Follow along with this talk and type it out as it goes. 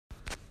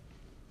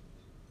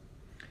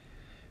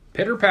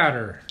Pitter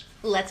patter.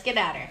 Let's get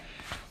at her.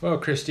 Well,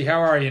 Christy,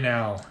 how are you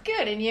now?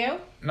 Good, and you?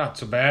 Not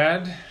so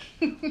bad.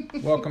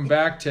 Welcome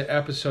back to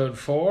episode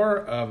 4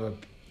 of A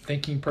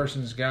Thinking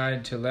Person's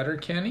Guide to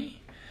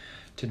Letterkenny.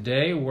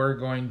 Today we're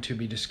going to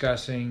be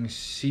discussing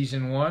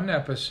Season 1,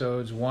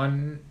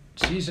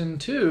 Season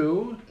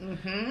 2,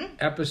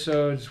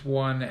 Episodes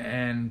 1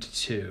 and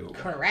 2.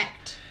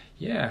 Correct.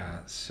 Yeah,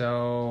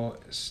 so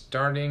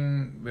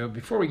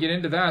before we get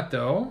into that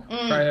though,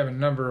 probably have a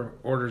number of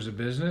orders of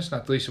business,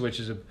 not the least of which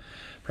is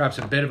perhaps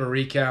a bit of a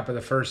recap of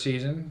the first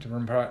season to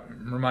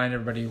remind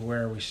everybody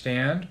where we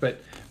stand. But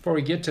before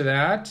we get to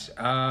that,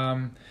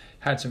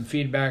 had some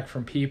feedback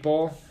from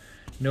people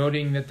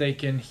noting that they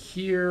can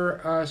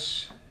hear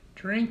us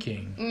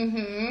drinking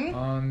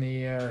on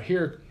the,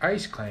 hear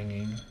ice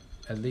clanging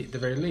at the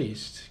very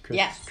least.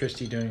 Yes.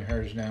 Christy doing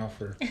hers now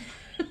for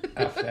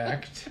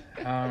effect.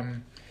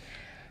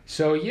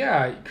 So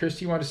yeah,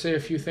 Christy, you want to say a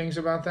few things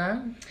about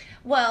that?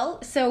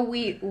 Well, so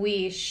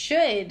we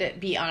should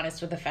be honest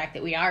with the fact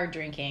that we are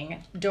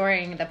drinking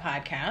during the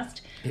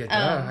podcast.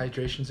 Yeah,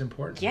 hydration's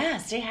important. Yeah,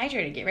 stay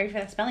hydrated. Get ready for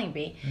that spelling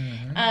bee.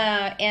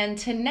 And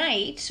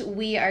tonight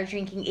we are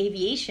drinking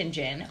Aviation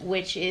Gin,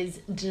 which is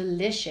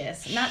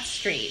delicious. Not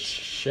straight.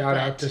 Shout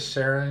out to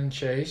Sarah and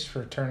Chase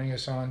for turning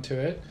us on to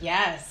it.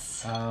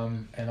 Yes.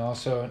 And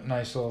also a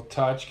nice little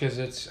touch because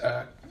it's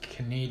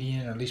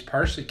Canadian, or at least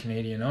partially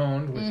Canadian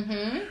owned,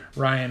 with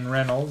Ryan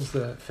Reynolds,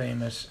 the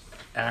famous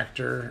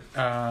actor,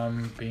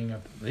 being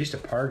at least a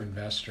part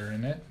investor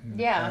in it, in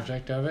the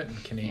project of it,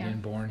 and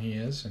Canadian born he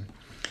is. And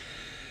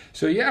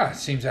so it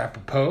seems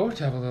apropos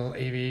to have a little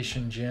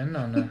Aviation Gin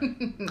on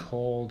a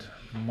cold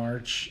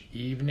March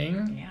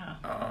evening.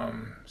 Yeah.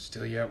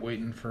 Still yet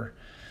waiting for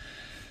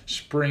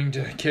spring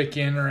to kick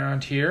in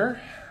around here.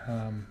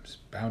 It's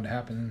bound to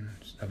happen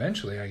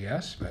eventually, I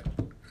guess, but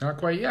not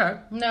quite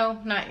yet.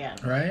 No, not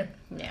yet. Right?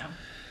 Yeah.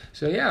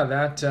 So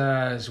that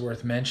is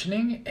worth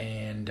mentioning.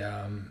 And,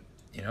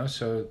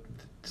 so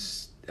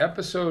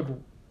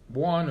episode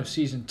 1 of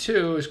season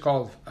 2 is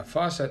called A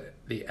Fuss at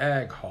the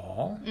Ag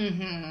Hall.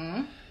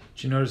 Did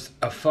you notice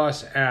a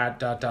fuss at ...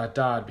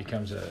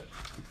 becomes a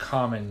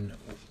common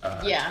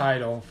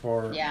title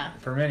for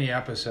many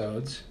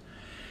episodes.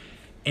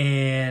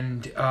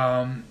 And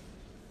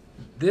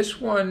this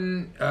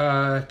one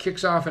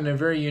kicks off in a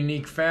very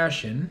unique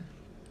fashion,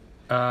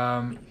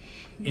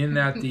 in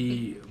that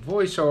the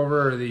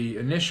voiceover, or the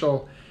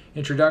initial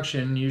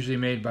introduction, usually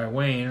made by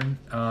Wayne,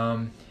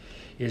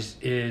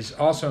 is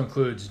also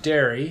includes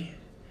Derry.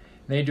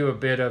 They do a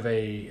bit of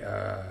a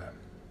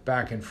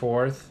back and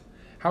forth.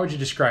 How would you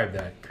describe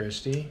that,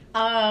 Christy?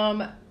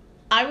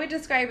 I would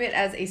describe it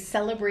as a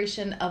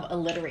celebration of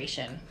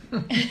alliteration.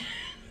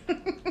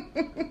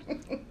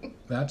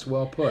 That's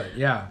well put.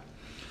 Yeah.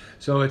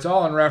 So it's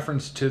all in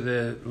reference to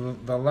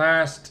the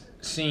last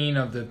scene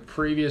of the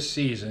previous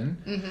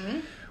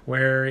season,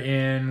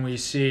 wherein we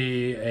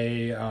see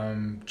a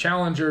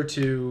challenger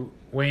to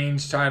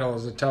Wayne's title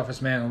as the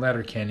toughest man in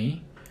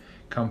Letterkenny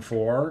come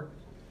forward.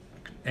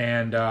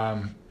 And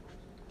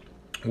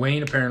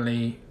Wayne,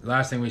 apparently,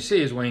 last thing we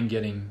see is Wayne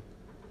getting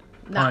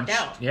knocked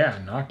punched. out. Yeah,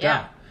 knocked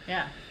out.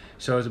 Yeah.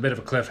 So it's a bit of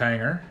a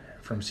cliffhanger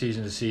from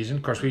season to season.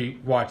 Of course, we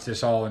watched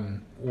this all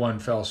in one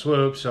fell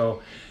swoop,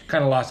 so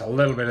kind of lost a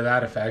little bit of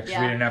that effect. We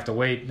didn't have to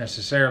wait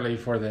necessarily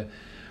for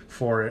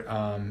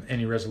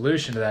any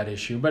resolution to that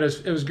issue. But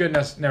it was good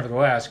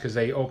nevertheless, because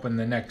they opened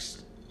the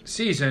next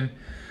season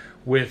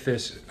with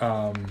this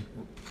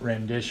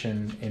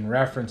rendition in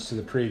reference to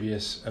the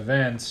previous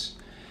events.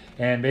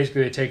 And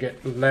basically they take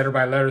it letter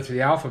by letter through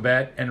the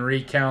alphabet and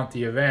recount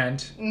the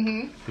event,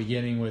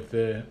 beginning with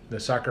the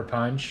sucker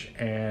punch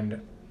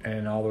and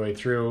all the way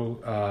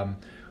through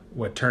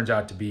what turns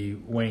out to be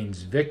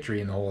Wayne's victory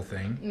in the whole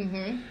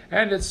thing.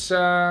 And it's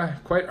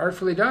quite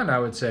artfully done, I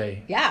would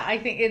say. Yeah, I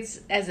think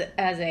it's, as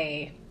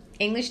a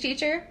English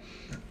teacher,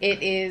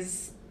 it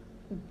is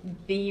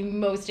the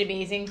most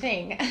amazing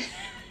thing.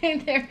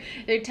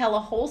 They tell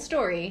a whole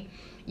story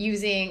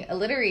using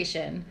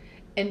alliteration,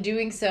 and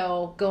doing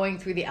so going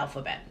through the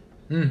alphabet,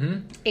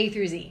 A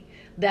through Z.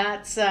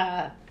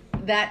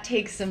 That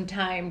takes some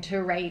time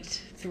to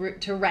write,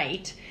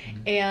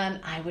 and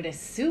I would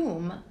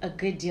assume a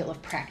good deal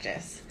of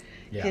practice,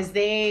 because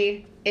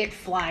it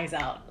flies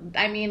out.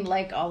 I mean,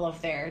 like all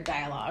of their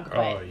dialogue.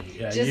 But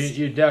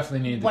you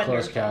definitely need the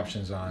closed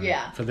captions on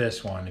for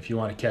this one if you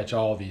want to catch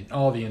all the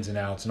ins and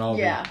outs and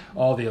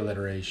all the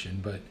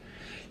alliteration. But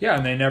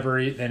and they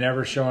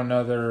never show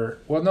another.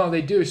 Well, no,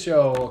 they do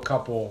show a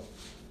couple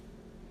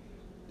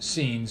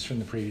scenes from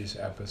the previous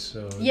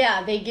episode.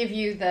 Yeah, they give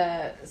you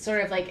the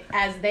sort of like,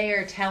 as they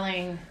are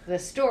telling the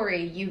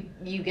story,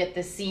 you get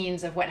the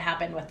scenes of what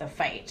happened with the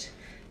fight.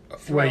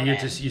 Well,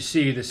 you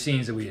see the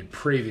scenes that we had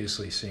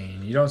previously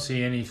seen. You don't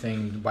see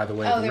anything by the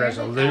way of the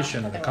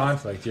resolution of the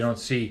conflict. You don't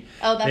see.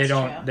 They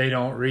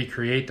don't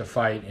recreate the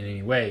fight in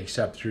any way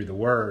except through the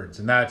words,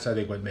 and that's, I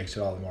think, what makes it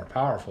all the more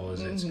powerful.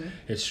 Is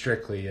it's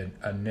strictly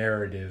a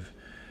narrative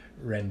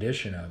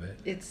rendition of it.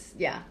 It's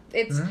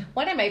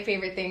one of my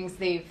favorite things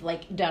they've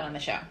done on the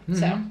show.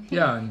 So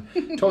and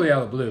totally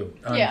out of the blue,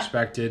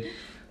 unexpected.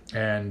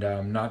 and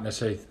not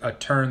necessarily a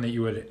turn that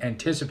you would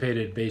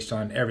anticipated based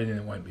on everything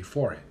that went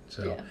before it.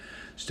 So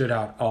stood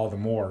out all the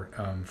more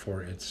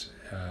for its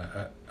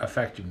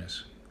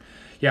effectiveness.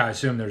 Yeah, I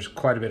assume there's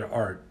quite a bit of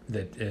art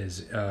that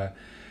is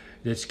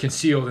that's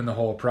concealed in the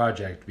whole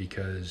project,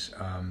 because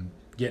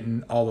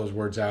getting all those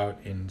words out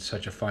in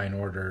such a fine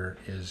order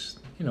is,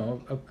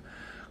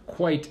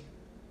 quite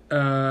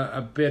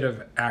a bit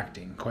of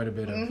acting, quite a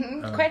bit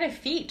of quite a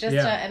feat, just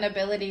an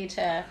ability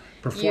to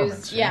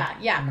performance. Use,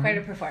 quite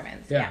a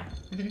performance. Yeah.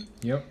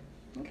 Yep.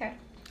 Okay.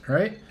 All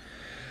right.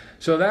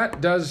 So that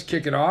does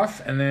kick it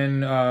off, and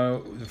then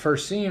the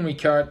first scene we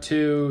cut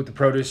to the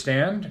produce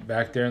stand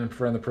back there in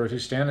front of the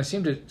produce stand. It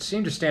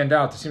seemed to stand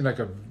out. It seemed like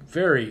a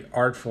very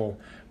artful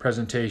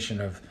presentation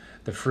of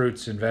the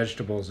fruits and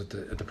vegetables at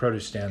the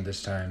produce stand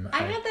this time.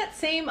 I had that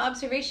same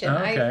observation. Oh,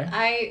 okay.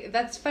 I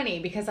that's funny,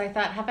 because I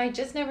thought, have I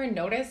just never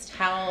noticed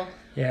how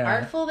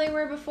artful they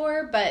were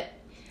before? But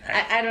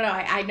I don't know.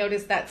 I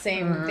noticed that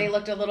same. They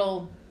looked a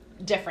little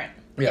different.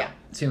 Yeah.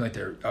 It seemed like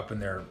they're up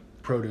in their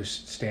produce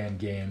stand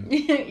game.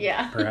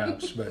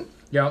 Perhaps, but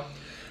yeah.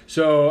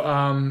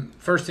 So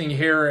first thing you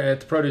hear at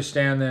the produce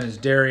stand then is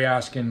Derry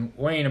asking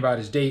Wayne about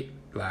his date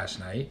last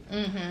night,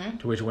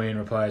 to which Wayne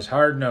replies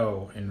hard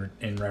no,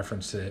 in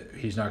reference to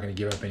he's not going to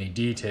give up any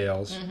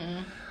details.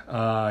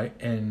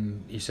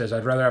 And he says,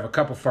 I'd rather have a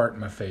couple fart in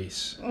my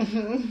face.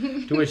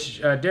 To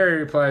which Derry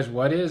replies,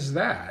 what is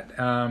that?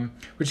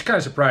 Which kind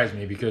of surprised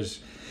me, because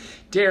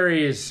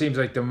Derry seems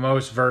like the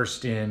most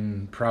versed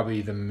in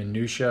probably the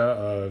minutia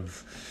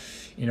of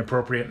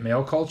inappropriate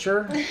male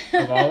culture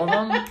of all of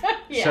them.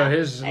 So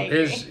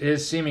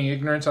his seeming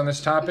ignorance on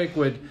this topic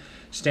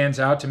stands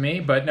out to me,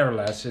 but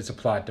nevertheless, it's a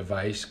plot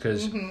device,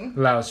 because it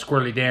allows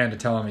Squirrely Dan to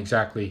tell him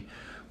exactly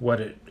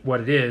what it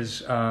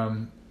is.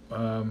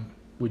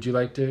 Would you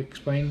like to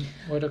explain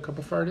what a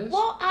couple fart is?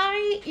 Well,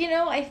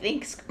 I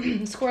think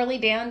Squirrely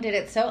Dan did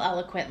it so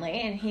eloquently,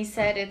 and he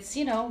said it's,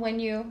 when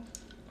you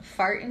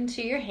fart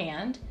into your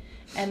hand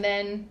and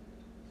then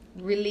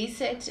release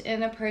it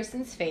in a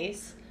person's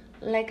face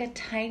like a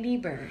tiny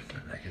bird.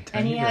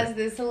 And he has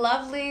this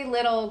lovely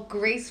little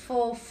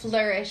graceful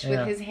flourish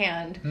with his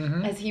hand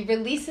as he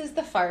releases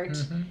the fart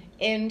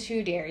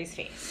into Derry's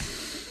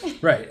face.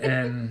 Right,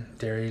 and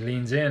Derry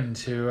leans in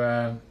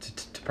to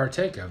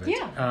partake of it.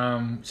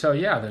 Yeah. So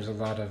there's a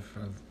lot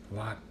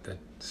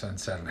that's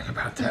unsettling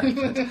about that.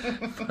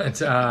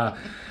 But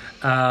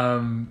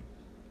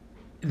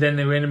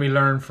then we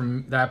learn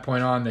from that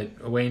point on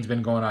that Wayne's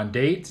been going on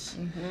dates.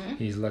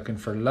 He's looking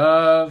for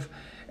love.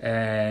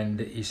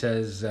 And he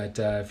says that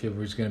if it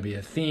was going to be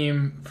a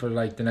theme for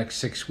like the next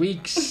 6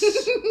 weeks,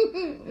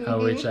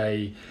 which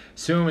I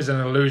assume is an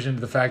allusion to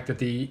the fact that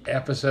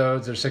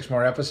there's 6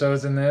 more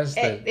episodes in this.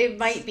 It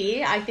might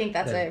be. I think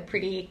that's a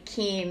pretty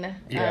keen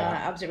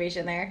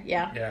observation there.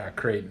 Yeah. Yeah,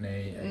 creating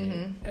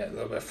a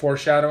little bit of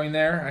foreshadowing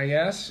there, I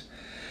guess.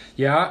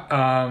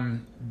 Yeah.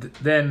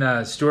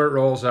 Then Stuart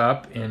rolls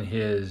up in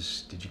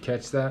his. Did you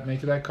catch that?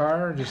 Make of that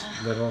car? Just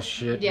little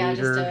shit beater. Yeah,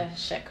 just a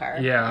shit car.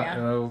 Yeah.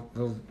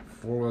 Little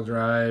 4-wheel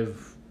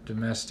drive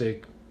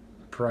domestic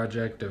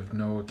project of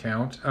no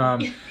account.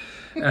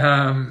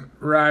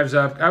 Arrives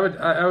up. I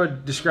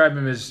would describe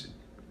him as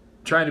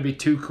trying to be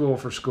too cool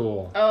for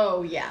school.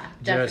 Oh yeah,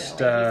 definitely. He's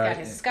got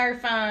his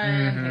scarf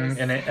on, his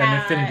an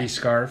affinity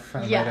scarf.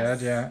 I might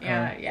add.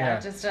 Yeah.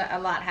 Just a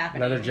lot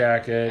happening. Leather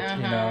jacket,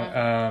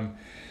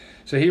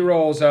 So he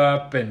rolls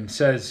up and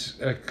says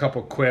a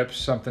couple quips,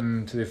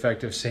 something to the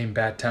effect of "same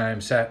bat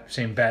time,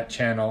 same bat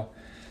channel,"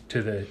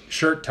 to the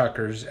shirt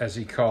tuckers, as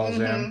he calls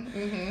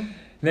them.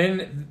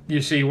 Then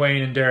you see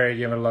Wayne and Derry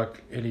give a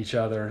look at each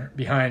other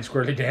behind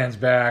Squirrely Dan's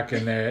back,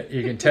 and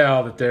you can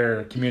tell that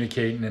they're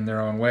communicating in their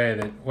own way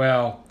that,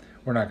 well,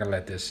 we're not going to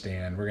let this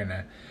stand. We're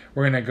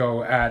gonna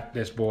go at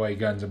this boy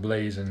guns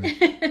a-blazing.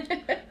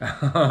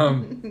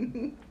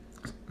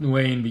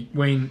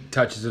 Wayne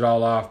touches it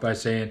all off by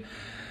saying,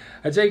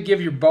 I'd say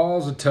give your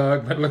balls a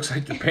tug, but it looks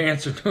like your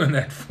pants are doing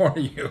that for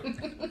you.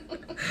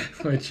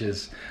 Which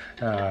is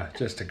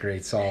just a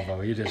great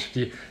salvo.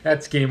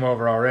 That's game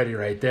over already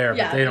right there.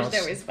 Yeah, but they there's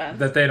no response.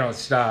 That they don't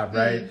stop,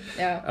 right?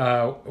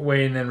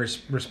 Wayne then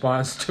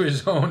responds to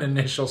his own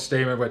initial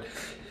statement, but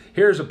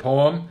here's a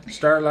poem.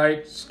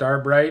 Starlight,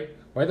 star bright.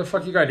 Why the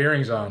fuck you got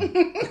earrings on?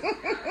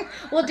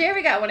 Well,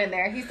 Derry got one in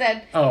there. He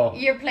said,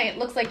 "You're playing.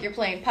 Looks like you're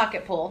playing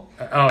pocket pool."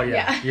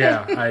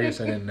 Yeah. I guess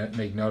I didn't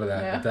make note of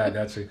that. But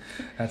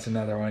that's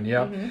another one.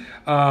 Yep.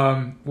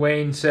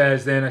 Wayne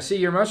says, "Then I see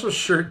your muscles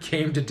shirt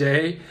came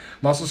today.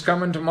 Muscles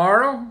coming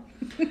tomorrow."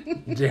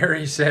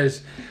 Derry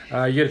says,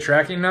 "You get a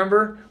tracking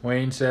number?"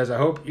 Wayne says, "I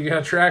hope you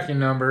got a tracking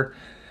number."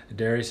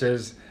 Derry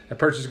says, "The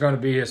purchase is going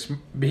to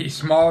be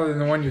smaller than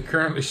the one you're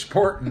currently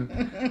sporting."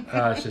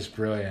 It's just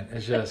brilliant.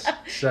 It's just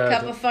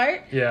cup of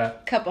fart. Yeah.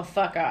 Cup of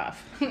fuck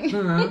off.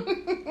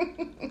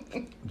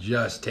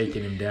 Just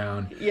taking him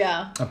down.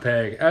 Yeah. A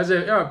peg.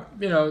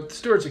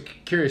 Stuart's a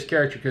curious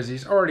character because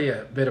he's already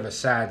a bit of a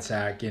sad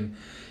sack in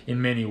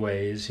many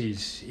ways.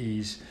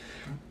 He's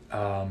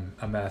a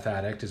meth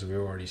addict, as we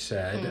already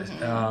said.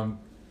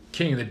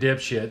 King of the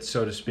dipshits,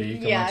 so to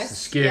speak, amongst the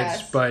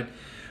skids, but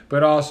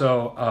but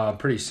also a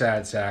pretty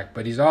sad sack.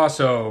 But he's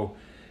also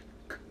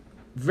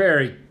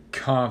very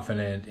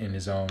confident in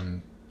his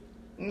own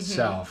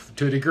self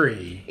to a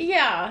degree.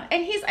 Yeah,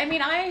 and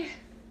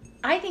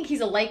I think he's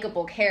a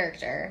likable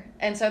character,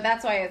 and so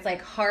that's why it's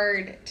like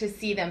hard to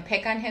see them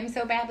pick on him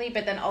so badly,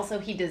 but then also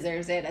he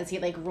deserves it as he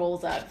like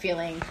rolls up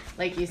feeling,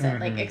 like you said,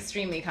 like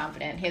extremely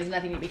confident. He has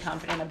nothing to be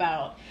confident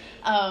about.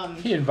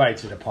 He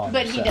invites it upon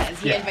but himself. He does.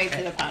 He invites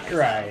it upon himself.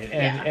 Right,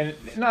 and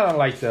not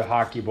unlike the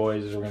hockey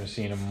boys, as we're going to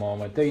see in a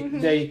moment,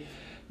 they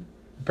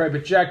by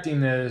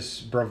projecting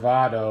this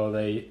bravado,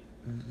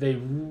 they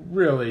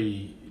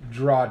really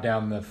draw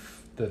down the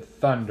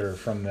thunder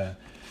from the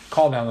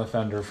call down the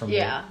thunder from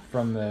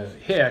the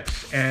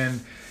Hicks,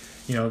 and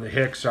the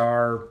Hicks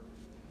are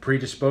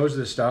predisposed to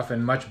this stuff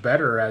and much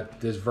better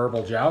at this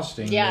verbal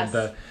jousting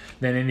than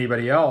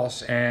anybody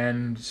else,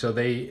 and so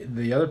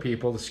the other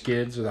people, the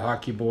Skids or the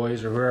hockey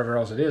boys or whoever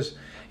else it is,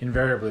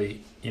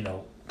 invariably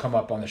come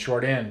up on the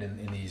short end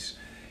in these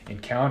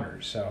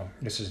encounters. So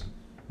this is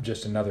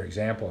just another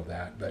example of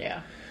that.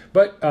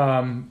 But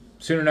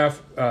soon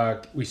enough,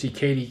 we see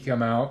Katie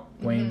come out,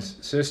 Wayne's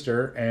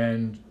sister,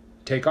 and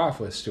take off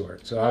with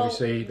Stuart. So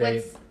obviously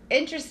what's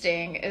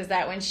interesting is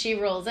that when she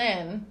rolls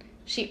in,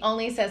 she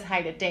only says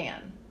hi to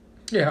Dan.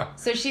 Yeah.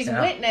 So she's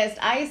witnessed,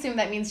 I assume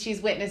that means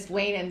she's witnessed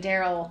Wayne and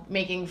Daryl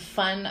making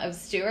fun of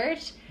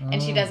Stuart, and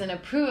she doesn't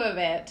approve of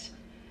it,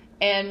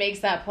 and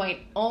makes that point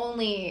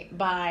only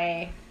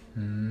by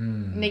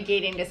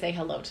negating to say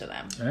hello to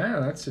them. Yeah,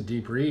 that's a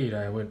deep read.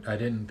 I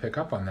didn't pick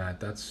up on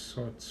that. That's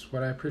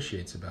what I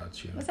appreciate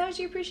about you. Was that what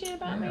you appreciate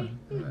about me?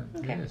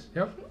 Okay. It is.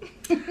 Yep.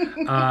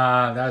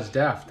 That's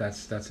deft.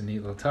 That's a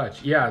neat little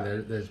touch. Yeah,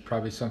 there's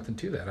probably something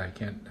to that. I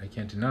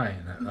can't deny.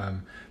 And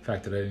the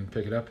fact that I didn't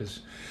pick it up is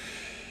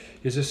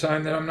a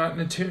sign that I'm not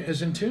in tune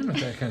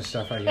with that kind of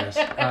stuff, I guess.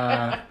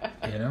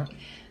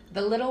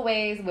 The little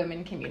ways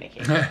women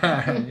communicate.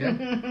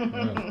 Yeah.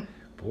 Oh,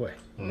 boy,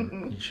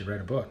 you should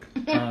write a book.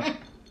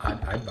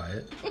 I'd buy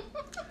it.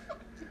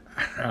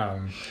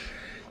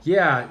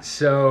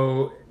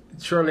 So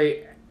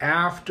shortly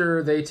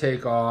after they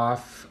take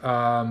off,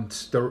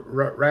 the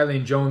Riley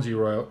and Jonesy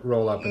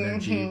roll up in their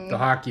Jeep, the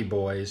hockey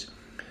boys.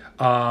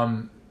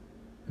 Then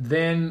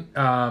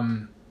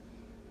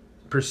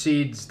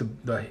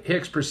the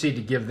Hicks proceed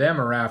to give them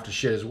a raft of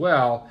shit as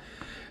well.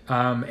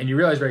 And you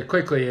realize very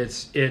quickly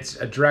it's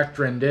a direct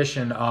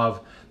rendition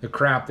of the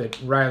crap that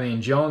Riley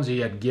and Jonesy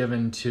had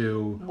given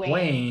to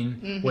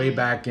Wayne way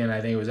back in,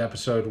 I think it was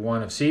episode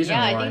 1 of season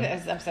 1. Yeah, I think it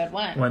was episode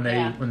 1. When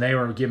they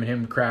were giving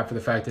him crap for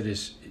the fact that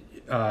his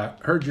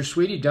heard your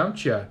sweetie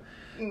dumped you.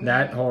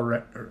 That whole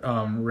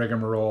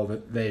rigmarole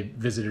that they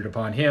visited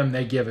upon him,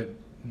 they give it.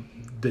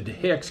 The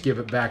Hicks give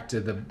it back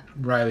to the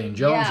Riley and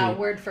Jonesy. Yeah,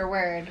 word for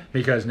word.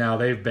 Because now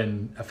they've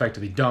been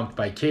effectively dumped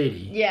by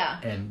Katie. Yeah,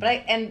 and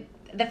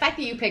the fact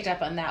that you picked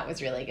up on that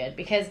was really good,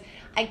 because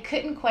I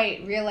couldn't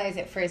quite realize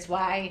at first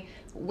why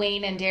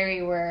Wayne and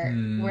Derry were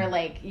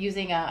like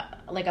using a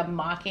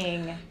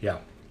mocking. Yeah.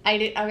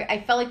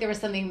 I felt like there was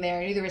something there.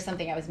 I knew there was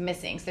something I was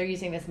missing. So they're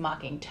using this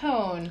mocking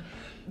tone,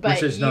 but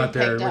which is not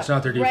their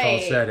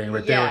default setting.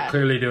 But they were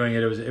clearly doing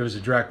it. It was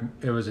a direct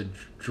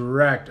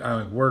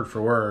word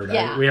for word.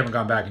 Yeah. We haven't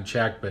gone back and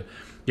checked, but.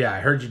 Yeah,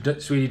 I heard you,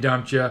 sweetie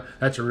dumped you.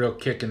 That's a real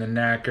kick in the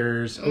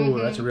knackers. Oh,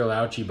 that's a real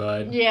ouchie,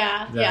 bud.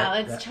 Yeah,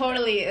 that's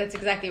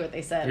exactly what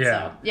they said.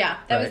 Yeah, so,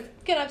 that was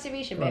good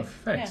observation, babe. Well,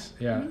 thanks.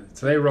 Yeah.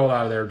 So they roll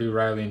out of there, do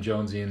Riley and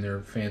Jonesy in their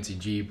fancy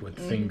Jeep with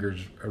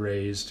fingers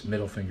erased,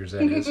 middle fingers,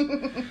 that is.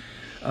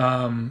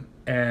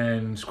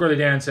 And Squirrely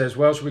Dan says,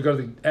 well, should we go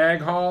to the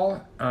Ag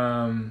Hall?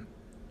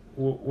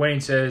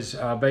 Wayne says,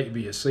 I bet you'll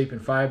be asleep in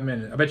 5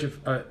 minutes. I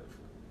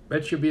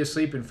bet you'll be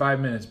asleep in 5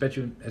 minutes. Bet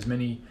you as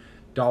many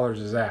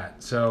dollars as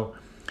that. So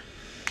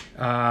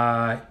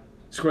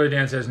Squirrely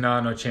Dan says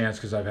no chance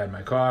because I've had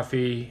my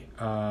coffee.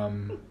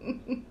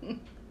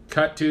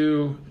 Cut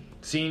to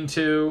scene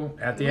 2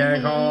 at the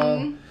Ag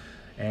Hall,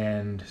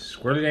 and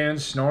Squirrely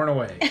Dan's snoring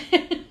away.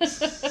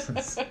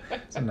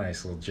 It's a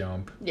nice little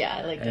jump. Yeah,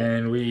 I like it.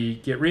 And we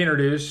get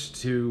reintroduced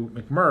to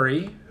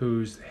McMurray,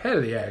 who's the head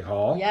of the Ag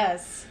Hall.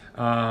 Yes.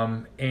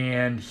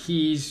 And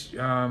he's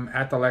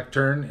at the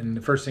lectern, and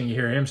the first thing you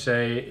hear him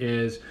say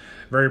is,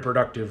 very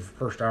productive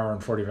first hour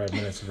and 45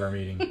 minutes of our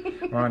meeting.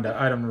 We're on to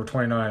item number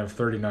 29 of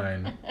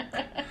 39.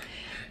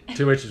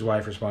 To which his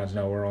wife responds,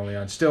 no,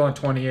 we're still on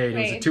 28. Right. It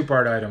was a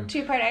 2-part item.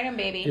 2-part item,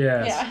 baby.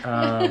 Yes.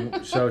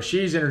 Yeah. So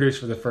she's introduced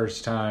for the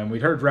first time.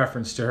 We'd heard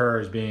reference to her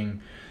as being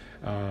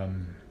no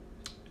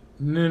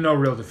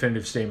real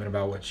definitive statement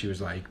about what she was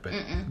like, but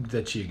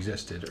that she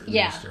existed. Or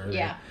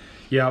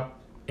Yep.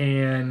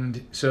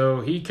 And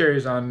so he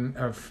carries on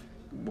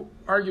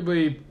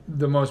arguably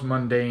the most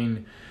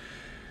mundane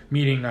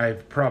meeting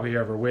I've probably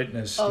ever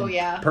witnessed in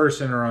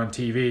person or on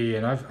TV,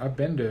 and I've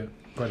been to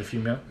quite a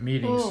few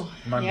meetings,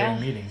 mundane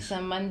meetings.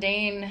 Some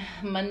Monday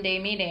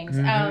meetings.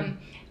 I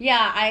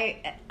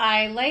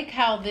like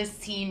how this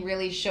scene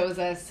really shows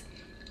us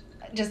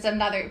just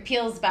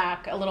peels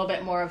back a little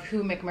bit more of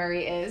who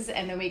McMurray is,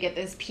 and then we get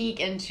this peek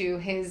into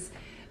his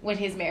when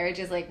his marriage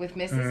is like with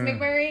Mrs.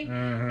 McMurray,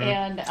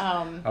 and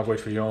of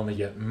which we only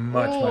get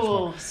much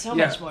more. So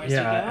much more.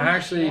 Yeah,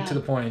 actually, to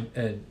the point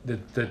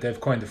that they've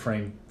coined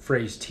the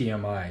phrase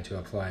TMI to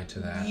apply to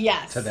that.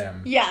 Yes. To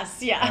them. Yes.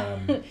 Yeah.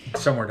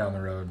 Somewhere down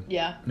the road.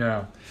 Yeah.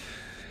 No.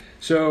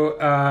 So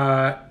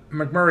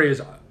McMurray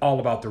is all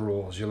about the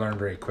rules. You learn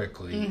very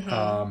quickly.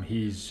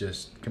 He's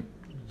just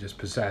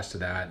possessed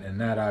of that, and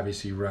that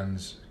obviously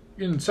runs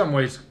in some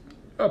ways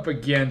up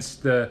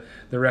against the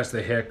rest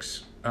of the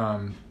Hicks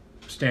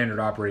standard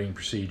operating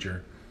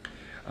procedure.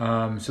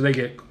 So they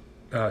get,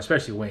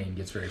 especially Wayne,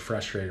 gets very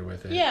frustrated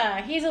with it.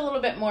 Yeah, he's a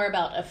little bit more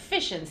about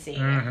efficiency,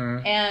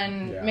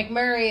 and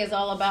McMurray is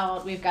all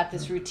about, we've got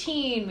this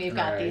routine, we've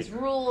got these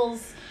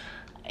rules.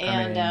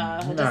 And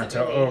not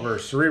to over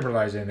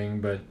cerebralize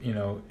anything, but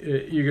you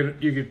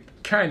could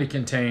kind of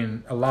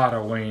contain a lot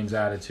of Wayne's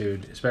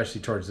attitude,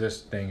 especially towards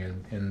this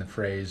thing in the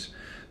phrase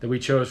that we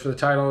chose for the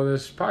title of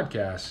this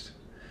podcast.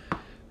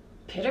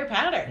 Pitter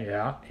patter.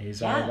 Yeah,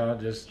 he's all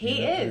about just.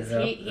 He is.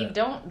 He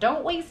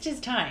don't waste his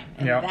time,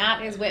 and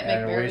that is what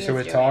McMurray is doing.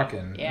 With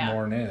talking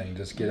more than anything,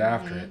 just get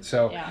after it.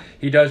 So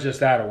he does just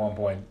that at one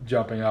point,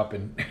 jumping up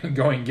and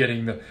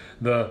getting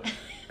the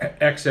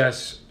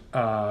excess.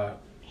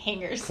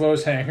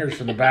 Clothes hangers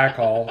from the back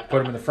hall, put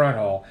them in the front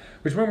hall,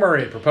 which McMurray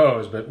had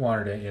proposed, but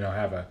wanted to,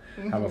 have a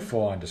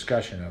full on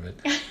discussion of it.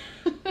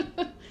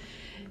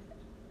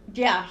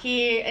 Yeah,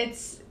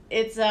 it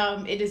is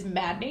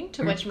maddening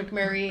to watch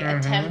McMurray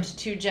attempt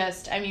to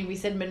just, we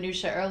said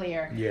minutia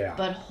earlier,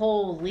 but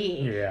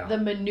the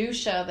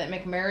minutia that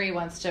McMurray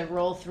wants to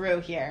roll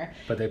through here.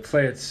 But they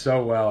play it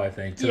so well, I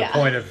think, to the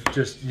point of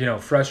just,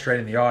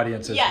 frustrating the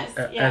audience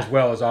as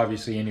well as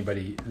obviously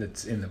anybody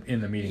that's in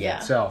the meeting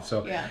itself.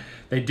 So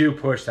they do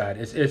push that.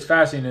 It's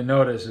fascinating to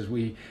notice as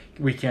we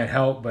can't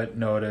help but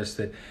notice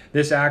that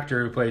this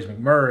actor who plays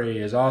McMurray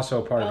is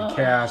also part of the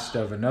cast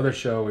of another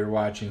show we were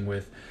watching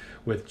with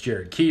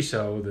Jared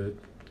Keeso,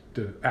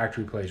 the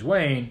actor who plays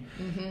Wayne.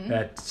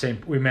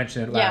 We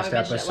mentioned it last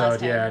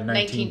episode.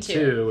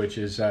 19-2, which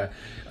is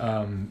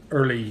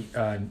early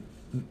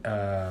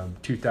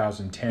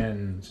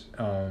 2010s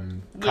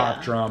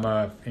cop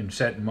drama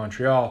set in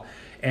Montreal.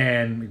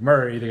 And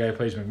McMurray, the guy who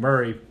plays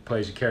McMurray,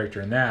 plays a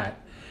character in that.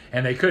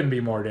 And they couldn't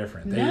be more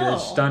different.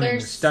 They're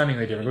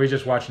stunningly different. We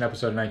just watched an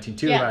episode of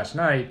 19-2 last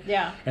night,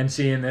 and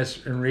seeing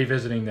this and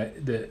revisiting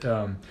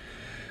the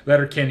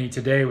Letterkenny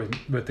today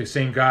with the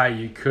same guy,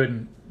 you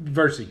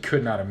virtually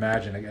could not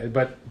imagine.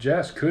 But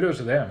Jess, kudos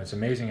to them. It's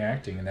amazing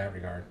acting in that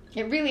regard.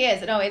 It really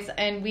is. No,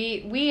 and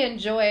we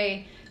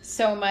enjoy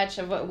so much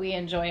of what we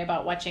enjoy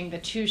about watching the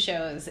two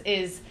shows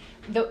is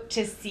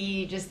to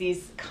see just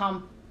these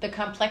the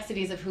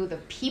complexities of who the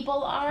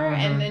people are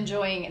and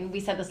enjoying, and we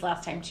said this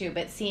last time too,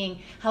 but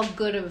seeing how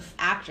good of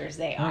actors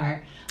they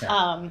are.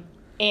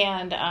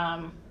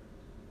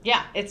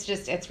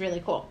 It's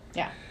really cool.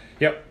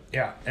 Yep.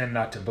 Yeah, and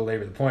not to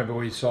belabor the point, but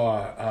we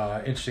saw,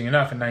 interesting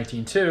enough, in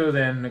 19-2,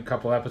 then a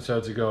couple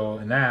episodes ago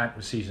in that,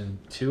 was season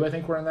 2, I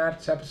think we're in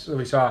that episode,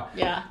 we saw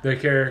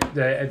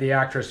the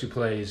actress who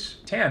plays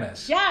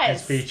Tanis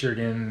is featured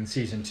in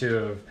season 2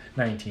 of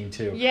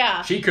 19-2.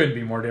 Yeah. She couldn't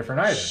be more different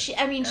either. It's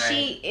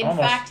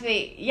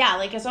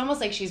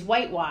almost like she's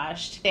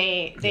whitewashed.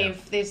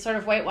 They've sort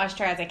of whitewashed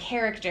her as a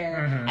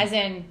character, as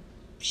in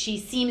she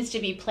seems to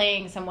be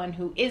playing someone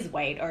who is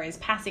white or is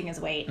passing as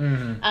white.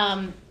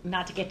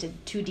 Not to get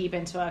too deep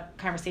into a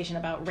conversation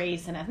about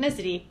race and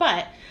ethnicity,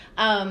 but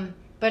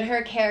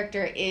her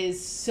character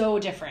is so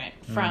different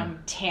from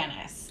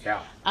Tanis.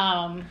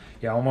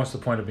 Almost the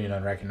point of being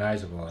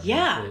unrecognizable.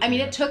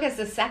 It took us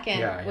a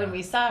second when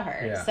we saw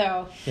her.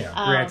 So,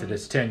 granted,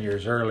 it's 10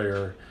 years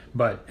earlier,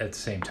 but at the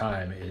same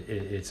time,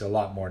 it's a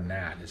lot more than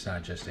that. It's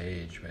not just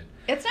age, but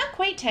it's not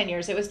quite 10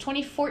 years. It was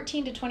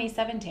 2014 to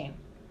 2017.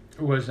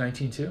 It was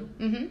 19-2?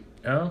 Mm-hmm.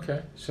 Oh,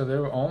 okay. So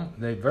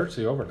they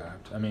virtually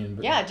overlapped.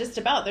 Just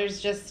about.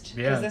 There's just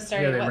because this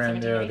started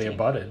they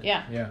abutted.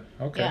 Yeah.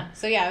 Okay. Yeah.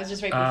 So it was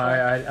just right before.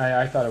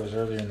 I thought it was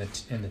earlier in the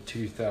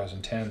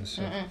 2010s.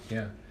 So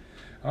yeah.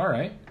 All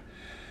right.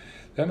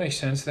 That makes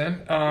sense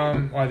then.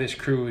 Why this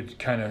crew would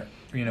kind of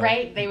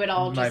right? They would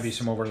all might be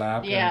some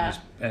overlap. Yeah.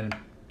 And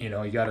you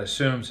got to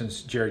assume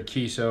since Jared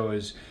Keeso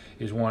is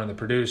one of the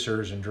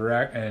producers and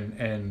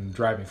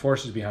driving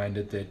forces behind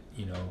it that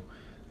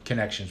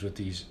connections with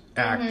these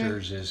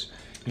actors is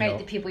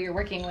the people you're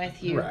working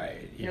with.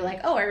 You're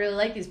like, oh, I really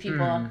like these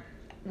people.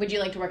 Would you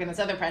like to work on this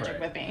other project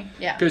with me?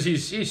 Yeah, because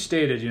he's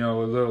stated a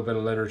little bit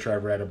of literature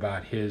I've read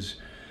about his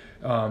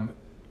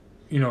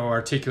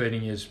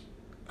articulating his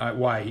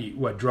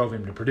what drove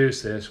him to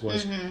produce this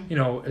was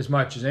as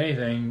much as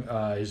anything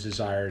his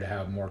desire to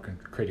have more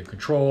creative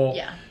control,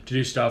 to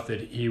do stuff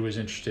that he was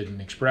interested in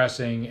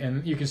expressing,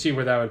 and you can see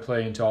where that would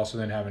play into also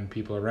then having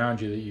people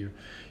around you that you'd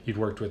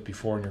worked with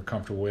before and you're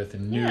comfortable with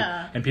and knew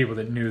and people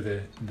that knew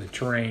the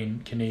terrain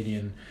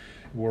Canadian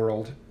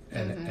world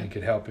and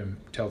could help him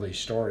tell these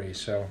stories.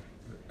 So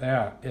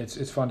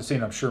it's fun to see,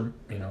 and I'm sure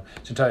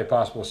it's entirely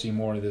possible to see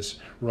more of this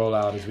roll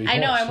out as we go. I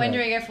know. I'm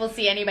wondering if we'll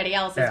see anybody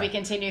else as we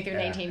continue through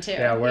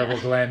 19-2. Where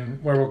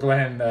will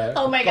Glenn?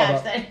 Oh my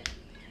gosh!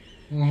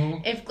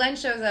 Mm-hmm. If Glenn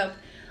shows up,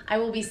 I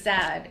will be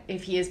sad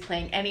if he is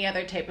playing any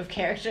other type of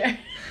character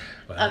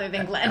other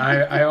than Glenn.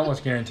 I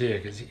almost guarantee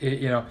it, because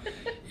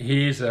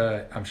he's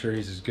I'm sure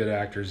he's as good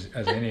actor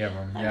as any of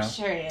them. I'm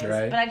sure he is,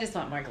 right? but I just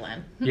want more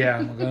Glenn.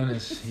 Yeah, well, Glenn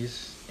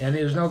and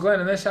there's no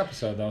Glenn in this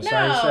episode though.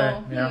 Sorry to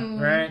say,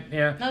 right?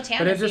 Yeah, no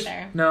Tanis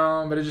either.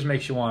 No, but it just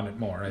makes you want it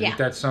more. I think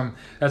that's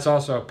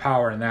also a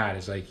power in that,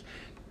 is like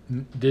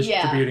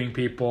distributing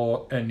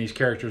people and these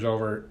characters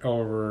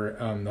over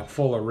the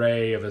full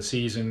array of a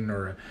season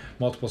or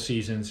multiple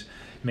seasons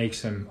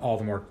makes them all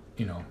the more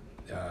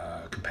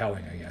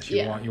compelling, I guess.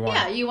 You want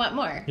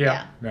more.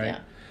 Yeah, right.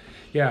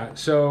 Yeah.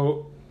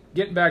 So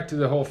getting back to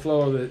the whole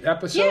flow of the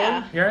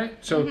episode, right?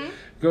 So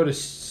go to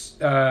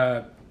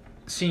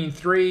scene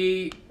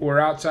 3. We're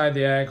outside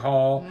the Ag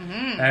Hall,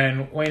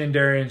 and Wayne and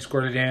Darian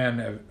Squirrely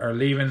Dan are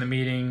leaving the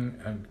meeting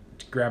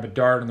to grab a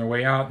dart on their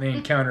way out, and they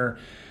encounter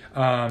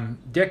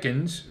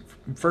Dickens.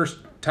 First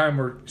time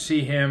we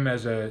see him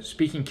as a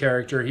speaking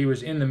character. He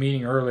was in the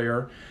meeting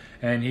earlier,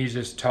 and he's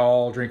this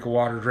tall, drink of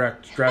water,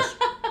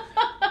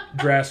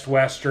 dressed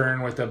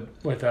Western with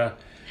a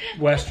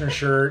Western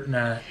shirt and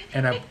a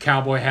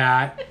cowboy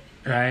hat.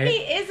 Right? He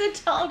is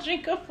a tall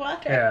drink of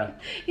water. Yeah.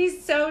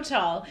 He's so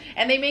tall.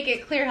 And they make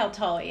it clear how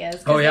tall he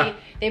is. Oh, yeah.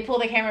 They pull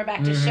the camera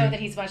back to show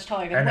that he's much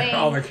taller than Wayne.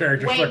 All the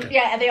characters looking.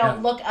 Yeah, and they all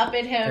look up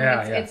at him.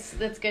 Yeah,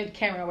 It's good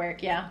camera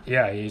work, yeah.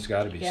 Yeah, he's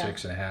got to be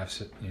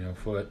 6.5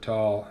 foot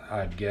tall,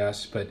 I'd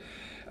guess. But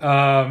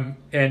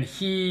and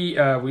he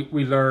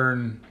we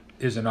learn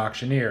is an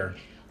auctioneer.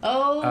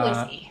 Oh,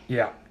 is he?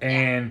 Yeah,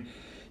 and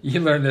you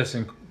learn this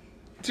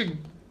to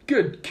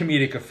good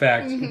comedic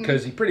effect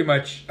because he pretty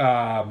much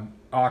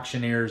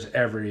auctioneers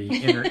every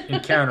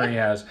encounter he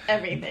has.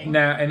 Everything.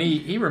 Now, and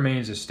he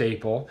remains a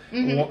staple,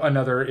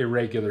 another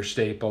irregular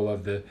staple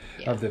of the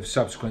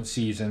subsequent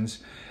seasons.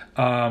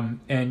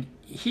 And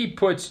he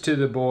puts to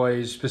the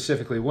boys,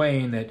 specifically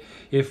Wayne, that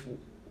if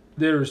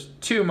there's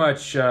too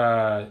much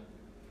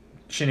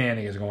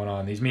shenanigans going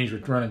on, these meetings were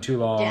running too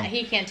long. Yeah,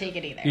 he can't take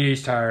it either.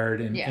 He's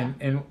tired,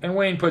 and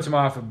Wayne puts him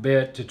off a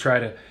bit to try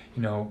to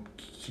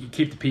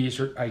keep the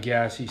peace. Or I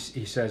guess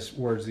he says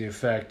words to the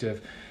effect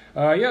of,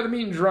 the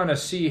meetings run a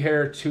sea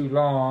hair too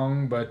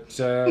long, but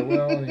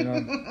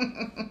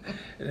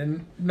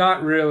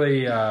not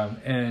really,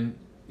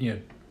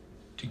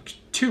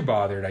 too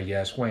bothered, I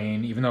guess,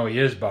 Wayne, even though he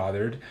is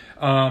bothered.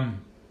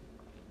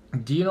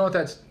 Do you know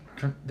what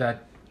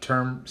that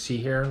term sea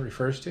hair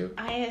refers to?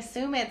 I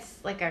assume it's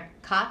like a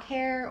cock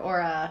hair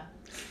or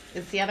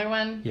it's the other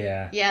one?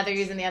 Yeah. Yeah, they're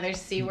using the other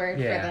C word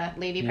for the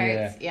lady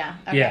parts. Yeah.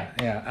 Okay.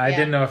 Yeah. I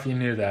didn't know if you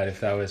knew that, if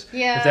that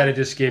had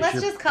escaped Let's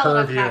your just call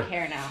purview. it a cock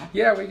hair now.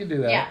 Yeah, we can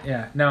do that.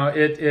 Yeah. No,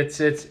 it's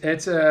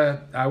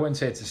a, I wouldn't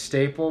say it's a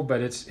staple,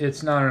 but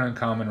it's not an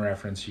uncommon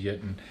reference you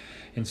get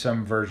in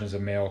some versions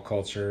of male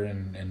culture,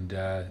 and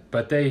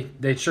but they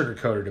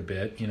sugarcoat it a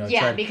bit,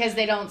 because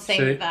they don't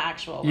say the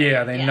actual word.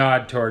 Yeah, they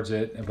nod towards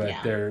it, but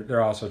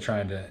they're also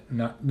trying to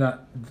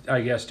not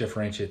I guess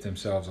differentiate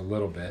themselves a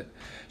little bit.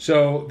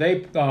 So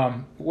they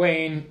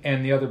Wayne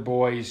and the other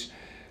boys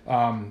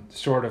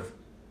sort of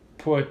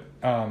put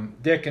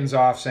Dickens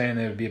off, saying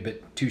they would be a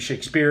bit too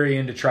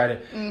Shakespearean to try to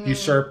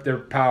usurp their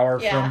power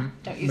from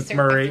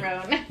McMurray.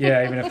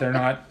 Even if they're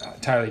not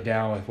entirely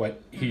down with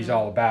what he's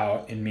all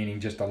about, in meaning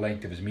just the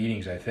length of his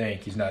meetings. I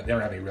think they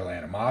don't have any real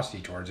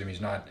animosity towards him. He's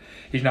not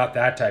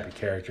that type of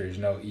character. He's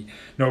no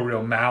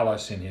real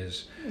malice in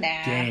his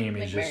game.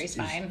 McMurray's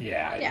fine.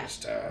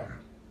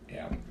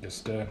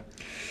 Just a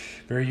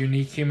very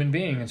unique human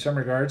being in some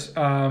regards.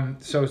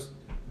 So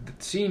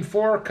scene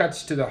 4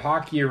 cuts to the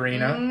hockey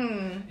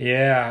arena.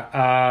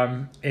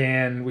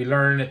 And we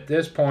learn at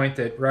this point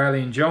that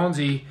Riley and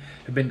Jonesy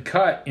have been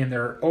cut in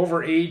their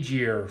overage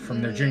year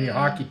from their junior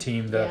hockey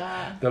team, the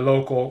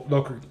local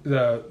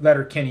the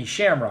Letterkenny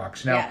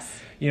Shamrocks. Now,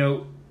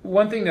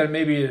 one thing that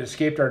maybe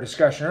escaped our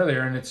discussion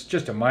earlier, and it's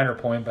just a minor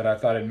point, but I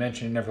thought I'd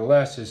mention it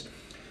nevertheless, is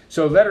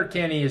so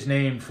Letterkenny is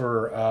named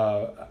for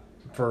a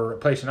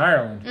place in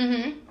Ireland,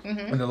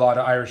 when a lot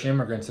of Irish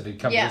immigrants that had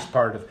come to this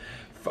part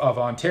of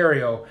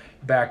Ontario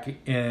back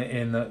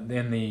in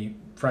the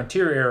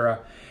frontier era,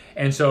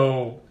 and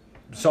so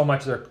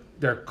much of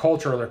their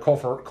culture, their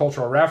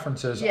cultural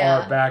references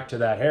are back to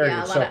that heritage.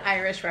 Yeah, a lot of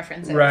Irish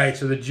references. Right.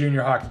 So the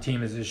junior hockey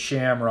team is the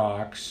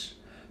Shamrocks.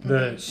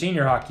 The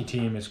senior hockey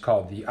team is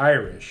called the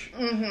Irish.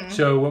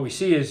 So what we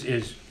see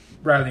is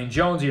Riley and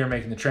Jonesy are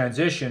making the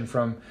transition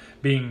from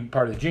being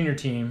part of the junior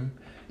team.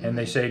 And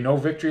they say no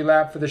victory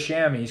lap for the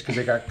Shammies because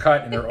they got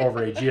cut in their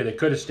overage year. They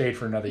could have stayed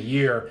for another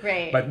year,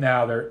 but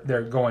now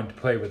they're going to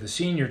play with the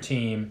senior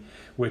team,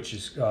 which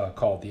is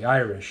called the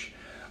Irish.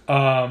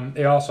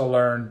 They also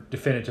learn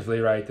definitively,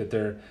 right, that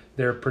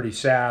they're pretty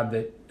sad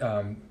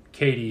that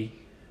Katie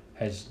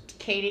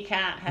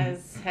Cat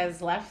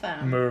has left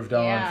them, moved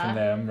on from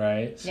them,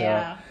 right?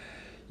 So,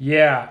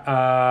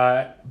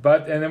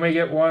 but and then we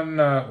get one,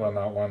 not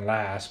one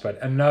last, but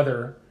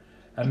another.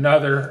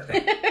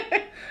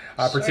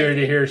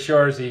 opportunity to hear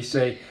Shorzy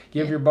say,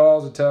 "Give your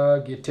balls a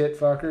tug, you tit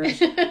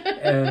fuckers,"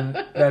 and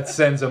that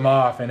sends them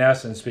off in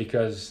essence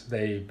because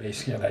they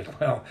basically are like,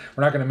 "Well,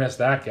 we're not going to miss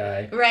that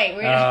guy." Right.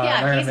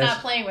 He's not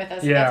playing with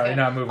us. Yeah, we're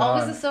not moving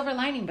on. Always a silver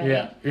lining, buddy.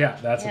 Yeah,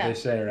 that's what they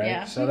say, right?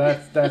 Yeah. So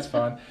that's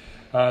fun.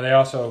 They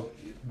also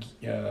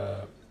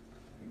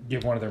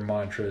give one of their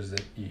mantras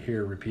that you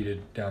hear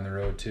repeated down the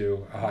road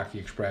too, a hockey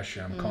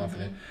expression. I'm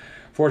confident.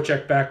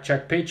 Forecheck, back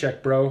check,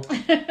 paycheck, bro.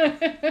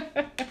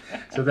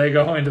 So they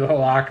go into the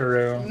locker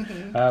room,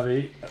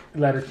 the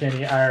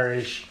Letterkenny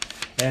Irish,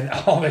 and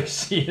all they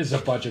see is a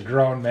bunch of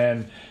grown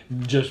men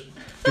just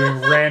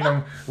doing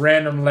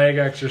random leg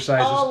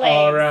exercises all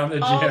around the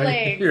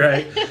gym.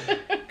 Right.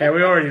 And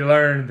we already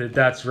learned that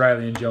that's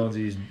Riley and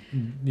Jonesy's,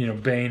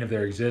 bane of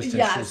their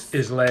existence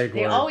is leg work.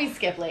 They always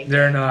skip leg.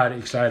 They're not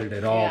excited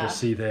at all to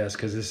see this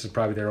because this is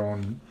probably their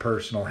own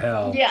personal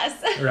hell. Yes.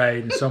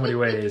 Right, in so many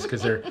ways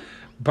because they're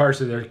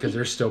because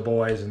they're still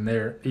boys and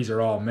these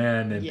are all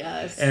men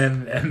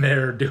and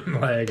they're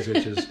doing legs,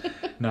 which is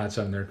not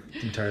something they're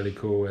entirely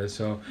cool with.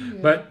 So,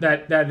 but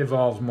that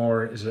evolves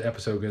more as the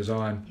episode goes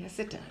on. Yes,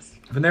 it does.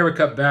 From there, we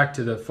cut back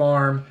to the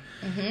farm.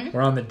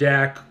 We're on the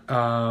deck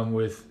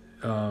with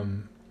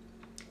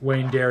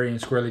Wayne, Derry,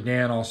 and Squirrely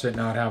Dan all sitting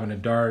out having a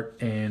dart,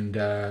 and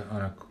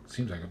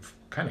seems like a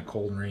kind of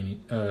cold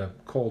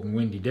and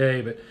windy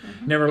day, but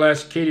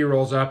nevertheless, Katie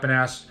rolls up and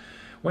asks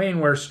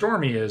Wayne where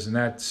Stormy is, and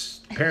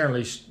that's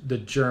apparently the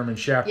German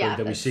Shepherd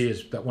that we see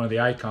is one of the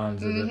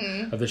icons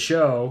of the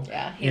show,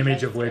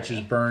 image of which is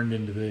burned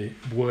into the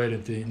wood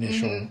at the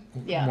initial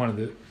one of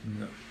the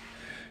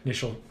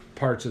initial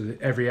parts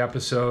of every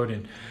episode.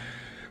 And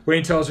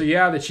Wayne tells her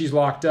that she's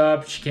locked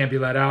up, she can't be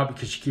let out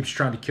because she keeps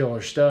trying to kill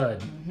her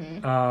stud.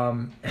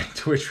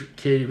 To which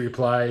Katie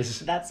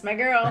replies, "That's my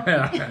girl."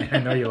 I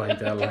know you like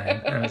that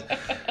line.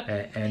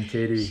 And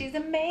Katie, she's a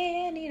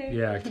man eater.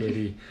 Yeah,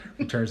 Katie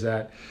returns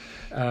that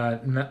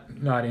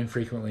not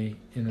infrequently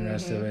in the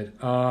rest of it.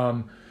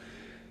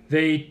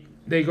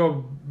 They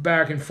go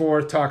back and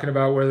forth talking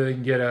about whether they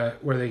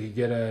could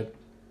get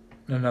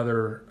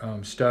another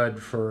stud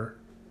for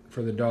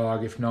the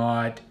dog. If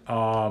not,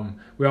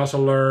 we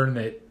also learn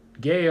that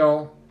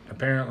Gail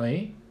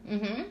apparently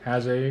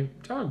has a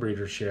dog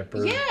breedership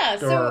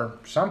or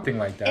something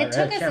like that. It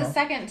took us a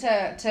second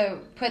to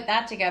put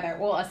that together.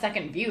 Well, a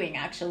second viewing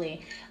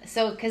actually.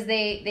 So because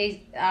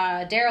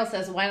Daryl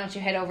says, "Why don't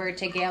you head over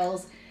to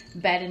Gail's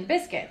Bed and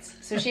Biscuits?"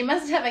 So she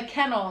must have a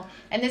kennel,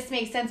 and this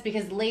makes sense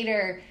because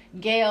later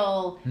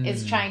Gail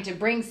is trying to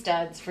bring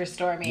studs for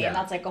Stormy, and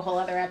that's like a whole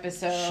other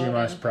episode. She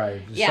must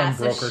probably some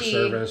broker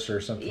service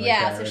or something like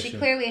that. Yeah, so she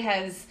clearly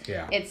has.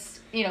 It's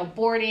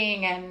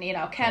boarding and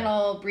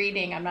kennel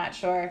breeding. I'm not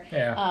sure.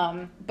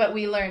 Yeah. But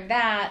we learned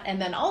that, and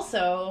then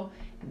also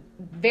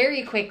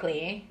very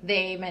quickly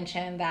they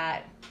mentioned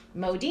that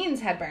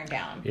Modine's had burned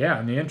down. Yeah,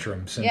 in the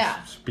interim,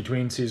 since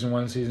between season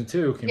 1 and season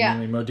 2,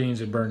 conveniently Modine's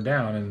had burned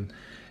down,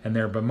 and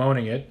they're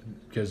bemoaning it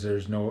because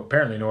there's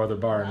apparently no other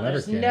bar in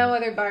Letterkenny. There's no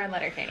other bar in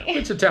Letterkenny.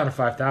 It's a town of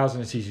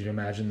 5,000. It's easy to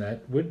imagine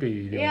that would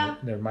be.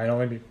 There might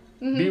only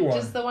be one.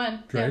 Just the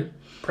one. Right?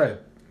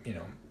 Yeah.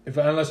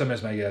 Probably, unless I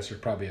miss my guess,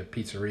 there's probably a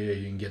pizzeria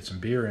you can get some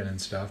beer in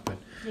and stuff, but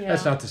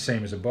that's not the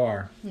same as a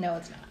bar. No,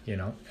 it's not.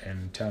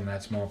 And a town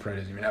that small probably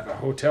doesn't even have a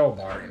hotel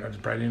bar.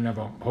 It probably didn't have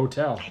a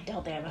hotel. I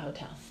doubt they have a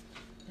hotel.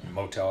 A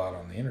motel out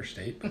on the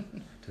interstate. Do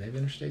they have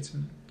interstates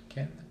in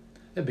Canada?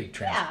 They're big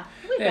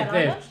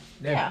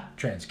they have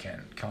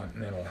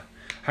transcontinental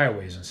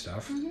highways and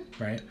stuff,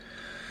 right?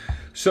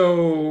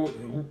 So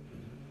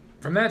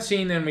from that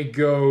scene, then we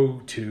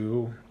go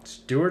to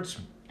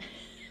Stuart's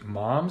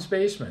mom's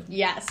basement.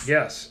 Yes.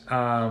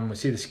 We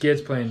see the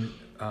Skids playing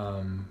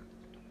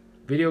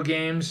video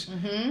games,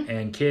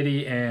 and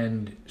Katie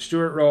and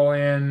Stuart roll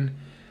in.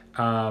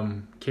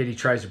 Katie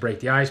tries to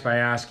break the ice by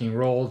asking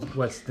Rold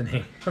what's the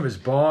name of his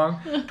bong,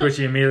 to which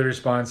he immediately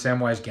responds,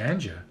 Samwise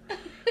Ganja,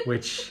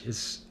 which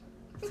is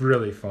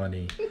really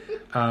funny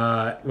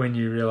when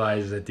you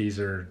realize that these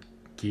are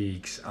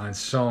geeks on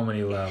so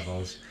many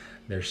levels.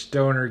 They're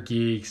stoner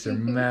geeks, they're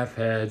meth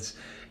heads,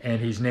 and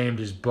he's named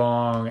his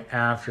bong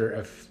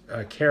after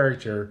a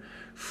character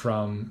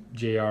from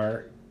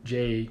J.R.R.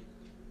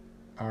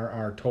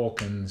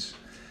 Tolkien's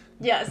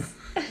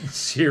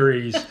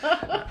series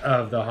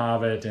of The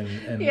Hobbit,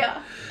 and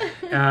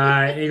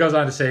he goes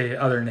on to say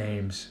other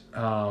names,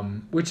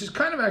 which is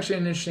kind of actually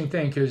an interesting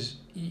thing because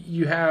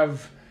you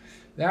have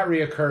that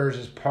reoccurs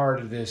as part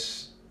of the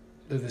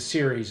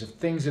series of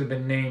things that have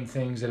been named,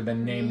 things that have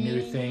been named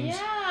new things,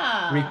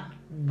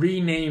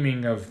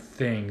 renaming of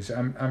things.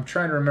 I'm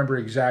trying to remember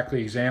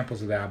exactly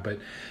examples of that, but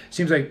it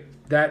seems like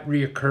that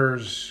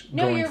reoccurs.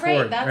 No, you're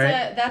forward,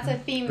 right. That's a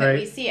theme that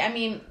we see. I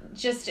mean,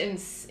 just in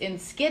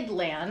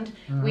Skidland,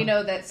 we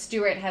know that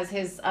Stuart has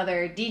his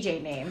other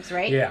DJ names,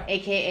 right? Yeah.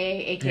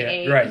 AKA.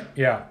 Yeah, right.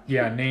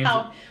 Yeah. Names.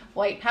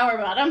 White Power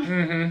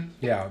Bottom.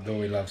 Yeah, though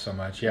we love so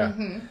much. Yeah.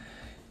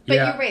 But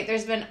you're right. There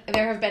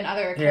have been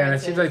other occurrences. Yeah, and it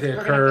seems like they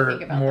occur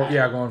more.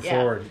 That. Going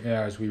forward.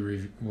 Yeah, as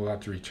we'll have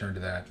to return to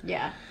that.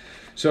 Yeah.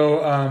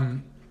 So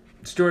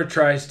Stuart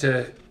tries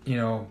to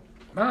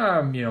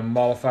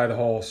mollify the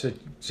whole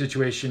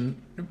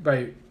situation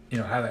by,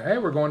 hey,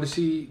 we're going to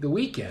see The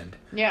Weeknd.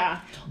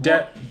 Yeah.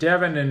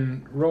 Devin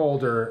and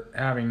Roald are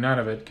having none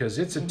of it because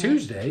it's a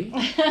Tuesday,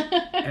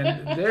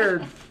 and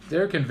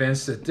they're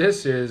convinced that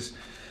this is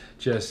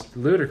just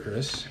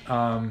ludicrous.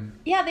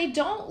 They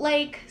don't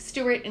like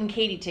Stuart and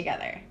Katie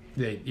together.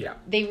 They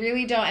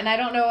really don't, and I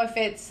don't know if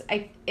it's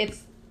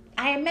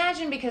I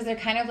imagine because they're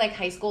kind of like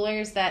high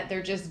schoolers that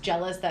they're just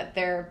jealous that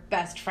their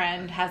best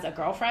friend has a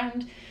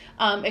girlfriend.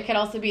 It could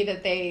also be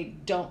that they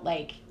don't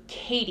like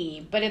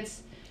Katie, but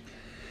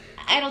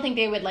I don't think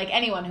they would like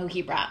anyone who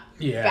he brought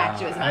back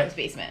to his mom's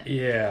basement.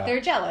 Yeah. They're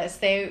jealous.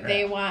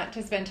 They want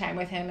to spend time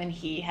with him, and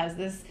he has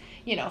this,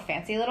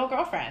 fancy little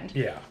girlfriend.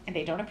 Yeah. And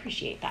they don't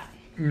appreciate that.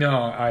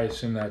 No, I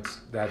assume that's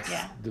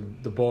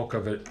the bulk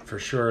of it for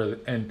sure,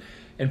 and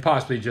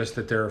possibly just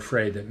that they're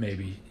afraid that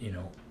maybe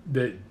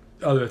that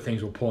other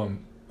things will pull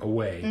him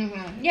away.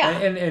 Mm-hmm. Yeah,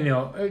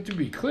 and to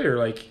be clear,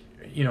 like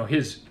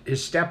his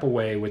step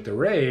away with the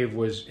rave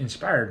was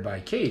inspired by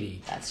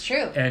Katie. That's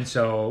true, and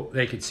so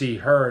they could see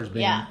her as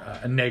being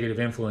a negative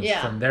influence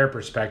from their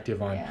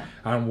perspective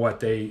on what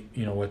they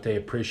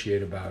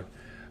appreciate about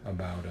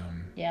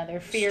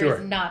their fear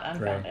Stuart, is not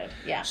unfounded. Right.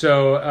 Yeah.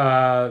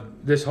 So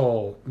this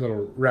whole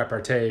little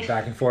repartee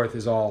back and forth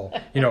is all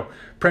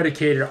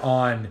predicated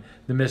on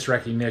the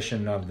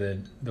misrecognition of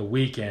the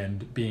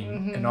Weeknd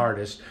being an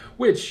artist,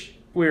 which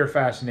we are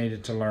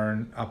fascinated to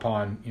learn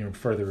upon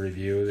further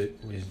review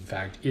that in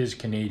fact is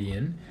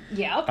Canadian.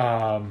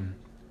 Yeah.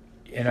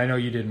 And I know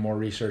you did more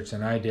research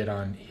than I did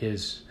on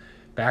his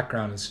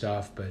background and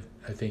stuff, but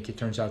I think it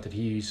turns out that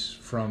he's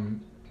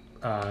from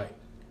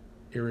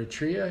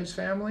Eritrea, his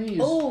family.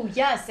 Oh,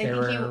 yes. I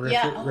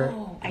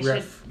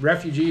think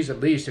refugees, at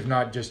least, if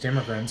not just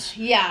immigrants.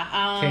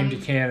 Yeah. Came to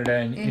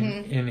Canada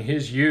in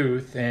his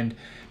youth, and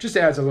just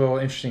adds a little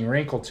interesting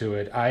wrinkle to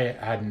it. I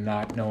had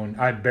not known,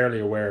 I'm barely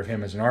aware of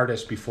him as an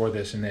artist before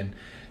this, and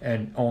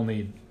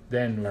only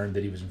then learned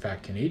that he was in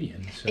fact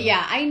Canadian. So.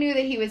 Yeah, I knew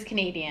that he was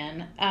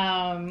Canadian.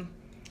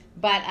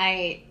 But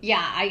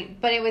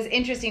it was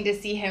interesting to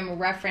see him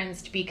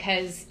referenced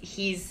because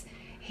he's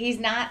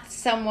not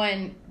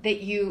someone that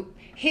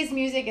his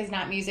music is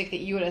not music that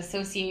you would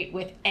associate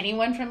with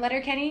anyone from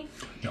Letterkenny.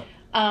 No.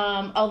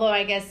 Although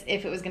I guess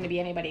if it was going to be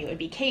anybody, it would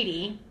be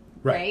Katie.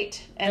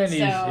 Right. And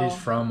he's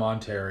from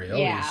Ontario.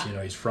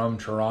 Yeah. He's from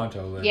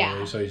Toronto, literally.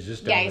 Yeah. So he's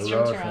just down the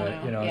road from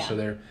it. So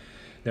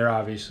they're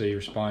obviously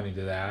responding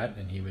to that,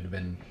 and he would have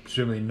been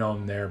presumably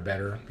known there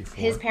better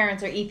before. His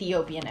parents are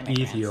Ethiopian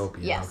immigrants.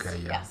 Ethiopian. Yes. Okay.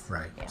 Yeah. Yes.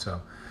 Right. Yeah.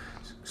 So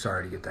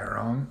sorry to get that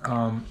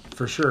wrong.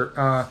 For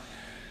sure.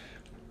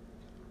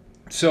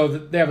 So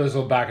they have this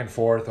little back and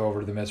forth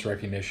over the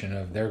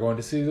misrecognition of they're going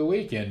to see The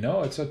Weeknd.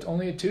 No, it's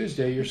only a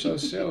Tuesday. You're so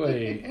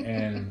silly.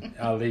 And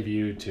I'll leave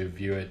you to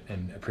view it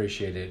and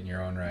appreciate it in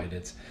your own right.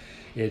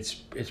 It's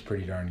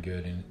pretty darn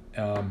good.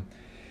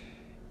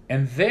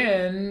 And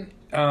then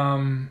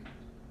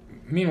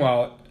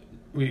meanwhile,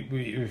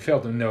 we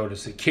failed to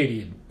notice that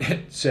Katie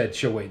had said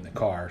she'll wait in the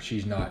car.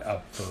 She's not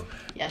up for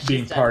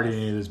being part of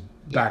any of this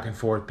back and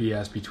forth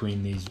BS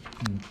between these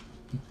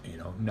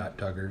nut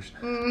tuggers,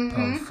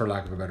 for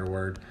lack of a better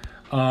word.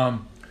 And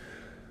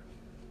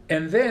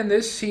then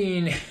this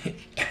scene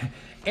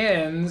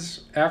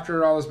ends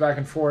after all this back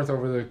and forth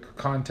over the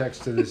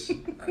context of this,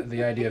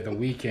 the idea of The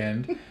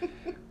Weeknd.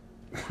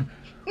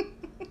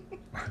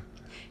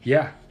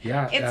 Yeah.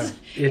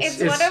 It's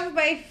one of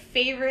my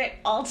favorite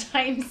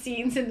all-time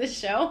scenes in the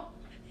show.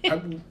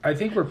 I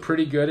think we're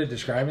pretty good at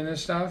describing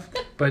this stuff,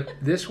 but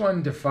this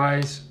one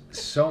defies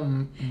so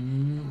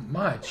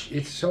much.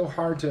 It's so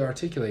hard to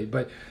articulate,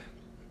 but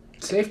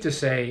safe to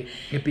say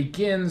it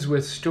begins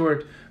with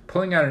Stuart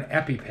pulling out an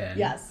EpiPen.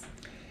 Yes.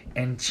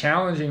 And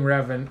challenging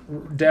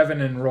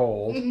Devin and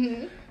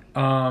Roald.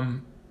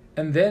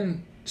 And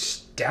then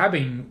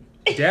stabbing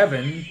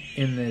Devin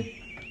in the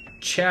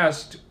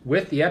chest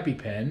with the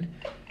EpiPen,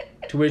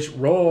 to which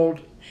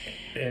Roald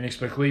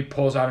inexplicably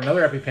pulls out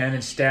another EpiPen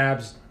and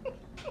stabs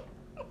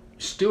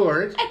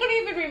Stuart. I don't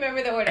even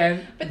remember the order.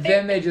 And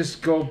then they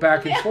just go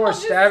back and forth,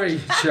 stabbing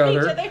each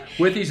other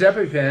with these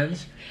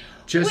EpiPens.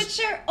 Which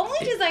are only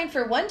designed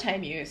for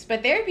one-time use,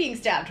 but they're being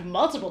stabbed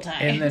multiple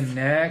times. In the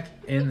neck,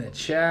 in the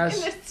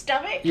chest. In the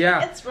stomach?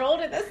 Yeah. It's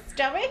rolled in the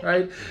stomach?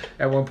 Right.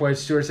 At one point,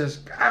 Stuart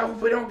says, I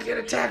hope we don't get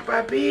attacked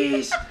by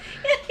bees.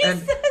 And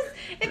he says,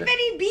 if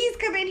any bees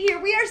come in here,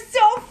 we are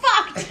so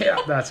fucked.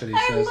 Yeah, that's what he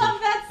says. I love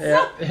that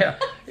so Yeah.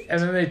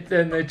 And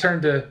then they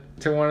turn to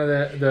one of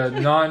the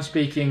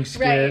non-speaking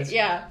skids. Right,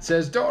 yeah.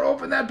 Says, don't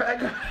open that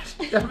bag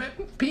of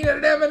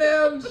peanut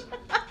M&Ms.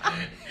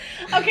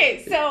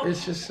 Okay, so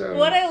it's just so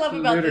what I love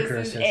about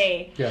ludicrous. This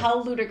is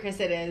how ludicrous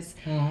it is.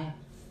 Mm-hmm.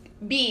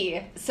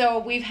 B, so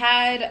we've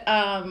had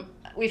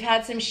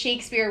some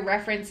Shakespeare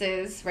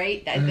references,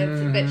 right? That's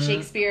a bit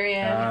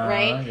Shakespearean,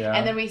 right? Yeah.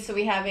 And then we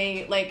have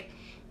a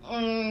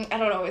I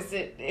don't know,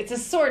 it's a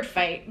sword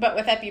fight, but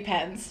with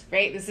EpiPens,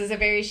 right? This is a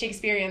very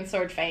Shakespearean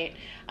sword fight,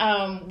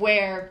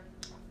 where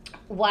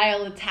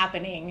while it's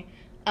happening,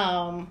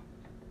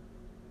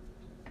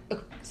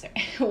 sorry,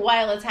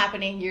 while it's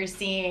happening, you're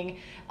seeing,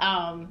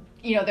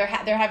 they're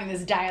having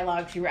this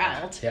dialogue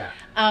throughout. Yeah.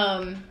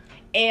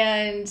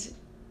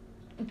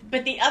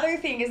 But the other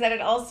thing is that it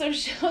also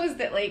shows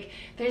that, like,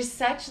 there's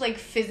such, like,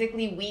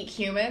 physically weak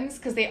humans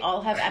because they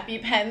all have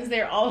EpiPens.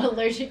 They're all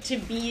allergic to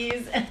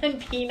bees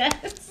and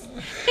peanuts.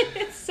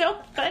 It's so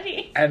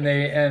funny. And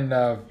they end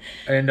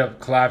up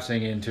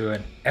collapsing into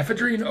an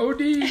ephedrine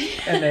OD,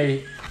 and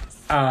they,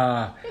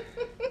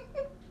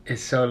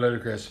 it's so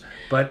ludicrous.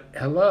 But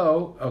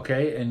hello,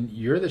 okay, and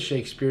you're the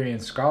Shakespearean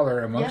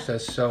scholar amongst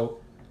us, so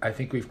I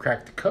think we've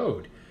cracked the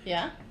code.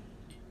 Yeah.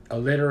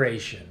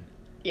 Alliteration.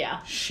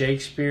 Yeah.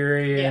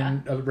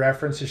 Shakespearean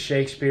reference to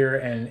Shakespeare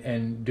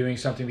and doing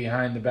something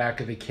behind the back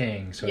of the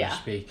king, so to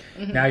speak.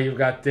 Mm-hmm. Now you've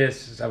got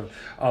this of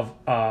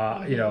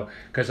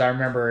because I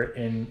remember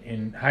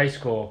in high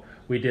school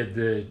we did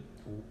the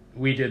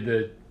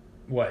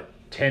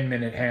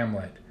 10-minute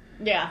Hamlet.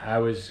 Yeah. I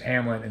was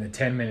Hamlet in the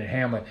 10-minute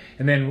Hamlet.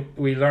 And then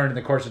we learned in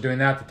the course of doing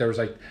that there was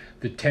like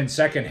the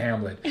 10-second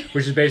Hamlet,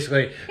 which is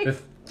basically the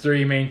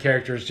three main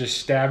characters just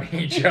stabbing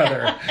each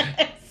other.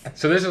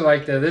 So this is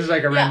like a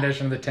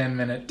rendition of the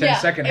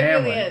 10-second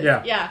Hamlet. Really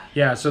is.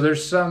 Yeah. So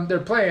there's they're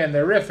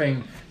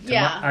riffing.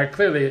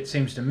 Clearly it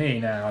seems to me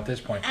now at this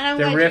point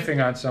they're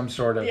riffing on some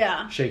sort of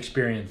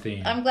Shakespearean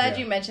theme. I'm glad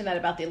you mentioned that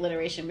about the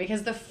alliteration,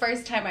 because the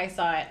first time I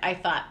saw it, I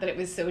thought that it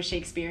was so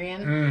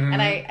Shakespearean,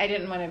 and I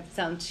didn't want to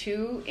sound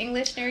too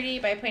English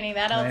nerdy by pointing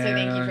that out. So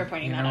thank you for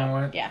pointing that out.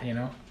 What?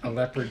 Yeah. A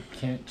leopard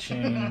can't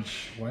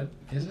change what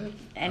is it?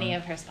 Any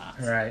of her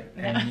spots. Right,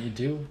 and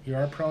you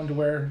are prone to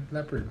wear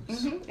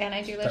leopards. And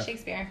I do love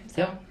Shakespeare.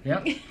 So.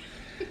 Yeah.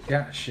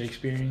 Yeah,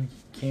 Shakespearean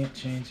can't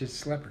change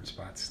its leopard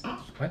spots.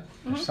 What?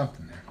 There's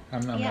something there.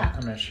 I'm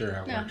not sure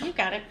how it works. No, you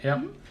got it. Yep.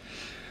 Mm-hmm.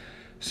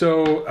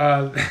 So,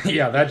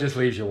 that just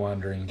leaves you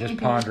wondering, just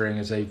pondering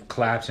as they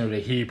collapse into a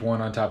heap,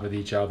 one on top of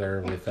each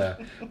other with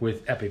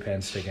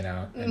EpiPens sticking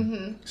out.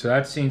 And so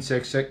that's scene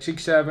 6.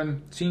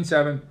 Scene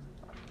 7,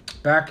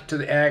 back to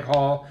the Ag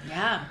Hall.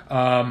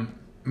 Yeah.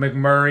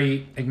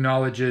 McMurray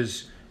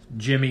acknowledges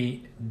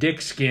Jimmy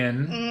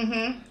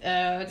Dickskin.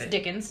 It's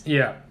Dickens.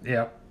 Yeah.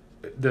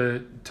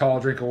 The tall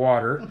drink of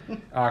water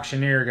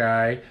auctioneer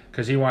guy,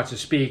 because he wants to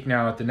speak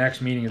now at the next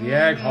meeting of the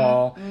Ag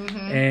Hall,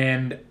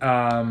 and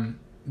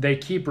they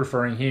keep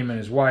referring him and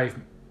his wife,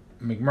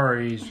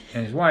 McMurray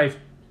and his wife,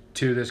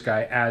 to this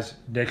guy as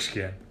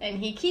Dickskin. And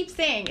he keeps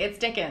saying it's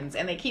Dickens,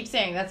 and they keep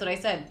saying that's what I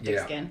said,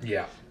 Dickskin.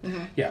 Yeah.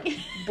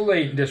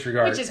 Blatant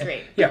disregard. Which is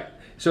great. Yeah.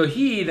 So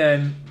he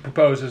then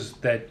proposes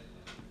that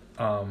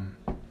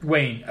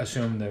Wayne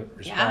assumed the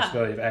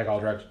responsibility of Ag Hall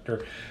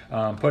director,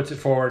 puts it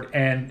forward,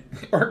 and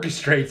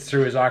orchestrates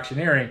through his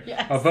auctioneering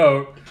a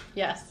vote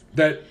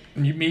that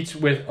meets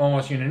with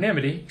almost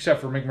unanimity,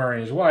 except for McMurray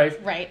and his wife.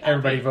 Right.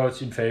 Everybody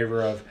votes in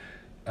favor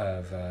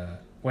of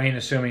Wayne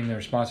assuming the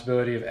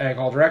responsibility of Ag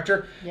Hall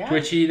director,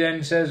 which he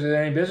then says, is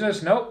there any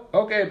business? Nope.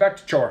 Okay, back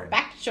to choring.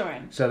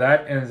 So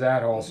that ends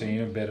that whole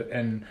scene a bit,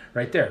 and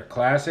right there,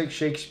 classic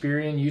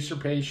Shakespearean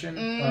usurpation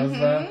of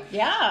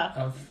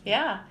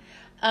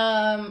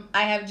I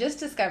have just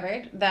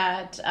discovered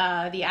that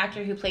the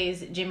actor who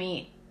plays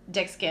Jimmy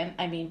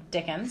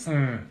Dickens,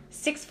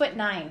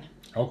 6'9".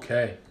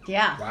 Okay.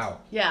 Yeah.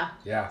 Wow. Yeah.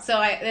 Yeah. So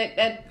so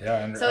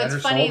it's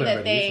funny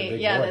that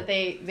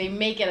they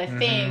make it a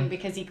thing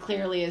because he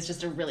clearly is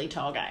just a really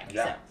tall guy.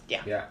 Yeah. So,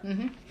 yeah.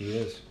 He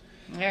is.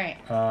 All right.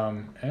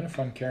 And a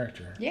fun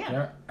character.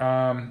 Yeah.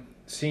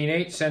 Scene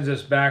 8 sends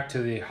us back to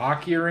the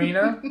hockey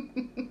arena.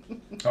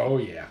 Oh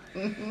yeah.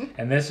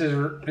 And this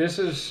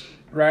is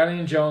Riley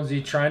and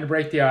Jonesy trying to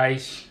break the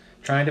ice,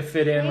 trying to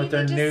fit in with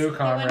their new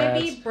comrades. They want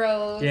to be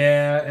bros.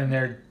 Yeah, and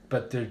they're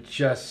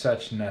just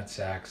such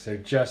nutsacks. They're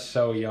just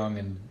so young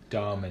and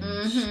dumb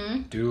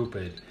and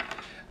stupid,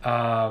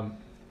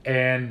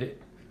 and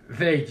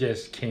they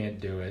just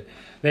can't do it.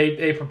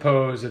 They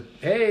propose that,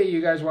 hey,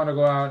 you guys want to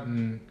go out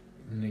and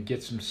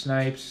get some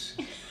snipes,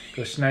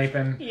 go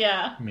sniping.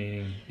 Yeah.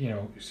 Meaning,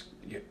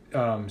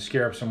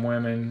 scare up some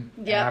women.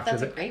 Yeah,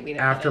 that's a great way to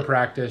after put it.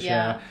 practice.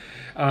 Yeah.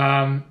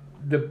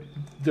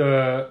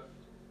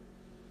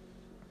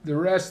 The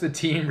rest of the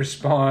team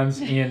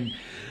responds in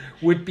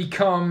what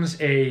becomes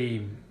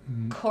a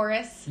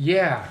chorus.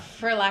 Yeah.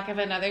 For lack of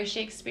another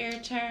Shakespeare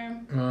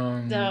term.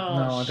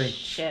 No, I think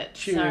shit.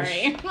 Cheers.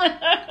 Sorry.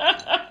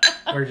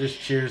 We're just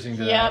cheersing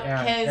to that. Yep,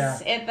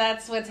 because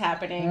that's what's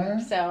happening.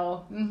 Mm-hmm.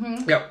 So.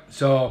 Yep.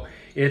 So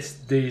it's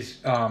these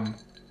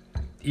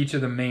each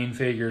of the main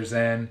figures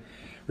then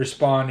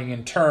responding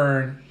in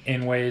turn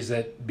in ways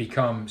that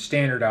become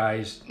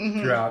standardized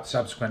throughout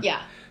subsequent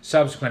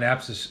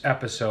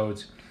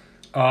episodes.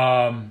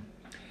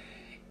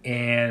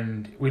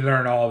 And we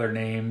learn all their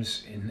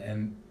names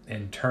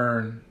in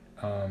turn.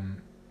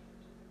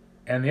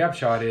 And the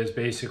upshot is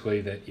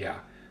basically that,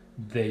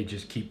 they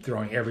just keep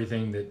throwing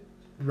everything that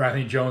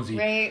Riley and Jonesy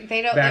they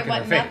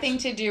want nothing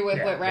to do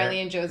with what Riley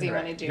and Jonesy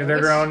want to do.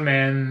 They're grown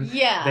men.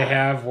 Yeah. They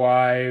have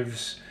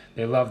wives.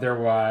 They love their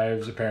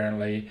wives,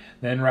 apparently.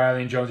 Then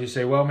Riley and Jonesy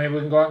say, well, maybe we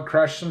can go out and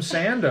crush some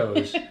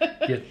sandos.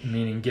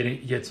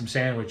 Get some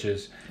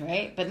sandwiches.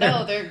 Right? But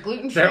no, they're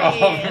gluten-free. They're all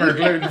of them are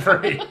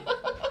gluten-free.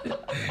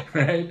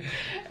 Right?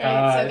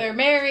 So they're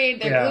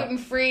married, they're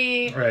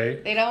gluten-free.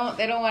 Right. They don't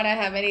want to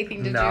have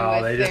anything to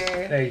do with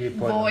their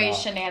boy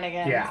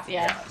shenanigans.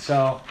 Yeah.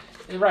 So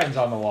the writing's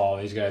on the wall.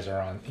 These guys are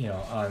on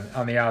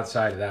the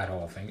outside of that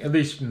whole thing, at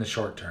least in the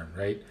short term,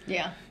 right?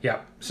 Yeah.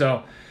 Yeah.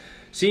 So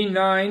scene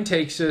 9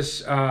 takes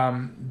us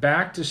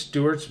back to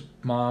Stuart's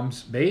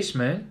mom's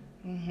basement,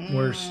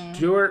 where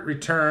Stuart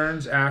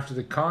returns after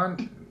the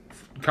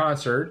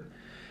concert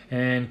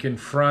and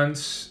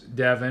confronts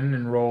Devin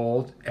and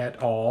Roald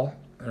et al.,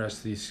 the rest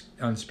of these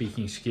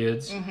unspeaking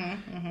skids.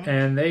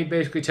 And they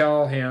basically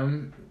tell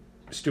him,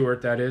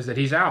 Stuart that is, that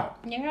he's out.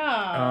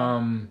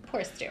 Yeah.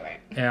 Poor Stuart.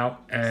 Yeah,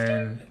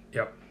 and they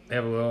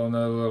have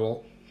another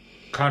little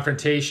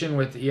confrontation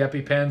with the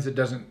EpiPens that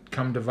doesn't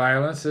come to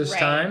violence this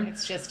time.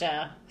 It's just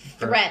a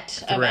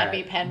threat of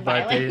EpiPen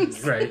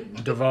violence.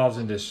 Devolves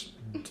into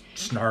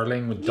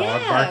snarling with dog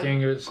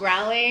barking.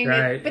 Growling.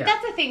 Right, but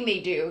that's the thing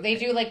they do. They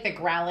do like the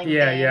growling thing.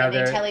 And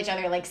they tell each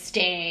other like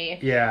stay.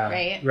 Yeah.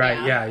 Right?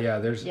 Yeah.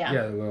 There's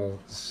a little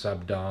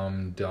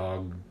subdom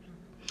dog.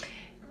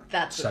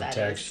 That's what that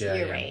is.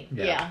 You're right.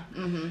 Yeah.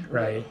 Mm-hmm.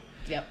 Right.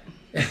 Yep.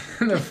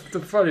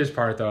 the funniest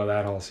part though of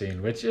that whole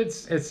scene, which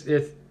it's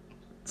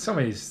some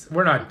of these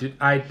we're not.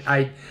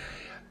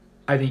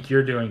 I think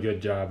you're doing a good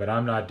job, but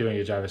I'm not doing a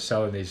good job of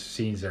selling these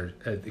scenes. The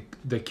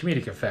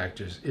comedic effect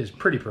is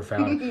pretty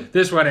profound.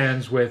 This one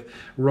ends with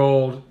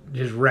Roald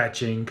just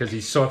retching because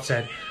he's so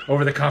upset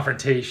over the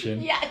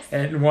confrontation. Yes.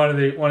 And one of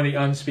the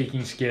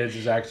unspeaking skids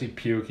is actually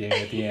puking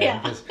at the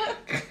end.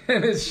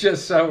 And it's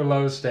just so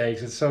low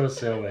stakes. It's so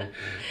silly.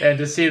 And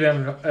to see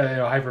them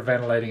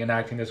hyperventilating and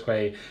acting this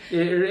way,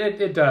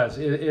 it does.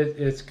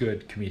 It's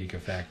good comedic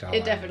effect.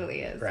 It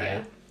definitely is.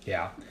 Right?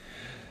 Yeah.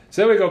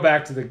 So then we go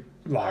back to the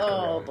locker room.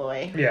 Oh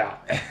boy. Yeah.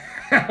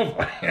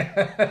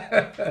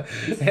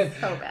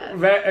 So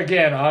bad.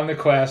 Again, on the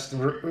quest,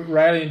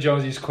 Riley and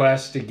Jonesy's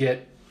quest to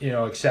get,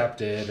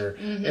 accepted or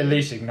at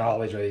least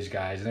acknowledged by these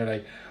guys. And they're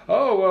like,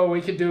 oh, well, we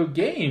could do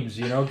games,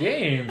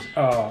 games.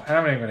 Oh, and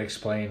I'm not even going to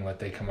explain what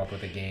they come up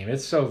with a game.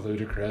 It's so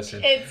ludicrous.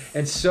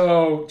 And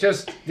so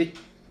just the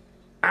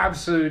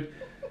absolute,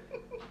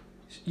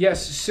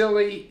 yes,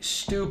 silly,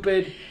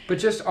 stupid, but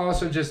just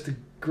also just the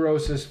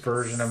grossest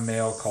version of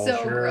male culture.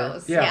 So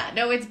gross. Yeah.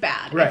 No, it's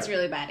bad. Right. It's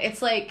really bad.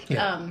 It's like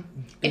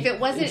if it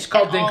wasn't. It's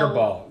called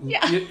Dinkerball.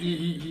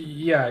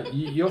 Yeah.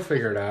 You'll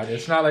figure it out.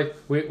 It's not like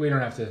we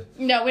don't have to.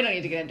 No, we don't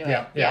need to get into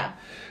it. Yeah.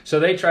 So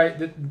they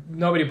try.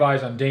 Nobody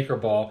buys on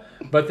Dinkerball,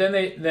 but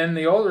then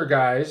the older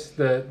guys,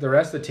 the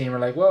rest of the team are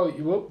like, well,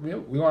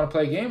 we want to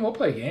play a game. We'll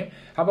play a game.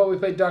 How about we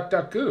play Duck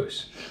Duck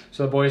Goose?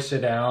 So the boys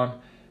sit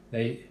down.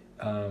 They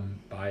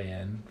buy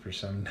in for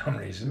some dumb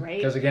reason.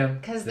 Right.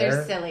 Because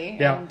they're silly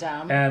and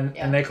dumb.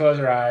 And they close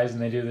their eyes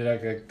and they do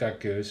the duck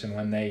goose. And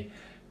when they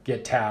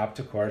get tapped,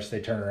 of course,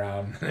 they turn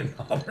around and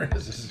all there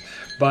is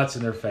butts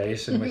in their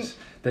face and which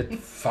that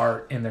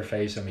fart in their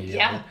face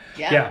immediately.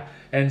 Yeah.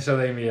 And so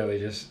they immediately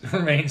just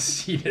remain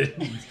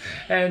seated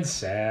and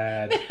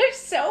sad. They're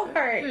so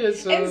hurt and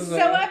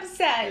so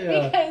upset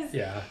because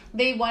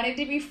they wanted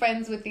to be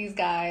friends with these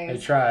guys.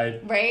 They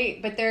tried.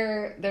 Right? But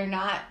they're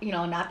not,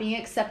 not being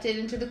accepted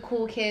into the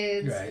cool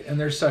kids. Right. And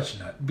they're such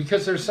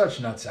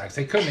nutsacks.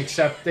 They couldn't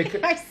accept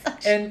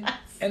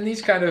and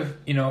these kind of,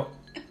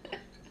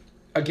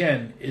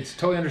 again, it's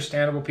totally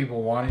understandable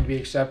people wanting to be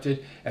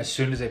accepted as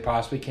soon as they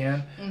possibly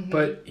can.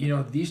 But,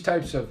 these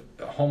types of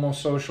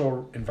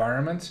homosocial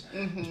environments,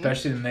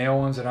 especially the male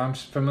ones that I'm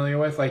familiar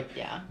with,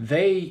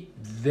 they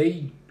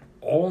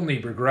only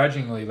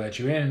begrudgingly let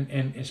you in.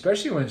 And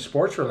especially when it's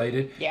sports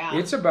related,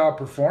 it's about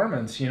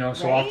performance,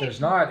 so often it's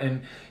not.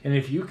 And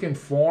if you can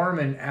form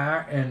and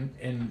act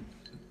and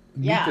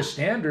meet the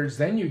standards,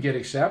 then you get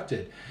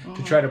accepted.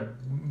 To try to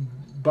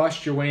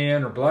bust your way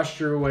in or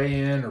bluster your way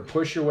in or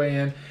push your way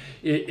in,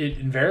 it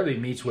invariably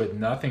meets with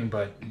nothing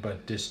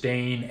but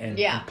disdain and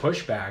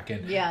pushback,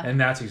 and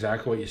that's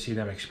exactly what you see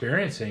them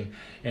experiencing,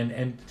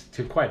 and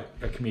to quite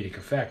a comedic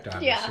effect,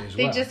 obviously, as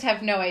well. They just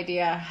have no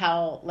idea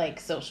how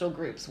social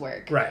groups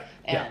work, right?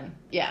 And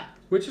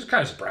which is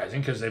kind of surprising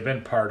because they've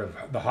been part of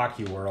the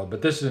hockey world,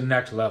 but this is the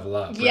next level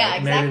up. Right? Yeah,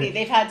 exactly.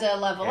 They've had to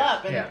level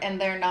up, and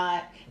they're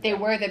not. They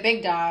were the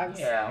big dogs,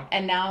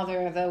 and now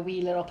they're the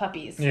wee little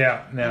puppies.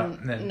 Yeah,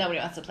 nobody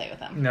wants to play with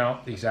them. No,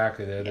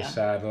 exactly. They're the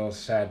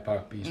sad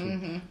puppies.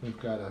 We've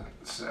got a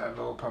sad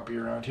little puppy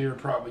around here,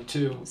 probably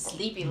too.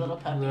 Sleepy little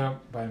puppy. Yeah,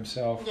 by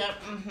himself. Yep.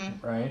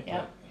 Right.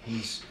 Yep.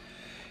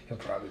 He'll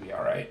probably be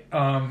all right.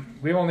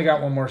 We've only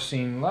got one more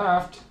scene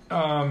left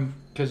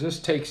because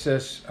this takes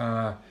us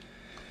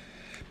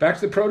back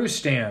to the produce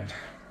stand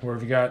where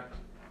we got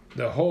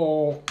the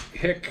whole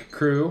Hick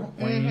crew,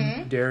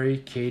 Wayne, Derry,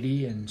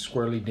 Katie, and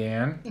Squirrely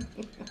Dan.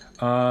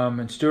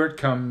 And Stuart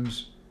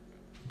comes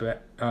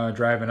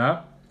driving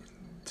up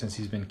since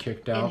he's been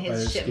kicked out by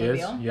the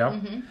skids.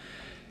 Yep.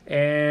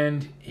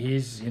 And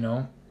he's,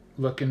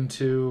 looking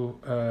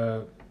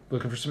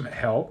for some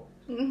help.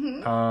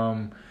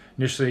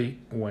 Initially,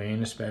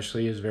 Wayne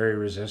especially is very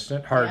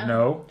resistant. Hard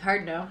no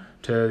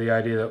to the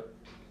idea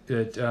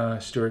that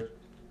Stuart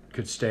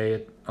could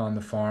stay on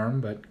the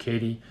farm, but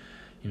Katie,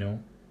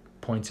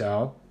 points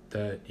out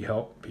that you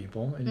help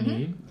people in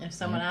need. If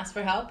someone asks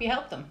for help, you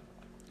help them.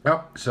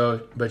 Oh,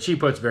 but she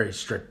puts very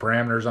strict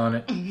parameters on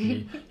it.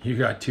 You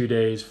got 2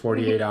 days,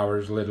 48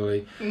 hours,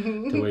 literally,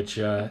 to which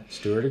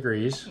Stuart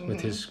agrees with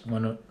his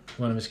one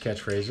of his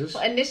catchphrases.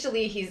 Well,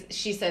 initially,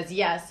 she says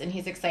yes, and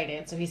he's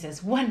excited, so he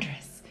says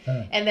wondrous,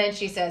 and then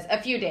she says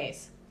a few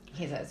days.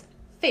 He says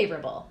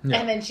favorable,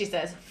 and then she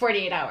says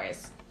 48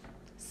 hours.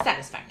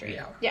 Satisfactory.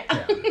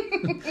 Yeah.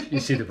 You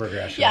see the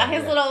progression. Yeah,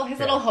 his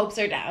little hopes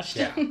are dashed.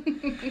 Yeah.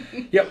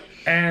 Yep.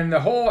 And the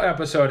whole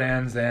episode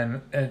ends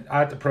then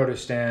at the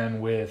produce stand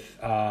with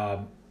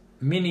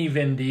mini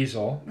Vin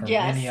Diesel.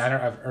 Yes.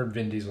 I've heard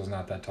Vin Diesel's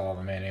not that tall of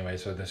a man anyway,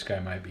 so this guy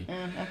might be.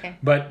 Okay.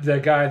 But the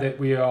guy that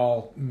we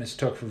all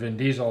mistook for Vin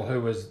Diesel, who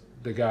was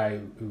the guy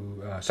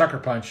who sucker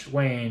punched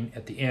Wayne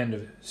at the end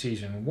of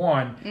season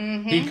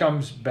 1, he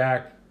comes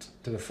back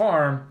to the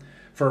farm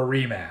for a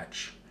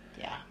rematch.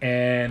 Yeah.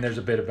 And there's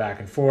a bit of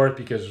back and forth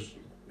because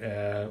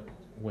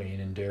Wayne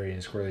and Darian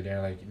and Squirrely Dan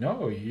are like,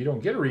 no, you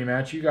don't get a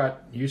rematch.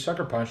 You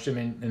sucker punched him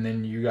and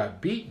then you got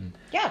beaten.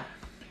 Yeah.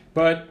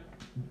 But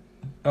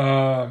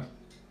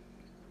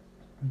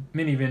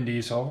Mini Vin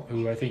Diesel,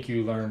 who I think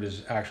you learned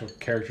his actual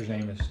character's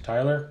name is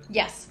Tyler.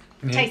 Yes.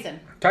 Tyson.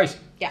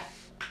 Yeah.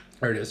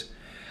 There it is.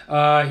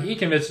 He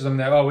convinces them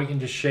that, we can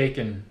just shake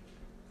and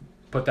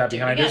put that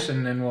behind us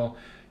and then we'll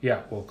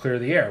clear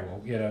the air. We'll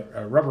get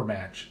a rubber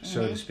match,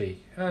 so to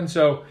speak. And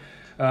so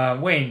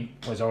Wayne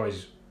was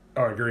always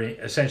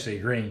essentially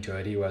agreeing to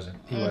it. He wasn't.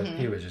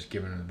 He was just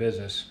giving him the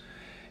business.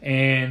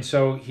 And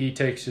so he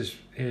takes his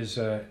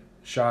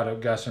shot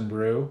of Gus and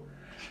Brew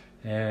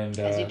and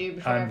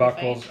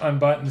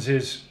unbuttons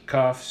his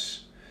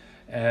cuffs,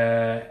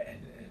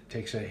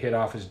 takes a hit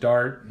off his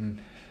dart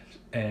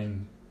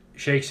and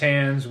shakes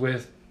hands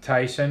with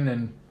Tyson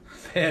and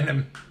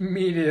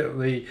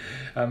immediately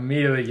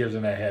gives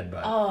him a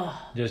headbutt.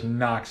 Oh. Just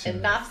knocks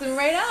him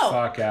right out.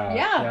 Fuck out.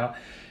 Yeah.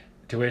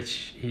 To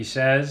which he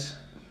says,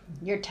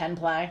 "You're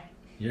 10-ply.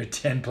 You're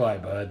 10-ply,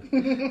 bud."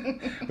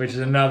 Which is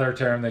another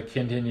term that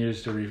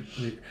continues to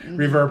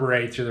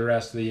reverberate through the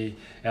rest of the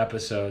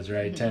episodes,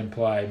 right?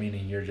 10-ply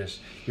meaning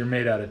you're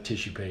made out of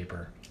tissue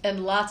paper.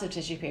 And lots of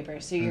tissue paper,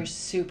 so you're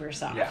super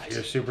soft. Yeah,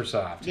 you're super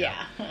soft.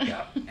 Yeah.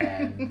 Yeah.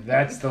 And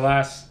that's the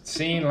last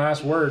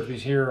words we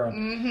hear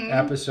on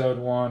episode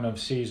 1 of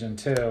season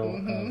 2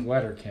 of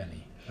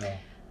Letterkenny. So.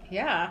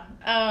 Yeah.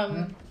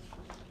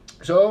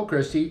 So,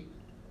 Christy,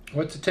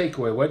 what's the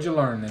takeaway? What'd you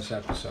learn this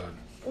episode?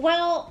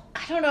 Well,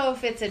 I don't know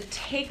if it's a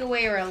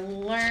takeaway or a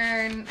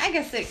learn. I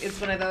guess it's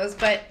one of those,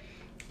 but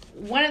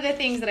one of the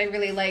things that I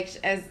really liked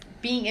as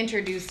being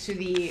introduced to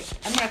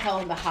I'm going to call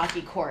them the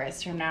hockey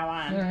chorus from now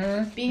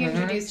on. Being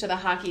introduced to the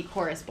hockey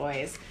chorus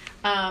boys.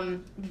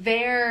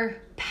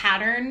 Their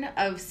pattern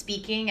of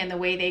speaking and the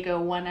way they go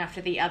one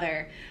after the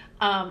other,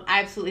 I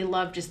absolutely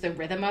love just the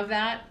rhythm of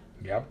that.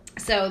 Yep.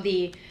 So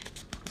the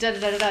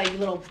da-da-da-da-da, you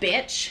little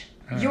bitch,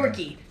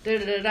 Yorkie,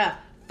 da-da-da-da,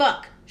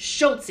 fuck,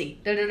 Schultzy,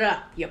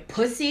 da-da-da, you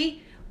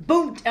pussy,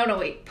 boom,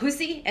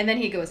 pussy, and then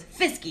he goes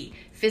Fisky.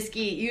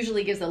 Fisky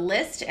usually gives a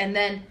list, and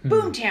then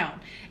Boomtown.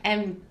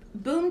 And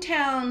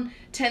Boomtown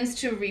tends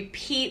to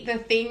repeat the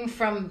thing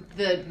from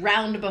the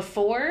round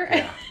before.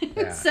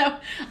 Yeah. So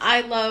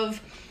I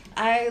love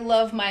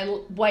my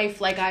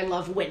wife like I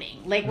love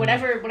winning. Like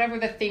whatever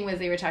the thing was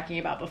they were talking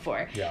about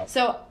before. Yeah.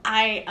 So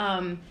I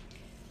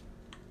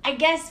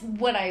guess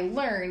what I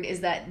learned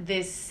is that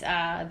this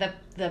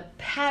the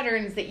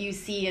patterns that you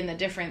see in the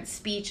different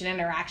speech and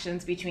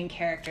interactions between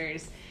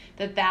characters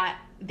that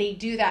they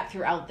do that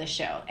throughout the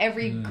show.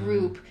 Every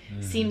group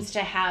seems to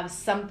have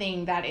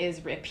something that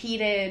is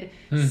repeated,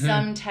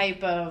 some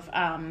type of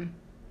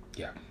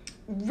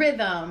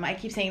rhythm. I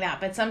keep saying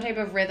that, but some type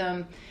of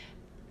rhythm,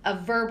 a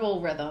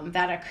verbal rhythm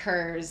that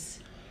occurs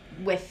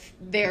with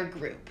their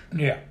group.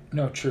 Yeah.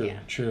 No, true.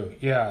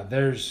 Yeah,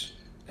 there's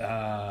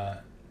the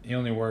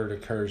only word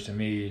that occurs to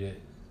me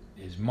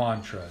is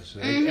mantras.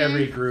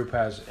 Every group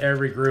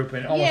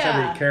and almost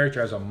every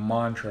character has a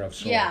mantra of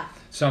sorts. Yeah.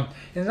 It's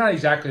not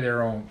exactly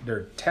their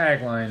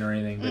tagline or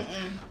anything, but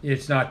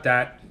it's not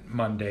that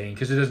mundane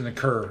because it doesn't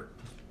occur.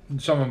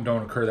 Some of them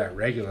don't occur that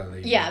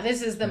regularly. Yeah,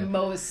 this is the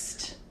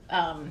most.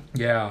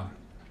 Yeah,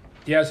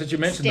 since you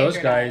mentioned those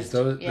guys,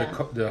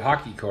 the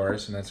hockey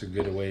chorus, and that's a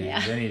good way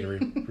Vinny to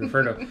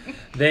refer to them.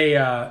 They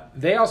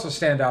also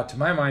stand out to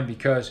my mind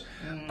because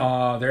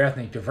their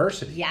ethnic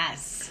diversity.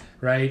 Yes.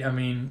 Right? I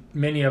mean,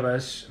 many of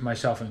us,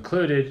 myself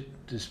included,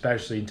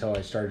 especially until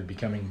I started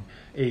becoming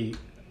a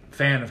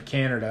fan of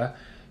Canada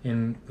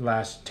in the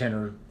last 10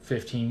 or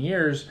 15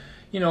 years,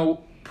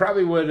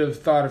 probably would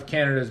have thought of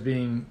Canada as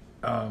being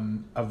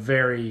a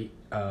very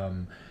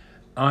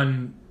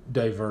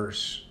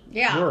undiverse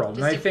world.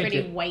 Just and a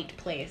pretty white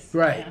place.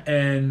 Right. Yeah.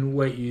 And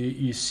what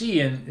you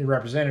see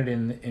represented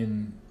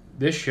in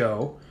this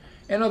show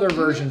and other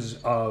versions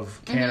of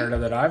Canada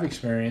that I've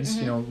experienced,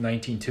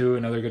 19.2,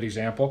 another good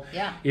example,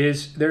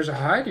 is there's a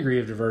high degree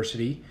of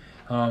diversity.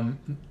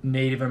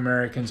 Native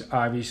Americans,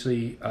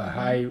 obviously, a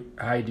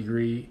high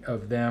degree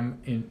of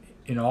them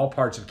in all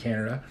parts of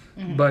Canada,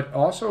 but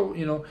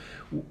also,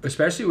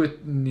 especially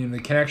with the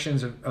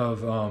connections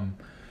of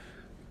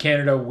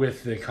Canada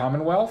with the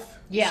Commonwealth.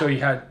 Yeah. So you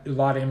had a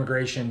lot of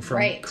immigration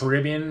from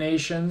Caribbean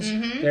nations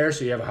there.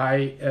 So you have a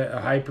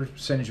high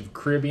percentage of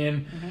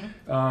Caribbean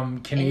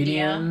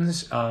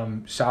Canadians,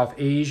 South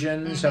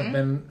Asians have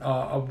been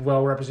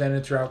well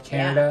represented throughout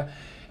Canada. Yeah.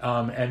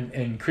 And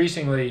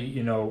increasingly,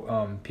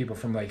 people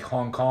from like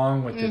Hong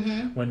Kong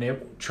when they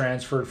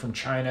transferred from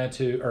China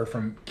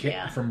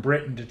from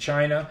Britain to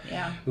China,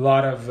 a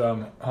lot of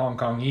Hong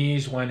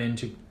Kongese went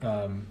into,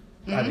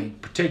 I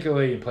think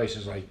particularly in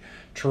places like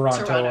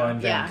Toronto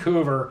and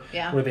Vancouver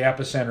were the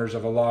epicenters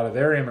of a lot of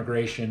their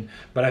immigration,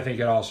 but I think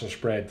it also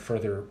spread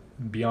further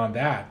beyond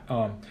that.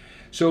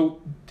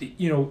 So,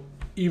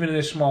 even in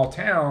this small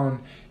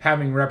town,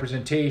 having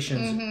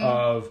representations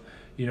of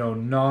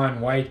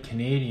non-white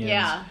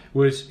Canadians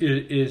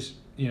is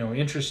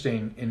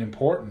interesting and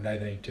important, I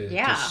think, to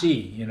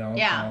see,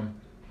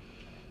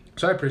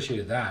 so I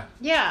appreciated that.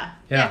 Yeah,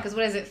 because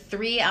what is it,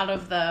 3 out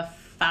of the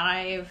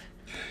 5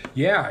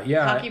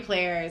 hockey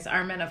players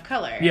are men of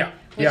color. Yeah.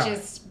 Which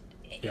is,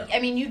 I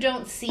mean, you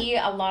don't see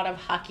a lot of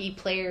hockey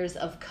players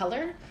of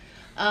color.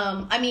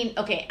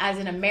 As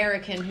an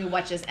American who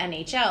watches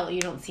NHL,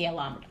 you don't see a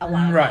lot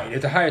right,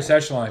 at the highest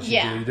echelons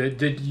you do.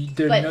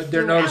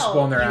 They're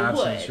noticeable in their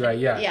absence, right?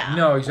 Yeah.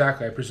 No,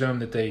 exactly. I presume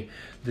that they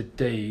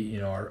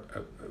are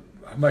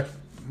a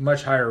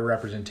much higher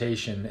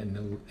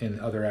representation in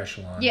other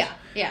echelons.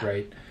 Yeah.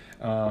 Right.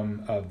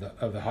 Of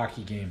the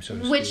hockey game, so to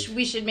speak. Which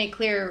we should make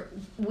clear,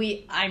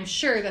 I'm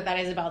sure that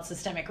is about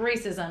systemic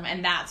racism,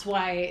 and that's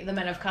why the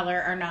men of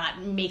color are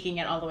not making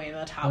it all the way to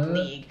the top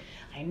league.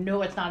 I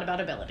know it's not about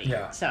ability.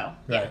 Yeah. So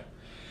right.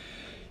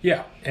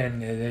 Yeah,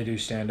 and they do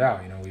stand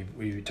out.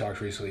 We talked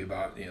recently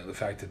about the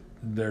fact that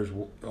there's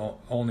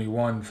only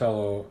one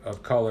fellow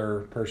of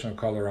color, person of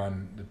color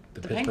on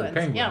the Pittsburgh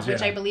Penguins. Yeah,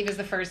 which I believe is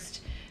the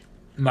first.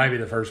 Might be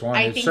the first one.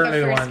 I think the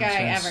first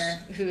guy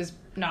ever who's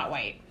not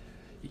white.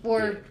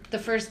 Or the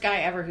first guy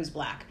ever who's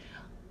black.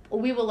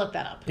 We will look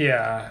that up.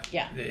 Yeah.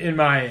 In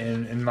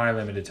my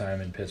limited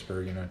time in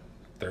Pittsburgh,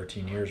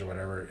 13 years or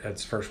whatever,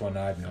 that's the first one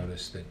I've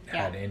noticed that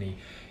had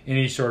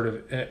any sort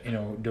of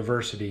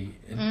diversity,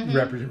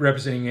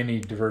 representing any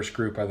diverse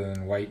group other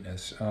than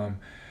whiteness.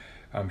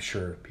 I'm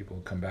sure people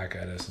will come back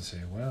at us and say,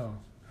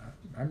 "Well,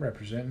 I'm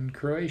representing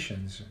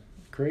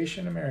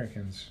Croatian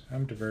Americans.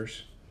 I'm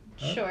diverse."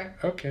 Sure.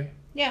 Okay.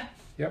 Yeah.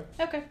 Yep.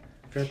 Okay.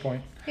 Fair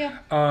point. Yeah.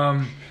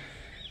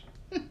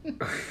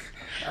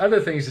 Other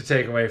things to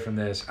take away from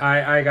this,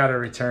 I got to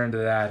return to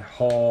that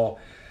whole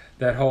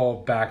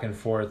back and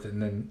forth,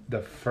 and then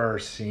the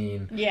first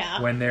scene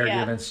when they're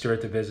giving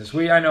Stuart the business.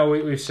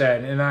 We've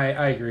said, and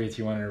I agree with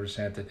you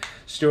 100%, that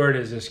Stuart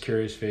is this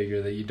curious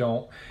figure that you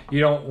don't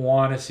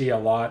want to see a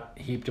lot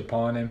heaped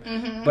upon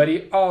him, but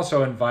he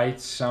also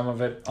invites some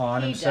of it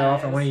on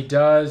himself, and when he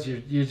does,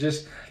 you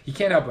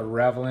can't help but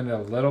revel in it a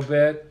little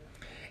bit,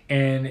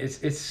 and it's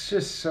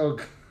just so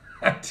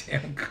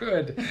damn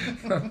good.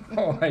 The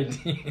whole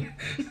idea.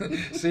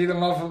 See, the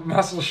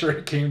muscle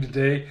shirt came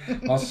today.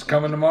 Muscle's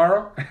coming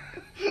tomorrow.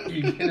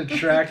 You get a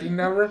tracking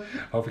number.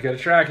 Hope you get a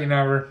tracking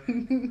number.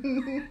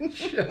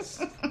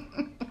 Just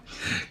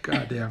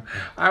goddamn.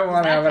 I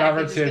want to have an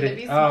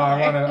opportunity. I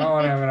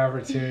want to have an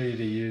opportunity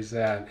to use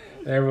that.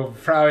 There will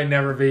probably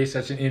never be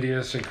such an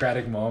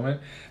idiosyncratic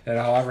moment that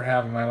I'll ever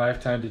have in my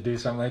lifetime to do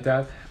something like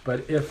that.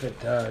 But if it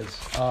does,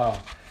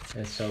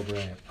 it's so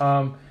brilliant.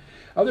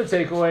 Other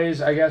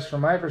takeaways, I guess,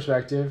 from my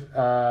perspective,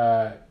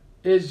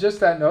 is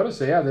just that notice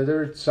that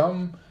there's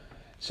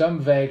some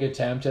vague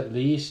attempt, at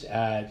least,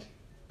 at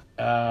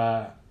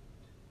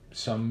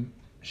some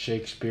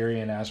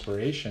Shakespearean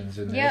aspirations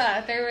in this.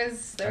 Yeah, there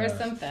was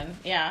something.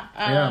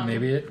 Yeah.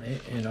 Maybe it.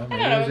 I don't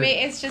know. Maybe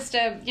it's just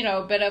a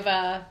bit of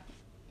a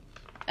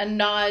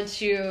nod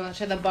to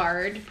the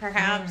bard,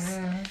 perhaps.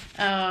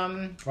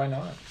 Why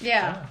not?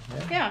 Yeah.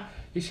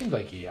 He seemed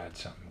like he had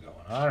something.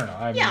 I don't know.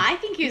 I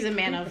think he was a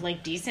man of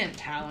decent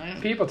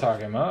talent. People talk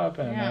him up,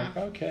 and I'm like,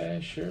 okay,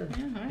 sure.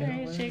 Yeah, all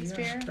right,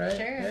 Shakespeare. Right?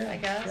 Sure, I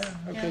guess.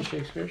 Yeah, okay,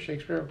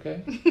 Shakespeare,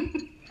 okay.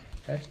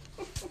 Okay.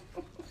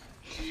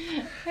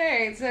 All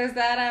right, so is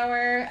that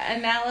our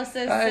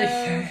analysis of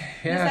this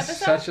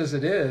episode? Such as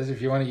it is. If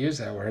you want to use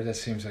that word, that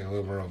seems like a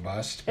little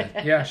robust.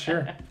 But yeah,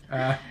 sure.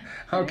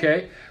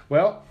 Okay.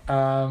 Well,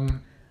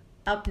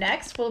 up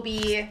next will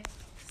be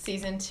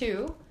season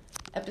 2,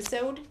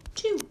 episode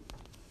 2.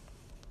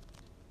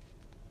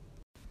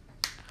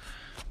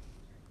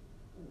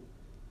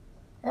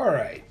 All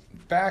right,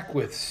 back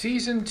with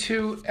season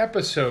 2,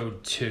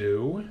 episode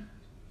 2.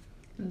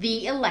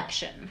 The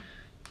election.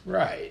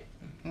 Right.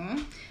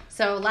 Mm-hmm.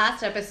 So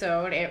last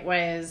episode, it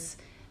was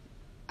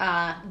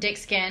Dick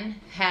Skin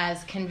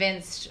has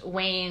convinced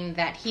Wayne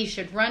that he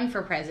should run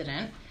for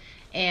president,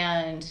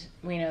 and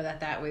we know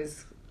that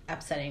was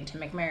upsetting to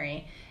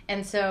McMurray.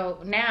 And so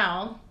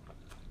now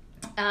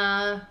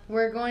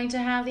we're going to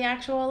have the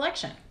actual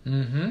election.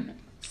 Mm-hmm.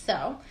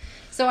 So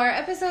our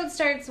episode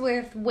starts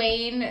with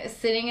Wayne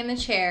sitting in the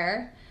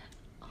chair,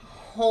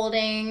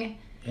 holding...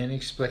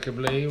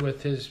 Inexplicably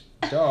with his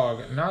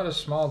dog. Not a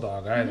small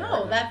dog either.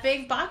 No, that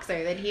big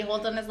boxer that he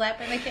holds on his lap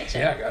in the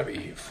kitchen. Yeah, gotta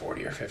be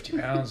 40 or 50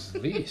 pounds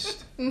at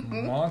least.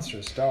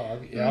 Monstrous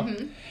dog. Yep.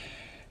 Mm-hmm.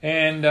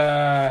 And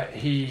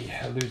he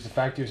alludes to the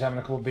fact he was having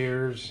a couple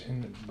beers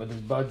with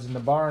his buds in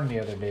the barn the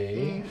other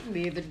day.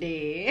 The other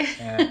day.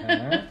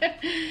 Uh-huh.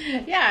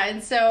 Yeah,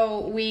 and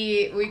so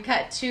we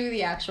cut to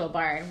the actual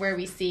barn where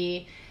we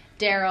see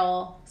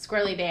Daryl,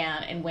 Squirrely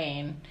Dan, and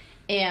Wayne.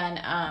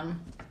 And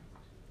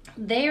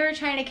they are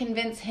trying to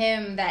convince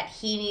him that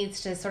he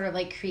needs to sort of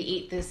like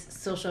create this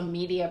social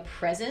media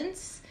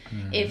presence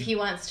if he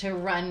wants to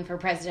run for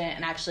president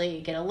and actually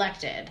get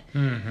elected.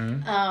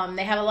 Mm-hmm.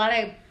 They have a lot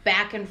of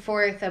back and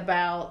forth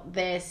about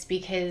this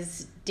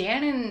because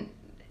Daryl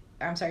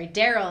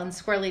and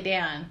Squirrely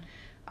Dan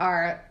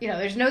are,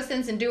 there's no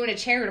sense in doing a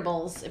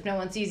charitables if no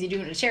one sees you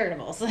doing a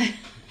charitables.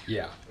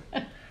 Yeah.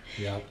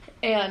 Yep.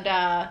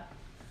 And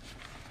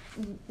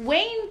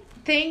Wayne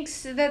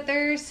thinks that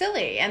they're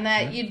silly and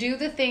that you do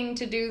the thing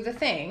to do the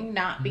thing,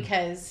 not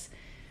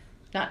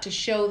to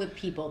show the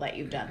people that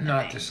you've done the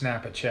Not thing. to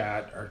snap a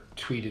chat or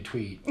tweet a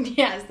tweet.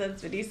 Yes,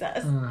 that's what he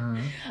says.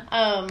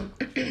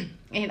 Mm-hmm.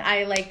 And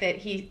I like that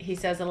he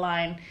says a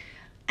line,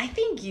 I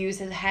think you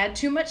have had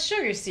too much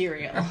sugar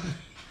cereal.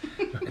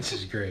 This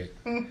is great.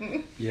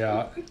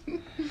 Yeah.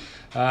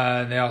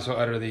 And they also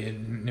utter the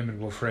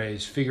inimitable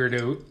phrase, figured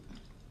out.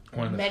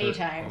 Many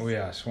times. Oh,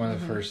 yes, one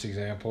of the first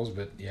examples,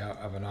 but yeah,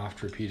 of an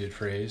oft-repeated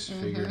phrase,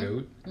 figured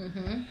out.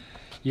 Mm-hmm.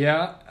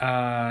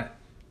 Yeah.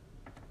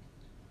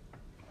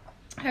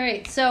 All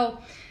right, so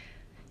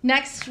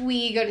next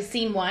we go to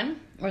scene 1.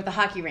 We're at the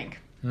hockey rink.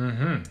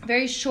 Mm-hmm.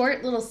 Very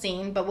short little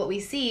scene, but what we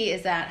see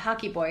is that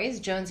hockey boys,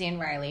 Jonesy and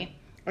Riley,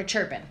 are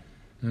chirping.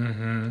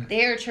 Mm-hmm.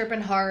 They are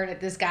chirping hard at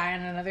this guy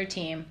on another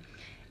team.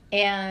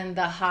 And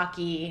the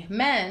hockey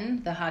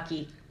men, the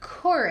hockey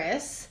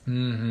chorus,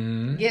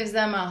 gives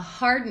them a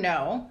hard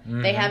no.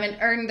 Mm-hmm. They haven't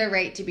earned the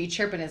right to be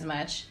chirping as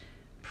much.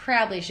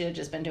 Probably should have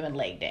just been doing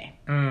leg day.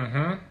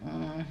 Mm-hmm.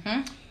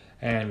 Mm-hmm.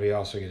 And we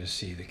also get to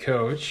see the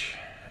coach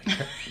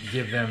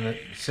give them a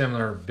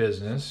similar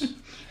business.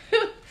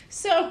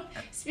 So,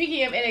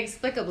 speaking of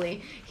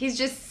inexplicably, he's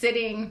just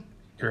sitting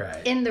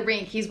in the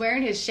rink. He's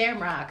wearing his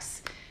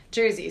Shamrocks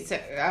jersey,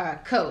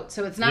 coat.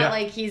 So it's not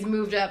like he's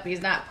moved up.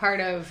 He's not part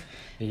of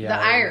the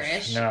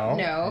Irish.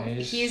 No.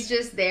 He's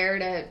just there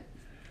to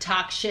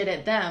talk shit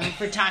at them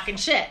for talking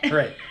shit.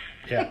 Right.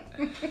 Yeah.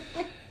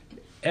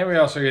 And we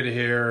also get to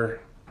hear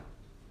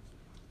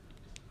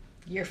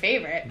your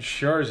favorite,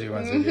 Shorzy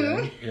once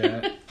again.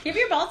 Yeah. Give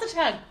your balls a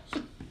tug.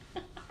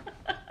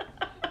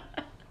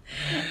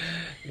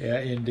 Yeah,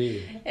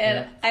 indeed.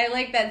 And I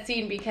like that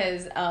scene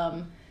because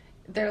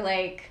they're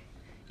like,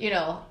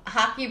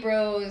 hockey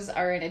bros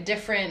are in a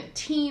different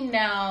team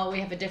now. We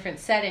have a different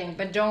setting,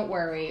 but don't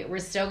worry. We're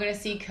still going to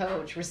see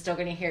Coach. We're still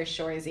going to hear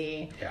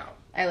Shorzy. Yeah.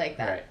 I like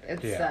that.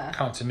 Right. It's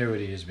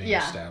continuity is being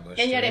established.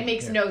 And yet it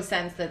makes no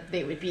sense that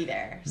they would be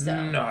there.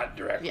 So not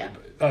directly,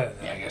 but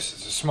I guess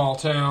it's a small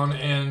town,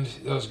 and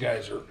those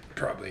guys are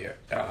probably at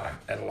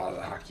a lot of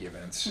the hockey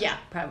events. Yeah,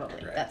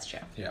 probably. Right. That's true.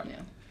 Yeah.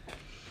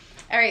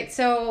 All right,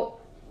 so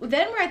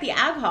then we're at the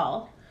Ag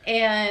Hall,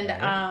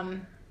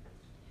 and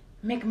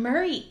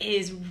McMurray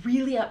is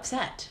really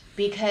upset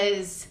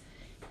because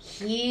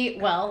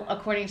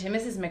according to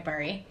Mrs.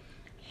 McMurray,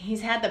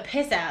 he's had the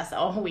piss ass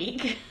all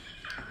week.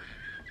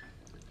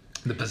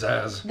 The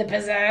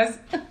pizzazz.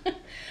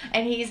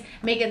 And he's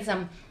making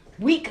some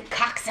weak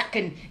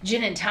cocksucking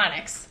gin and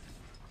tonics.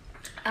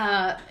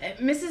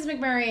 Mrs.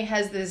 McMurray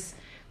has this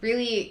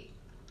really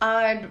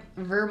odd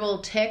verbal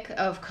tick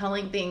of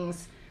calling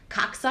things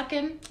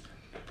cocksucking.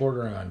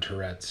 Bordering on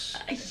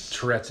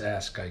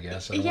Tourette's-esque, I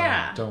guess.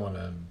 I don't want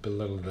to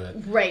belittle the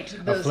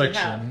those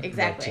affliction.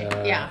 Exactly.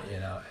 But,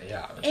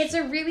 It's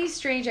a really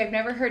strange. I've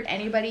never heard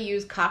anybody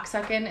use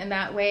cocksucking in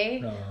that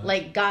way,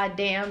 like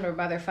goddamn or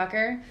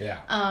motherfucker.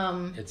 Yeah.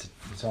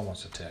 It's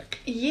almost a tick.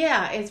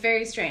 Yeah, it's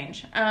very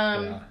strange.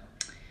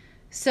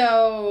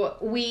 So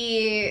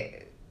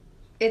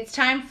it's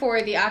time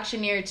for the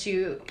auctioneer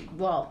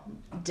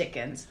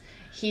Dickens.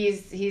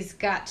 He's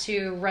got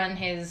to run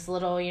his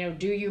little,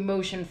 do you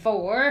motion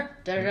for,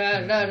 to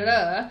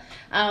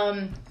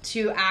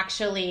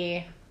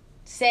actually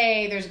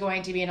say there's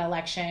going to be an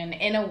election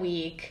in a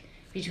week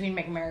between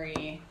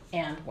McMurray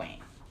and Wayne.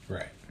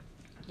 Right.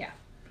 Yeah.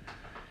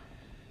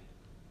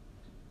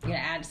 You gonna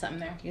add something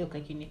there? You look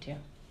like you need to.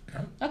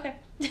 No. Okay.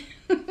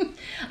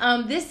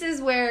 This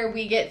is where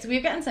we've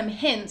gotten some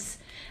hints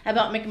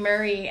about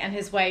McMurray and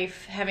his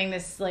wife having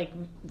this like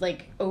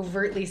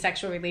overtly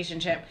sexual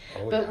relationship,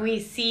 but we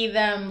see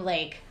them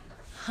like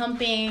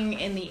humping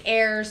in the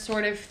air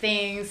sort of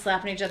thing,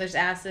 slapping each other's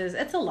asses.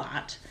 It's a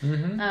lot.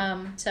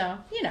 Mm-hmm. So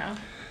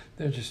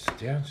they're just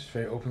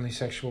very openly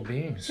sexual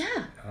beings.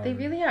 Yeah, they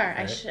really are.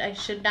 Right. I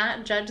should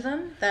not judge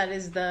them. That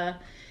is the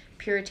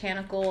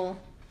puritanical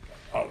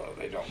although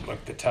they don't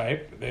look the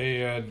type.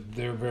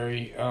 They're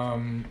very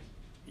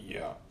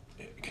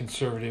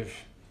conservative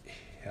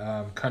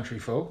country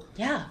folk.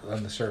 Yeah.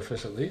 On the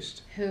surface, at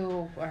least.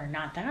 Who are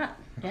not that.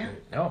 Yeah.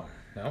 No.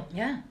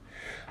 Yeah.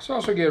 So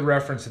also get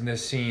reference in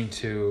this scene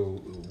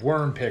to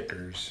worm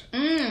pickers.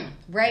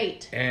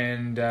 Right.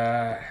 And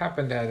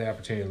happened to have the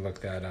opportunity to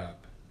look that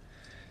up.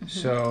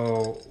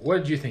 So what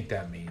did you think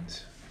that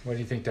means? What do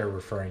you think they're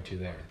referring to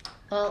there?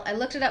 Well, I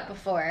looked it up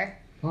before.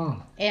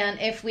 And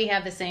if we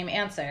have the same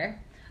answer,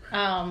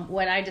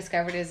 what I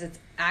discovered is it's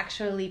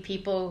actually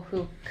people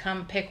who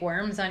come pick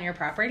worms on your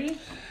property.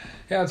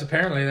 Yeah, that's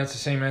the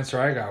same answer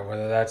I got.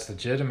 Whether that's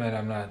legitimate,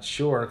 I'm not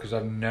sure, because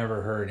I've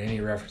never heard any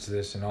reference to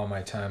this in all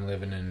my time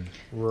living in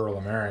rural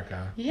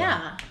America.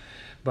 Yeah.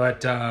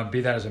 But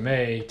be that as it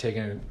may,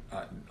 taking it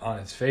on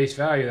its face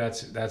value,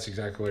 that's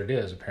exactly what it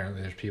is.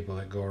 Apparently, there's people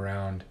that go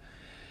around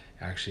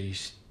actually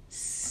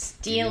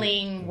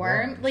stealing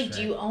worms. Like, right.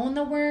 Do you own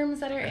the worms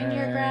that are in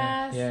your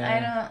grass? Yeah.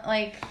 I don't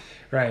like.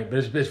 Right, but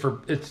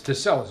it's to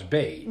sell as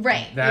bait.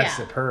 Right. That's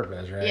the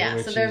purpose, right?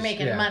 Yeah. So they're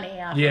making money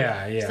off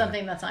of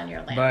something that's on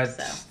your land.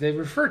 But they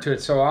refer to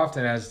it so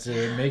often as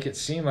to make it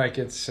seem like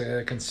it's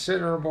a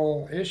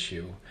considerable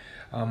issue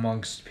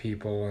amongst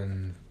people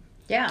in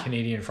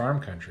Canadian farm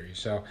country.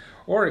 So,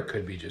 or it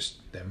could be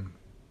just them,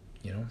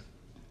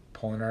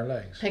 pulling our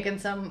legs, picking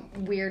some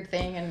weird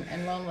thing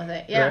and rolling with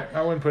it. Yeah, right.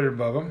 I wouldn't put it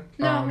above them.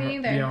 No, me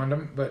either. Beyond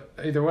them, but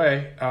either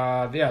way,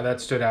 that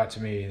stood out to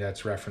me.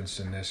 That's referenced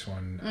in this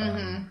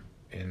one.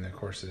 In the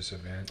course of this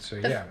event. So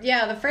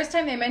the first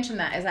time they mentioned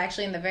that is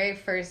actually in the very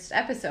first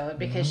episode,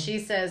 because she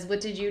says,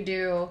 "What did you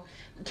do?"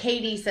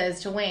 Katie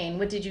says to Wayne,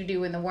 "What did you do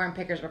when the worm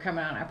pickers were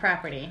coming on our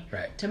property?"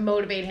 Right. To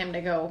motivate him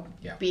to go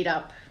beat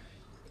up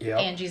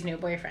Angie's new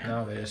boyfriend.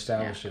 No, they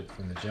established it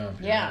from the jump.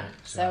 Yeah. Right.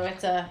 So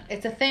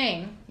it's a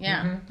thing.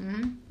 Yeah.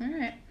 All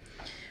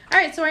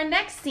right. So our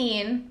next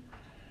scene,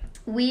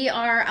 we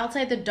are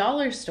outside the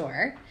dollar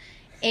store,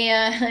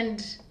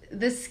 and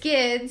the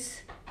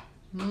Skids,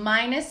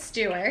 minus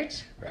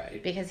Stuart,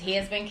 right? Because he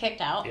has been kicked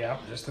out. Yeah,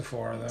 just the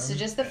four of them. So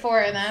just the four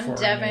of them.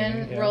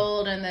 Devin,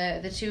 Roald,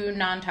 and the two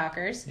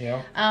non-talkers.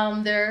 Yeah.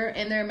 They're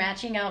in their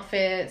matching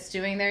outfits,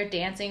 doing their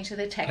dancing to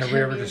the techno music. Have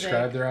we ever music.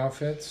 described their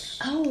outfits?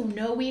 Oh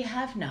no, we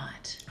have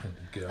not.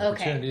 Good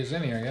opportunity as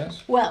any, I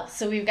guess. Well,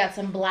 so we've got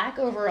some black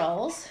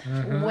overalls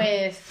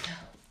with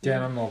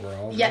denim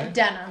overalls. Yeah, right?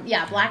 denim.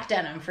 Yeah, black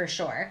denim for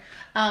sure.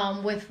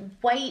 With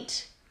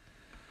white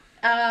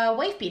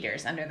wife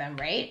beaters under them,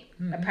 right?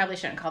 I probably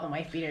shouldn't call them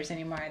wife beaters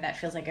anymore. That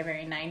feels like a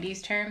very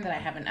 90s term that I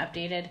haven't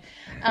updated.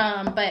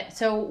 But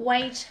so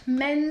white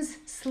men's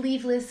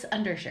sleeveless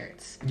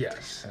undershirts.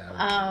 Yes.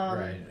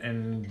 Right.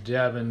 And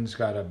Devin's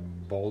got a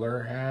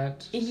bowler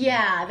hat.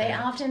 Yeah, they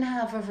often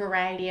have a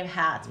variety of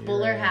hats.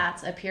 Bowler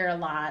hats appear a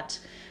lot.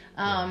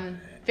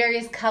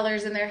 Various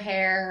colors in their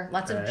hair,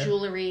 lots of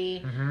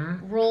jewelry.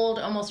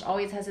 Roald almost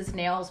always has his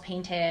nails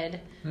painted.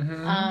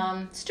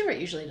 Stuart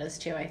usually does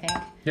too, I think.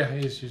 Yeah,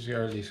 he's got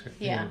at least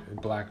a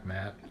black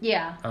mat.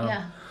 Yeah,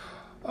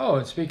 Oh,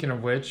 and speaking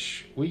of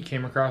which, we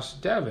came across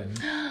Devin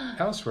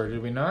elsewhere,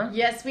 did we not?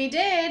 Yes, we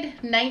did.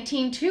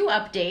 19.2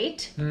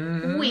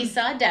 update. We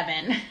saw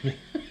Devin.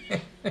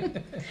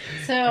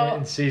 So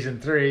in season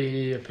 3,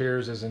 he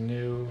appears as a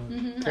new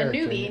a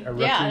newbie, a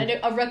rookie,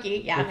 a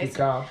rookie, rookie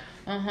cop.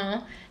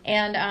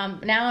 And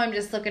now I'm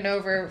just looking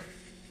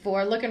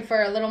for a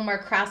little more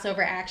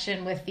crossover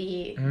action with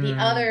the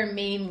other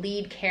main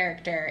lead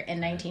character in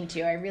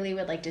 19.2. I really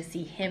would like to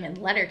see him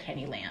in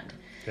Letterkenny Land.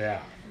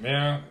 Yeah,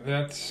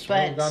 we've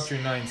gone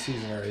through 9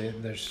 seasons already.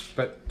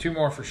 But 2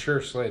 more for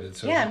sure slated.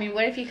 So yeah, I mean,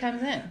 what if he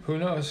comes in? Who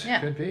knows? Yeah.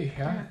 Could be.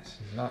 Yeah, it's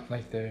not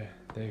like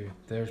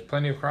there's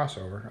plenty of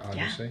crossover,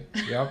 obviously.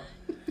 Yeah. Yep.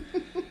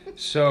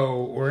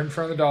 So we're in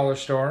front of the dollar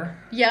store.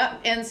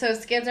 Yep, and so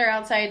Skids are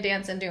outside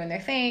dancing, doing their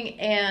thing,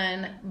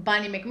 and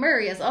Bonnie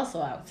McMurray is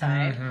also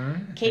outside.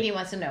 Katie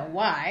wants to know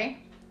why,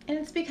 and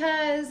it's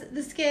because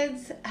the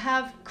Skids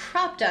have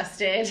crop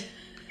dusted.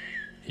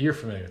 You're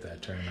familiar with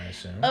that term, I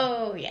assume.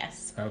 Oh,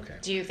 yes. Okay.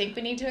 Do you think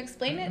we need to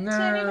explain it to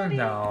anybody?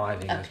 No, I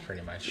think that's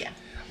pretty much. Yeah.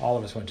 All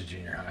of us went to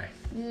junior high.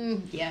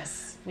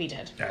 Yes, we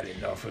did. I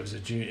didn't know if it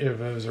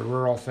was a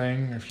rural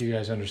thing, or if you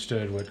guys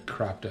understood what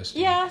crop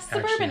dusting. Yeah,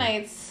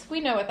 suburbanites. We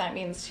know what that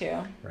means too.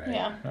 Right.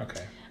 Yeah.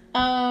 Okay.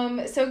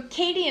 So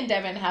Katie and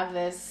Devin have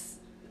this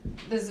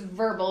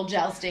verbal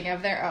jousting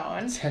of their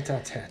own.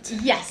 Tete-a-tete.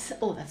 Yes.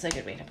 Oh, that's a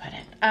good way to put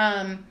it.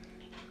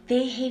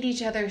 They hate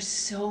each other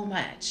so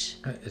much.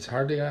 It's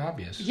hardly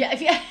obvious.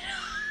 Yeah.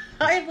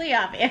 Hardly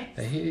obvious.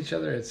 They hate each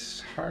other.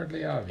 It's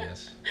hardly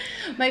obvious.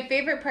 My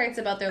favorite parts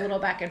about their little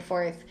back and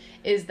forth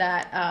is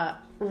that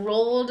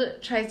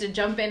Roald tries to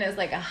jump in as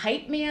like a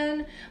hype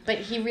man, but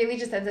he really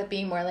just ends up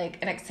being more like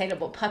an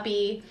excitable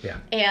puppy. Yeah.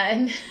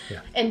 And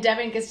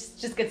Devin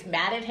just gets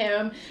mad at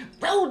him.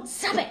 Roald,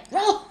 stop it,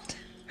 Roald.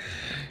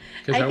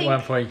 Because at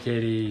one point,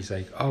 Katie's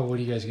like, "Oh, what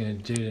are you guys gonna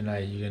do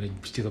tonight? You're gonna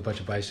steal a bunch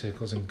of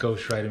bicycles and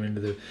ghost ride them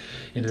into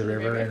the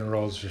river?" And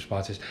Roald's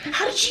response is,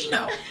 "How did she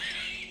know?"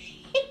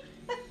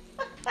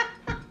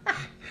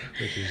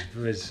 which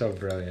is so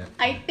brilliant.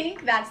 I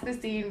think that's the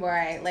scene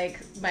where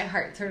my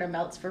heart sort of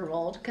melts for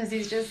Roald because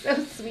he's just so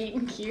sweet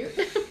and cute.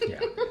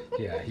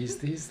 Yeah, he's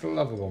the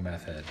lovable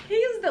method.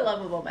 He's the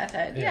lovable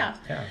method. Yeah.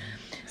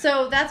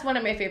 So that's one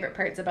of my favorite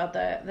parts about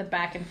the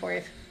back and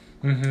forth.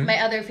 Mm-hmm.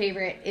 My other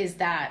favorite is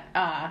that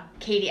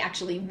Katie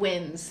actually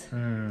wins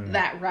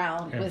that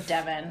round with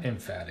Devin.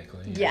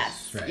 Emphatically.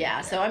 Yes. Right.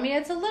 Yeah. So, I mean,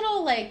 it's a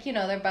little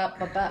they're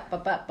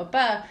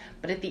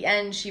but at the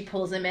end she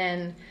pulls him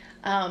in.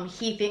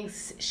 He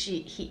thinks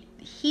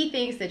he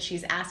thinks that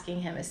she's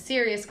asking him a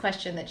serious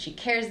question, that she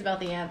cares about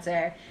the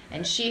answer,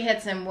 and she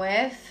hits him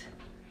with...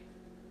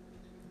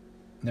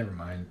 Never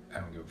mind. I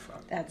don't give a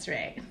fuck. That's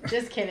right.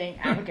 Just kidding.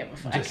 I don't give a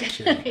fuck. Just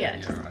kidding.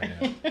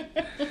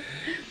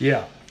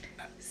 Yeah.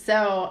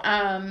 So,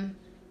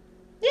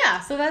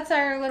 so that's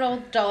our little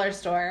dollar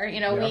store.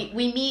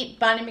 We meet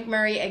Bonnie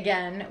McMurray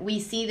again.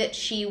 We see that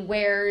she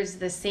wears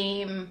the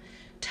same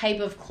type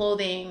of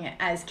clothing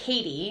as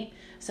Katie.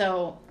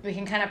 So we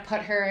can kind of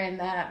put her in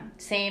the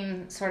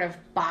same sort of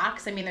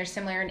box. I mean, they're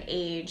similar in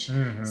age.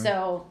 Mm-hmm.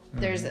 So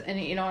there's,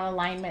 an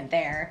alignment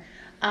there.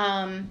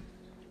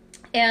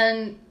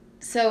 And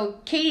so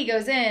Katie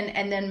goes in,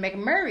 and then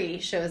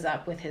McMurray shows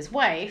up with his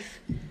wife,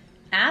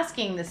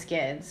 asking the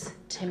Skids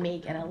to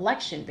make an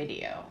election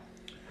video.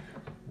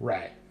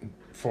 Right.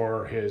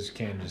 For his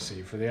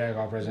candidacy for the Ag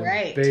Hall president.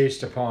 Right.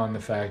 Based upon the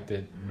fact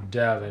that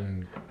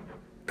Devin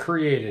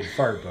created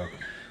Fart Book.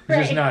 Which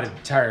is not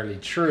entirely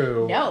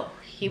true. No.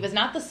 He was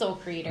not the sole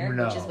creator,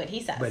 which is what he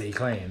says. But he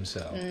claims so.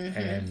 Mm-hmm.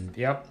 And,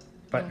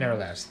 but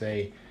nevertheless,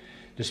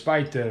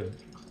 despite the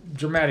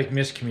dramatic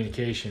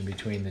miscommunication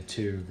between the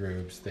two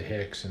groups, the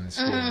Hicks and the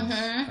Skids,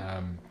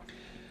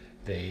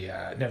 they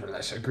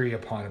nevertheless agree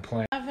upon a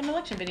plan. Of an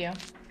election video.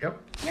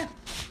 Yep. Yeah.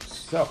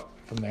 So,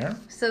 from there.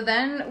 So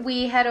then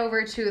we head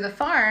over to the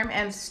farm,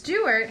 and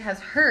Stuart has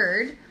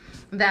heard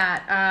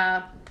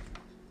that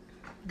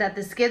that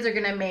the Skids are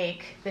going to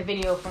make the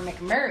video for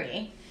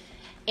McMurray.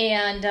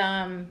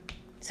 And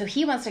so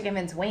he wants to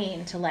convince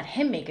Wayne to let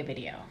him make a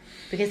video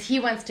because he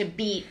wants to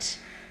beat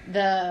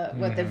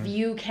the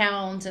view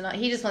count, and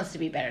he just wants to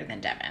be better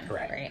than Devin.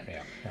 Right?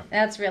 Yeah.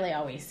 That's really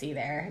all we see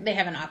there. They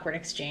have an awkward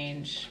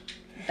exchange.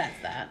 That's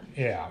that.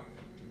 Yeah.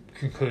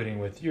 Concluding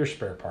with your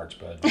spare parts,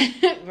 bud.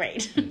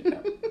 Right.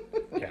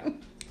 Yeah.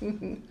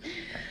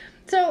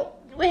 So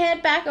we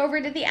head back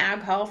over to the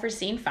Ag Hall for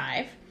scene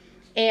 5.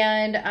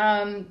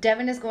 And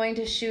Devin is going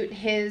to shoot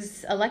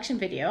his election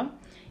video.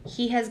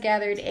 He has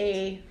gathered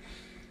a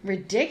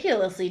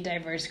ridiculously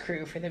diverse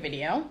crew for the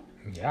video.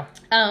 Yeah.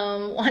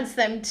 Wants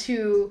them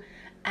to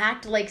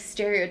act like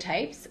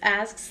stereotypes.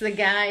 Asks the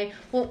guy,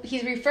 well,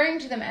 he's referring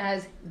to them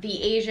as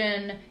the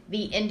Asian,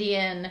 the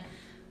Indian.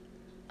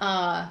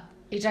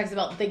 He talks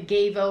about the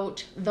gay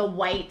vote, the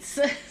whites.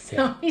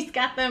 So he's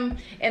got them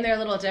in their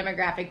little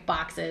demographic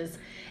boxes.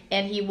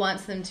 And he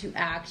wants them to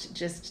act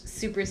just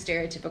super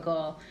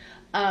stereotypical.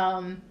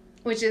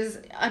 Which is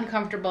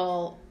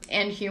uncomfortable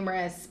and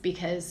humorous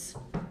because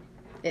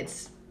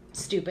it's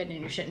stupid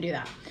and you shouldn't do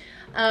that.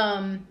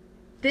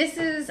 This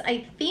is,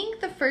 I think,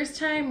 the first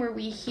time where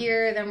we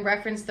hear them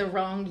reference the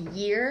wrong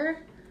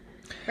year,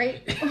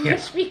 right?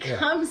 Which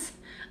becomes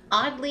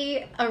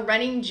oddly a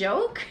running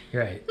joke.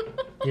 Right.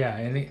 Yeah,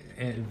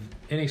 and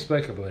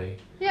inexplicably.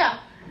 Yeah.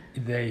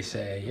 They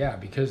say,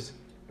 because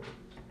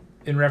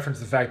in reference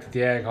to the fact that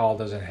the Ag Hall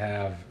doesn't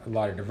have a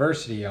lot of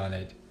diversity on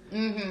it,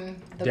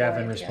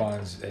 Devin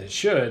responds that it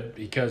should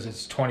because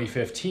it's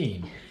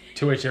 2015,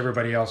 to which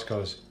everybody else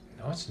goes,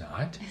 no, it's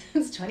not.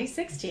 It's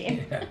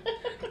 2016. Yeah.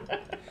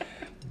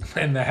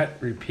 And that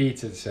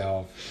repeats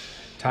itself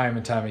time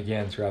and time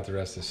again throughout the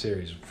rest of the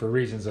series for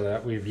reasons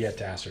that we've yet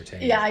to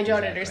ascertain. Yeah, I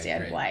don't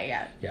understand why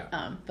yet.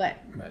 Yeah.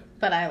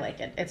 But I like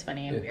it. It's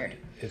funny and weird.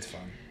 It's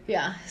fun.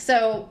 Yeah.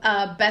 So,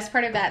 best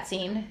part of that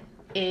scene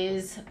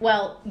is,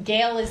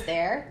 Gail is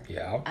there.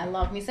 Yeah. I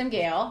love me some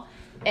Gail.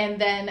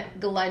 And then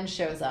Glenn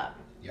shows up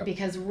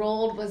because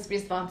Roald was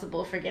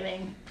responsible for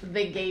getting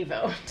the gay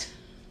vote.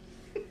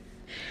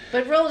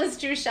 But Roald is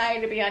too shy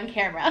to be on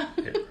camera.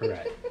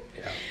 Right.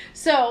 Yeah.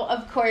 So,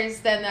 of course,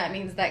 then that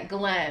means that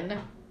Glenn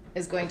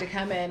is going to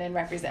come in and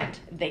represent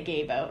the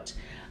gay vote.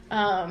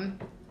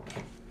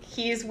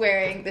 He's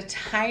wearing the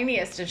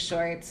tiniest of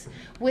shorts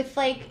with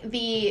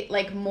the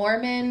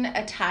Mormon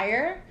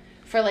attire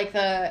for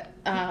the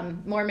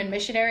Mormon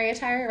missionary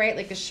attire, right?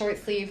 Like the short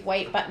sleeve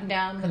white button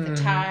down with the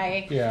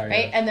tie,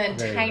 right? And then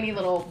tiny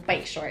little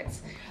bike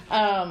shorts.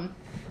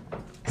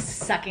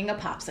 Sucking a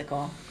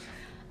popsicle.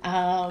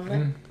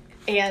 And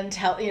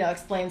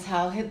explains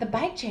how the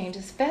bike chain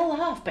just fell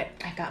off, but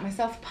I got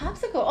myself a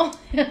popsicle.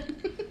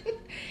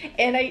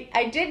 And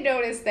I did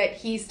notice that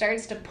he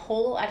starts to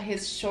pull at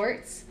his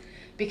shorts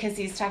because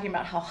he's talking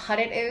about how hot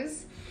it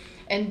is.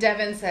 And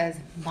Devin says,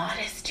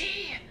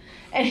 modesty.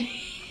 And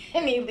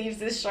he leaves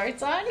his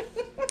shorts on.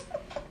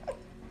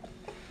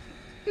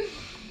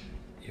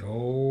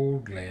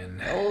 Old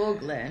Glenn.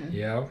 Old Glenn.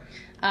 Yeah.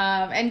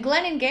 And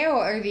Glenn and Gail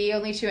are the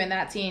only two in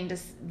that scene.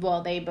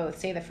 They both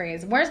say the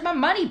phrase, "Where's my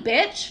money,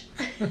 bitch?"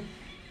 Right.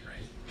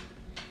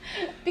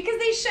 because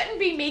they shouldn't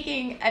be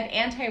making an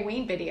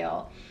anti-Wayne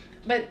video,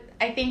 but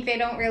I think they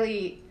don't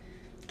really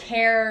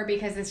care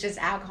because it's just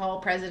alcohol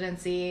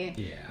presidency.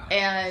 Yeah.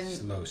 And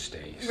it's low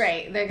stakes.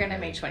 Right. They're going to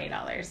make $20.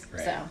 Right.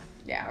 So,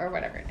 yeah, or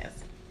whatever it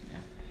is. Yeah.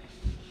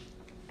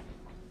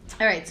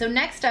 All right. So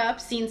next up,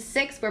 scene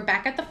 6, we're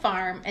back at the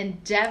farm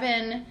and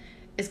Devin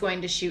is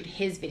going to shoot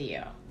his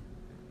video.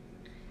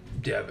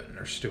 Devin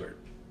or Stuart.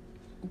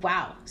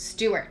 Wow.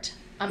 Stuart.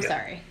 I'm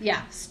sorry.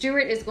 Yeah.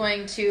 Stuart is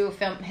going to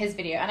film his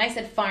video. And I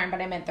said farm,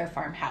 but I meant their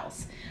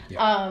farmhouse.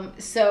 Yeah.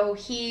 So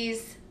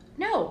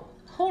no,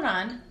 hold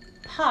on.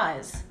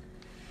 Pause.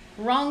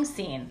 Wrong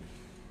scene.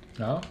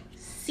 No?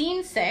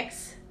 Scene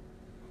 6.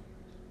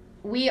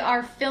 We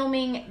are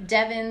filming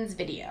Devin's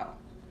video.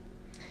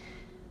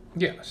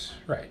 Yes,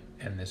 right.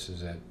 And this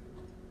is in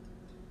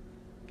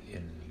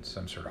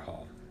some sort of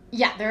hall.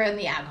 Yeah, they're in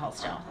the ag hall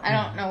still. I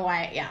don't know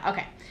why. Yeah,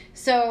 okay.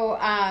 So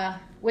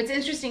what's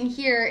interesting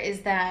here is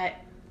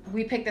that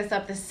we picked this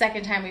up the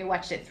second time we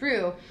watched it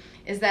through,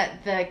 is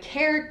that the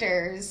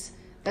characters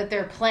that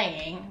they're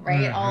playing,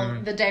 right? All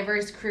the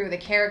diverse crew, the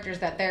characters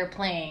that they're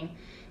playing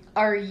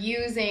are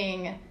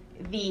using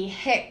the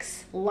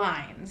Hicks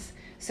lines.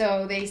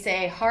 So they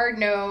say hard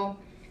no,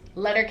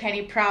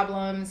 Letterkenny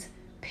problems,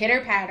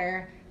 pitter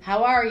patter,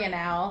 how are you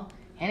now?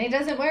 And he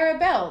doesn't wear a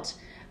belt.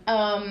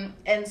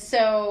 And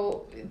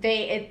so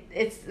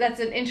that's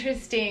an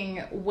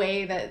interesting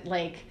way that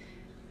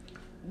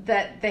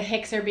that the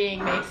Hicks are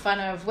being made fun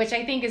of, which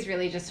I think is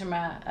really just from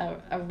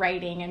a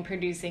writing and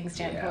producing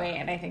standpoint,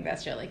 and I think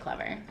that's really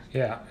clever.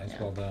 Yeah, it's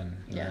well done.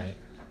 Yeah. Right.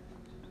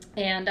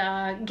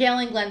 And Gail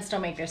and Glenn still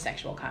make their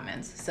sexual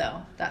comments,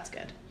 so that's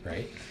good.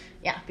 Right.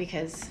 Yeah,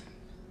 because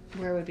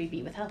where would we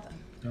be without them?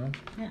 No?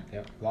 Yeah.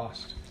 Yeah,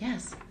 lost.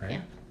 Yes. Right.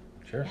 Yeah.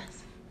 Sure.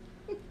 Yes.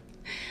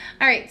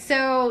 All right,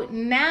 so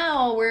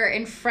now we're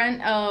in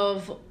front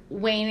of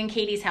Wayne and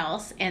Katie's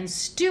house, and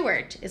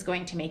Stuart is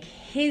going to make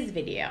his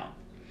video.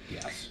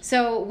 Yes.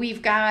 So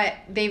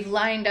they've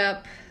lined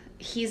up,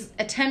 he's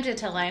attempted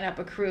to line up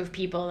a crew of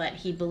people that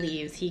he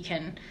believes he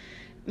can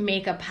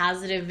make a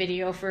positive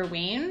video for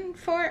Wayne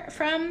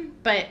from,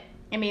 but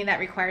I mean, that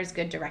requires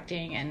good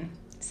directing, and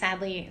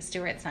sadly,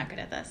 Stuart's not good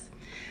at this.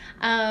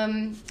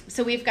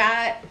 So we've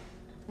got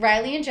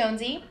Riley and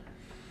Jonesy,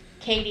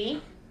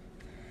 Katie,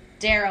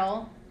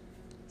 Daryl,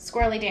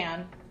 Squirrely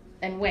Dan,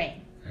 and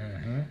Wayne.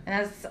 Mm-hmm. And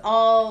that's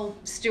all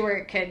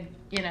Stuart could,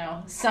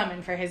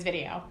 summon for his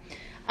video.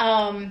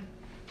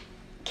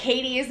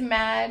 Katie is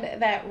mad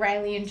that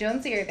Riley and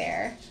Jonesy are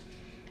there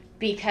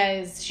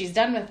because she's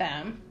done with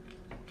them.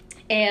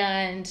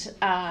 And,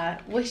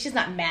 she's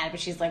not mad, but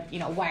she's like,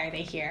 why are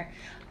they here?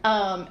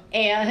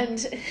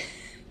 And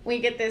we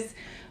get this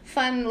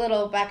fun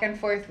little back and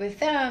forth with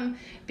them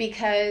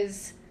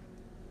because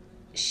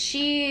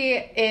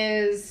she's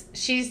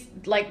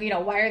like,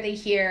 why are they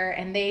here?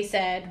 And they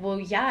said, well,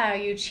 yeah,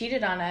 you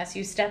cheated on us.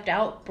 You stepped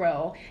out,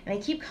 bro. And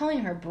they keep calling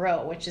her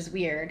bro, which is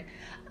weird.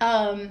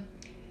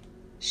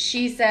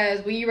 She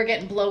says, well, you were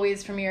getting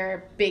blowies from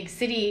your big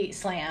city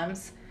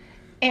slams.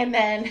 And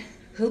then,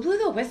 who blew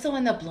the whistle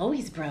in the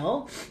blowies,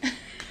 bro?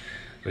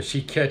 But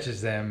she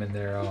catches them in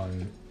their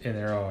own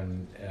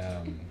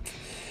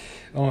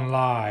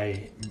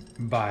lie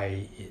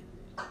by,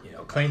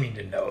 claiming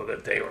to know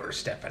that they were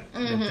stepping,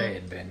 that they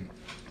had been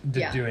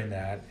doing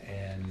that,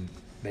 and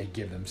they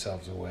give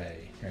themselves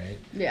away, right?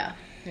 Yeah,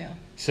 yeah.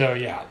 So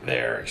yeah,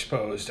 they're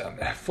exposed,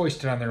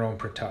 foisted on their own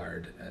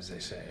petard, as they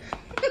say.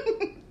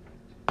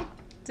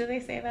 Do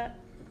they say that?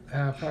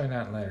 Probably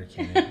not in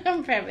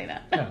Letterkenny. Probably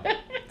not. No,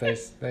 they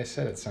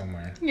said it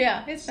somewhere.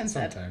 Yeah, it's been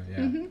said. Sometime, yeah.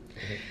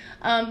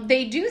 Mm-hmm.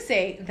 They do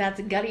say that's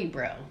gutty,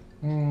 bro.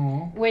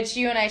 Mm-hmm. Which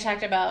you and I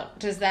talked about.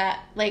 Does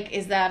that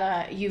is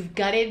that you've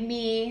gutted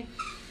me,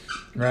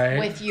 right?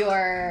 With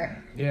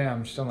your yeah,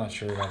 I'm still not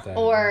sure about that.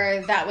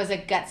 Or that was a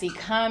gutsy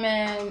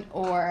comment,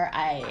 or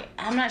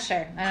I'm not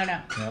sure. I don't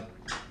know. Yep.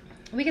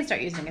 We can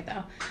start using it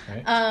though.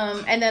 Right.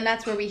 And then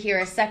that's where we hear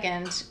a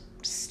second.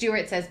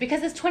 Stuart says,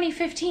 because it's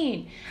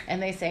 2015.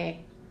 And they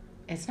say,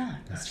 it's not.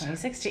 It's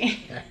 2016.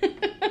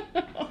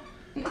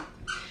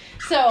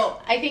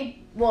 So I think,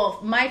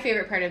 my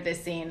favorite part of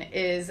this scene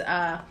is,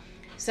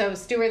 so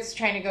Stuart's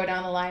trying to go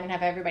down the line and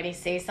have everybody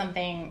say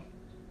something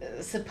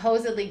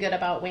supposedly good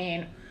about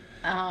Wayne.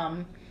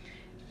 And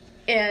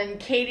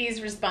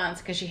Katie's response,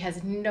 because she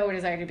has no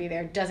desire to be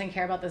there, doesn't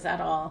care about this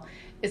at all,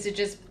 is to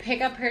just pick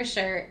up her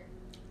shirt,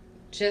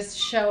 just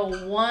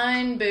show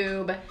one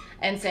boob,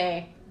 and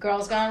say,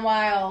 Girls Gone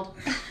Wild.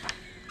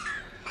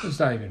 It's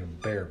not even a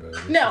bare boob.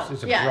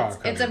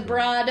 It's a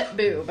broad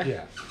boob.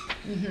 Yeah.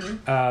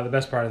 Mm-hmm. The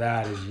best part of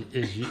that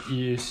is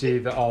you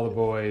see all the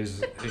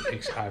boys,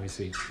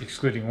 obviously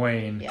excluding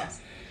Wayne,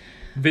 yes,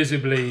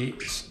 visibly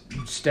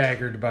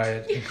staggered by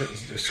it.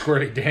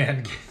 Squirty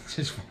Dan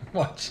just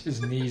watch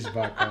his knees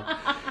buckle.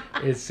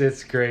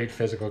 It's great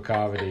physical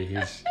comedy.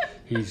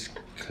 He's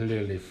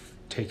clearly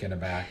taken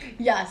aback.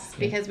 Yes,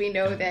 because we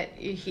know that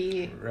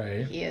he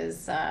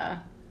is.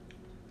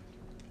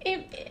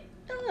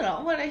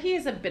 He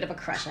has a bit of a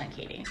crush on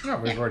Katie. No,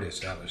 we've already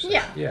established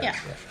that. Yeah.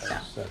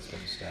 That's been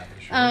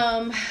established.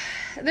 Right?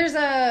 there's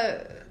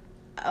a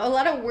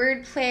lot of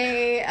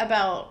wordplay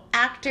about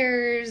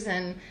actors,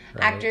 and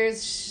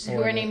actors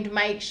who are named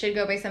Mike should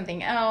go by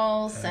something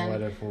else. And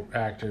what if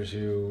actors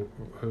who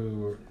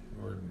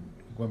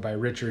went by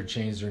Richard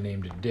changed their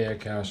name to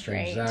Dick? How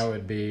strange that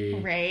would be.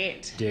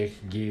 Right.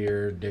 Dick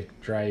Gear, Dick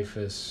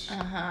Dreyfuss.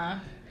 Uh-huh.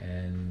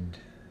 And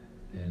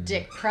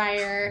Dick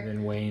Pryor. And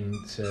then Wayne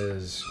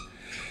says,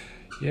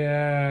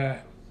 yeah,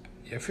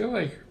 I feel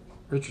like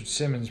Richard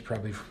Simmons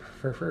probably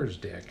prefers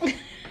Dick.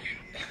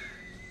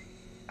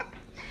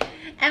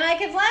 And I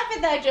could laugh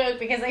at that joke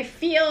because I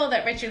feel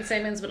that Richard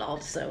Simmons would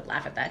also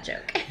laugh at that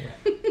joke.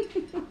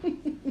 Yeah.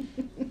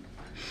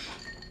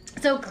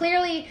 So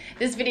clearly,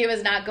 this video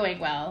is not going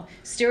well.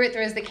 Stuart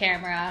throws the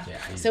camera,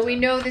 so we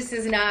know this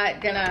is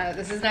not gonna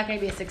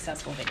be a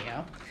successful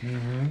video.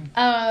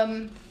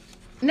 Mm-hmm.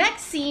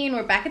 Next scene,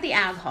 we're back at the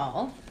ag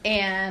hall,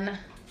 and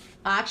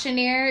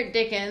auctioneer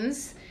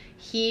Dickens,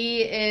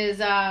 he is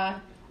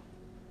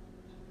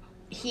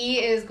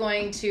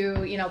going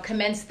to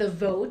commence the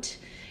vote.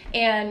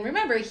 And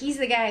remember, he's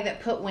the guy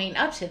that put Wayne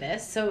up to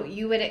this, so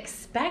you would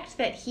expect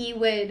that he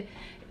would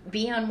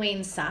be on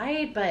Wayne's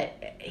side, but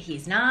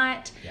he's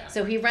not. Yeah.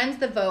 So he runs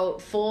the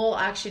vote full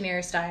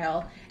auctioneer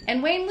style,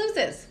 and Wayne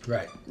loses.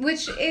 Right.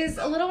 Which is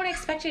a little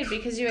unexpected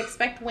because you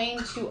expect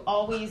Wayne to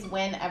always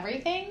win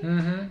everything.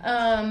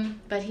 Mm-hmm.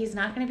 But he's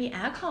not going to be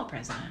ag hall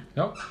president.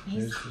 Nope.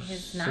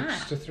 He's not.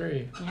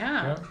 6-3.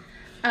 Yeah.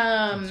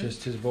 Yep. It's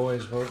just his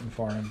boys voting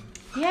for him.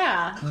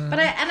 Yeah. Mm-hmm. But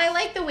I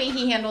like the way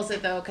he handles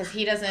it though, because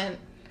he doesn't.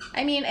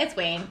 I mean, it's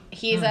Wayne.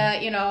 He's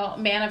a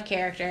man of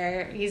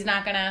character. He's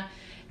not gonna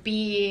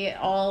be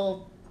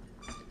all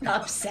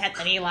upset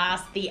that he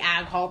lost the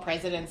ag hall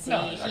presidency. No,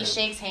 he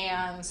shakes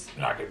hands.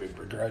 Not gonna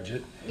begrudge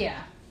it. Yeah.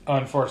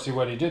 Unfortunately,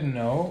 what he didn't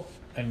know,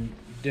 and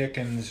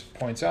Dickens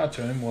points out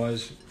to him,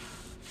 was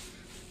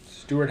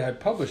Stuart had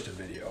published a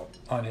video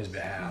on his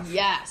behalf.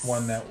 Yes.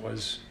 One that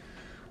was,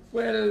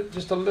 well,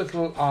 just a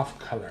little off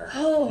color.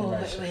 Oh,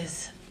 it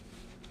was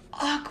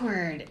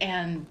awkward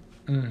and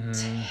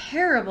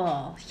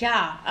terrible.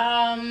 Yeah.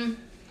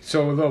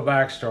 So a little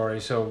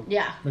backstory. So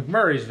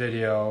McMurray's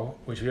video,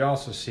 which we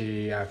also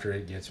see after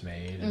it gets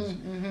made,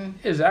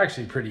 is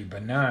actually pretty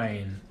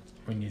benign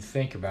when you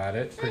think about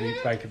it. Pretty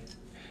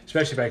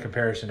especially by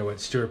comparison to what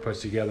Stuart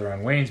puts together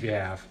on Wayne's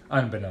behalf,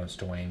 unbeknownst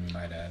to Wayne, you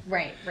might add.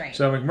 Right.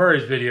 So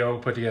McMurray's video,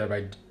 put together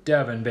by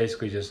Devin,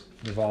 basically just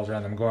revolves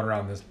around them going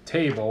around this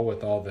table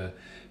with all the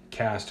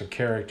cast of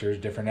characters,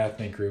 different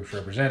ethnic groups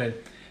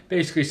represented,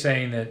 basically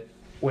saying that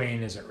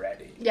Wayne isn't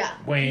ready. Yeah,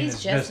 Wayne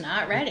he's just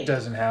not ready.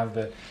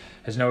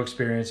 Has no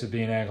experience of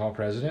being ag hall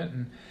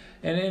president,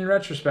 and in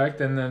retrospect,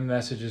 then the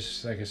message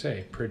is, like I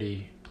say,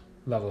 pretty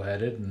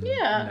level-headed and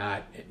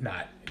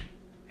not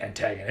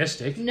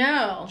antagonistic.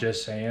 No,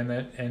 just saying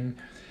that, and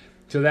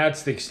so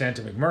that's the extent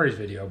of McMurray's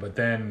video. But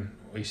then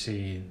we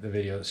see the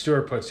video that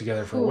Stuart puts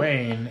together for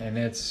Wayne, and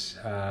it's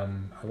a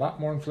lot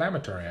more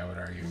inflammatory, I would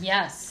argue.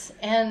 Yes,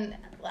 and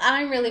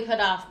I'm really put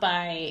off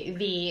by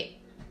the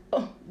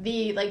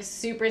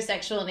super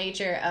sexual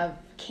nature of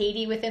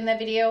Katie within the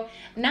video.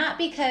 Not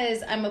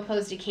because I'm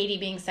opposed to Katie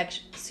being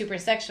super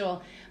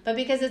sexual, but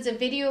because it's a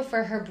video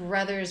for her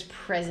brother's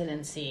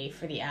presidency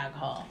for the ag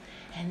hall.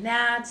 And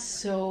that's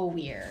so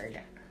weird.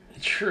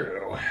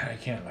 True. I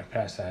can't look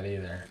past that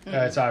either.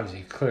 It's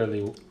obviously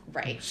clearly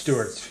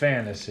Stuart's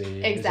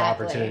fantasy. His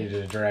opportunity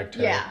to direct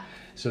her. Yeah.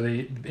 So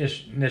the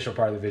initial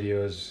part of the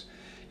video is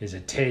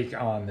a take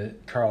on the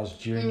Carl's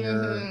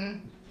Jr.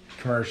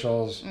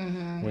 commercials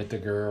with the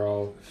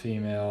girl,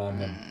 female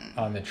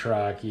on the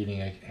truck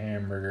eating a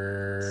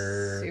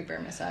hamburger. Super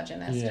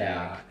misogynistic.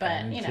 Yeah, but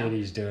and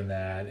Katie's doing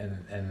that,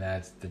 and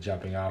that's the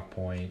jumping off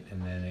point,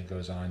 and then it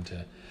goes on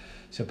to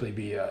simply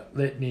be a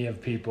litany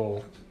of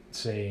people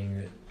saying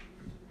that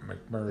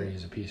McMurray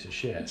is a piece of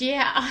shit.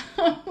 Yeah,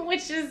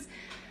 which is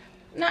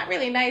not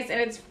really nice,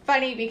 and it's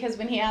funny because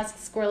when he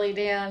asks Squirrely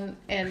Dan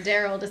and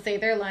Daryl to say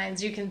their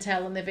lines, you can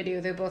tell in the video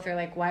they both are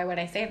like, "Why would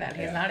I say that?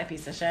 He's not a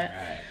piece of shit."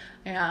 Right.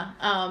 Yeah.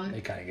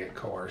 They kind of get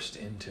coerced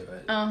into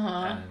it.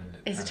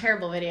 It's a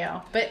terrible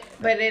video, but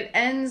it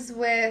ends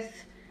with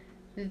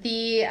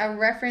a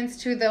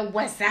reference to the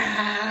 "What's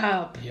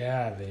up?"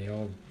 Yeah, the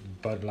old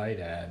Bud Light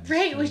ads.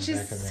 Right, which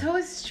is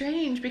so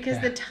strange because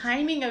the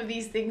timing of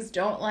these things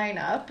don't line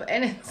up,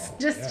 and it's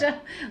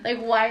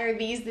why are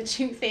these the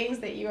two things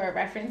that you are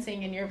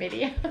referencing in your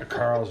video? A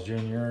Carl's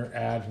Jr.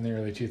 ad from the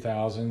early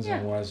 2000s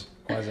and was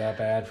up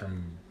ad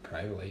from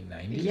probably the late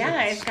 90s.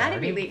 Yeah, it's got to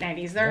be late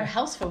 90s. There are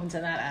house phones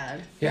in that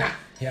ad. Yeah,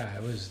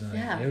 it was the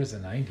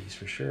 90s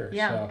for sure.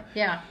 Yeah,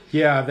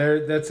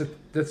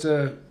 that's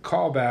a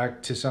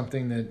callback to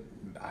something that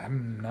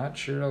I'm not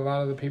sure a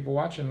lot of the people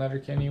watching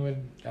Letterkenny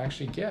would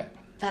actually get.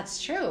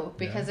 That's true,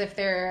 because if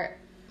they're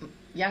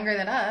younger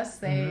than us,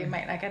 they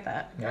might not get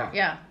that.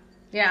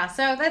 Yeah,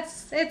 so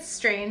it's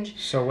strange.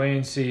 So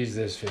Wayne sees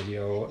this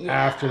video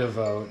after the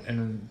vote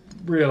and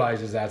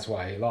realizes that's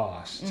why he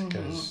lost,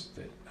 because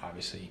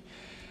obviously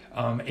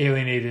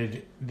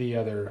alienated the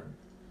other,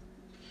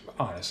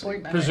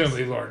 honestly,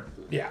 presumably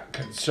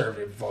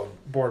conservative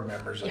board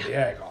members of the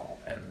ag hall.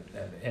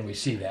 and we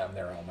see them.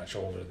 They're all much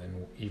older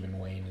than even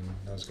Wayne and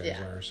those guys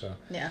are. So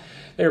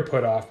they're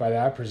put off by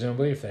that,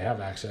 presumably, if they have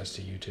access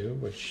to YouTube,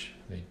 which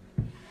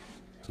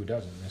who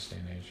doesn't in this day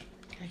and age?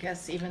 I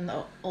guess even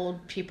the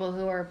old people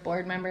who are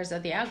board members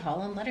of the Ag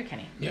Hall in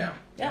Letterkenny. Yeah.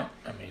 I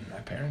mean, my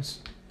parents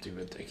do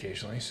it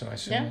occasionally, so I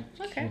assume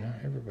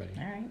everybody.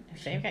 All right.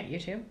 If they've got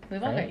YouTube,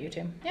 we've all got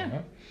YouTube. Yeah.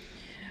 Uh-huh.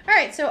 All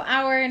right. So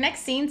our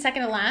next scene,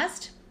 second to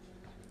last,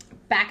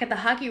 back at the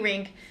hockey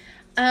rink.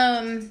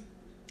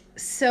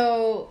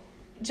 So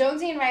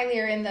Jonesy and Riley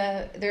are in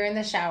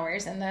the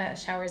showers in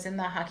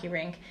the hockey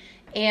rink,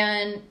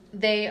 and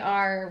they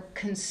are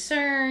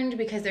concerned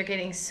because they're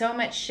getting so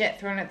much shit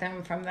thrown at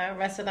them from the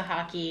rest of the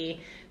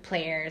hockey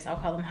players. I'll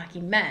call them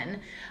hockey men.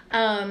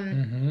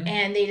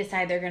 And they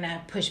decide they're going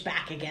to push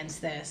back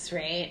against this,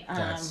 right?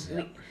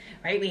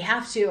 We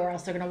have to, or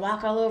else they're going to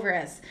walk all over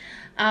us.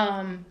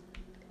 And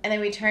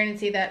then we turn and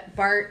see that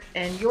Bart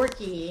and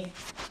Yorkie,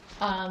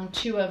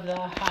 two of the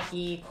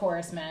hockey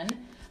chorus men,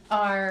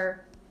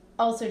 are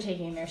also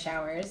taking their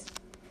showers.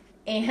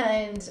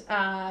 And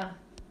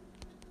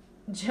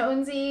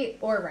Jonesy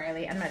or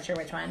Riley, I'm not sure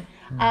which one,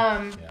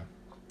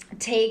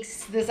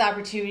 takes this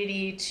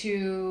opportunity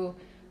to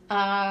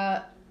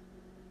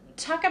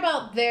talk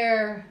about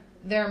their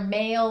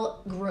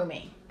male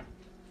grooming.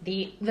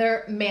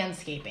 Their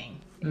manscaping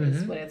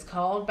is what it's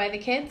called by the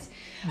kids.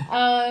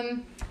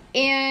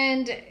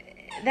 And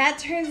that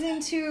turns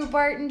into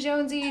Bart and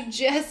Jonesy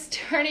just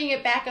turning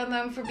it back on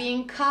them for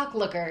being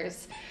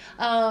cocklookers.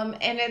 And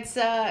it's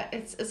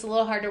a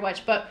little hard to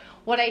watch. But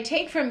what I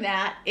take from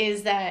that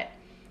is that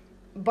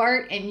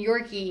Bart and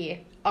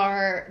Yorkie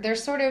they're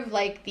sort of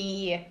like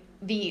the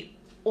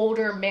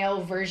older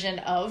male version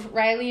of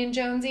Riley and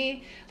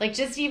Jonesy. Like,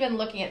 just even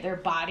looking at their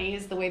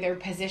bodies, the way they're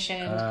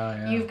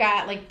positioned. You've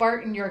got, like,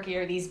 Bart and Yorkie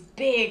are these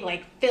big,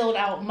 like, filled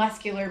out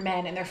muscular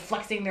men, and they're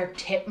flexing their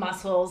tit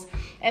muscles.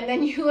 And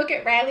then you look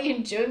at Riley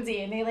and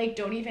Jonesy, and they, like,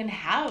 don't even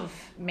have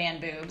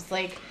man boobs.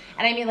 Like,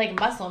 and I mean, like,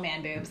 muscle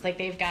man boobs. Like,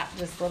 they've got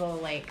this little,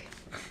 like,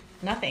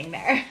 nothing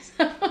there.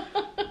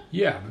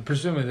 Yeah, but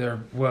presumably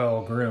they're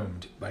well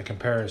groomed by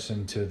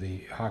comparison to the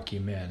hockey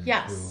men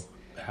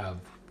who have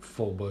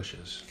full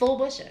bushes. Full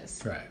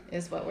bushes, right?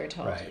 Is what we're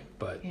told. Right,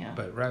 but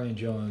Riley and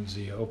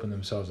Jonesy open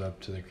themselves up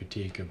to the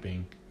critique of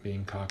being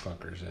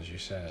cocklookers, as you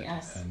said.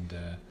 Yes. And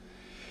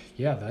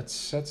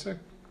that's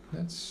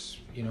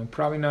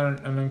probably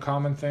not an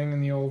uncommon thing in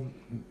the old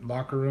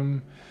locker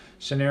room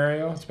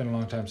scenario. It's been a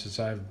long time since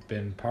I've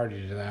been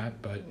party to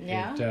that, but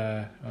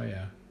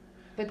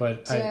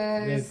But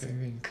is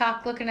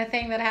cock looking a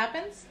thing that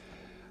happens?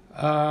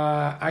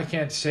 I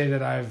can't say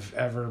that I've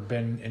ever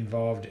been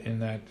involved in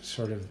that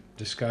sort of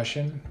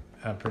discussion.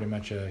 Pretty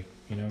much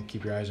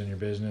keep your eyes on your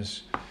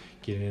business,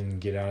 get in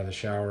and get out of the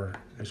shower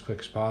as quick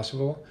as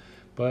possible.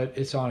 But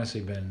it's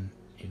honestly been,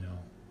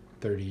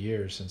 30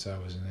 years since I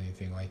was in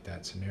anything like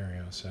that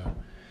scenario. So,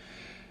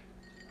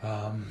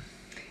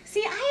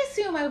 see, I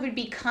assume I would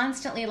be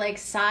constantly like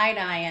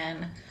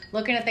side-eyeing,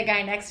 looking at the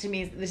guy next to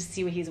me to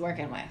see what he's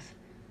working with.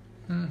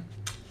 I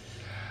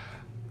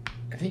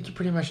think you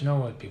pretty much know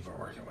what people are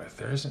working with.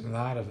 There isn't a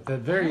lot of... The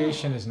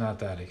variation is not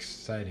that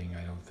exciting,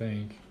 I don't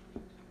think.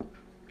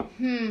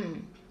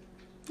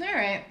 All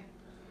right.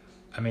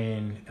 I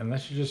mean,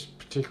 unless you're just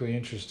particularly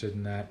interested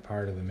in that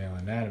part of the male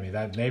anatomy.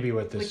 That may be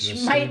what this is.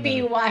 Which might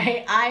be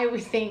why I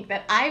would think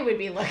that I would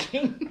be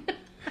looking.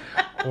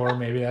 Or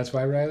maybe that's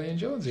why Riley and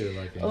Jonesy are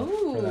looking,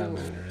 for that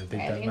matter. I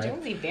think Riley and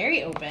Jonesy,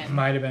 very open.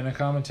 Might have been a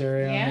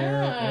commentary on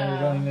their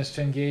willingness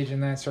to engage in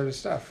that sort of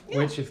stuff. Yeah.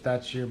 Which, if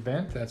that's your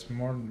bent, that's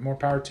more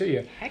power to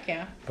you. Heck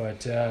yeah.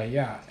 But,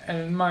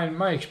 and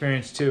my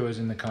experience, too, is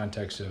in the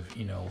context of,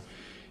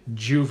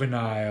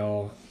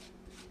 juvenile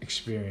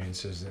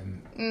experiences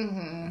in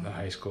the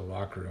high school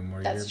locker room.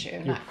 Where that's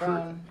true, not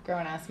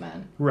grown-ass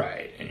men.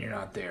 Right, and you're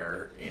not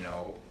there,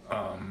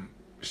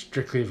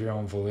 strictly of your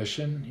own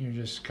volition. You're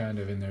just kind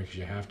of in there because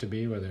you have to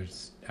be, whether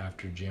it's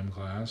after gym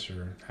class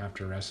or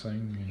after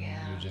wrestling. You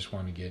just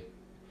want to get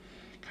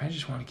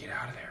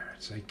out of there.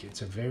 It's like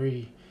it's a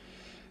very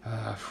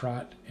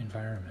fraught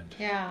environment.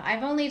 Yeah,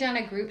 I've only done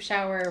a group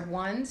shower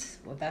once.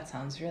 Well, that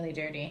sounds really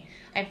dirty.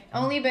 I've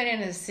only been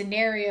in a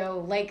scenario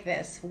like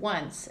this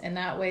once, and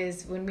that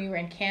was when we were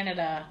in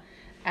Canada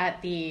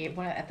at the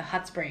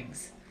hot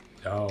springs.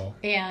 Oh.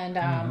 And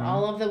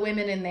all of the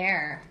women in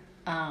there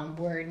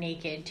were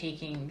naked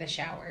taking the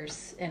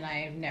showers, and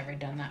I've never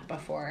done that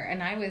before.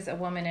 And I was a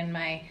woman in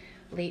my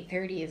late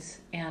 30s,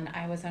 and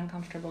I was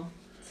uncomfortable.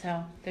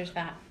 So there's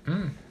that.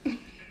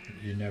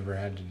 You never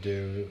had to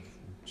do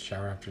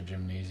shower after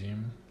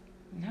gymnasium?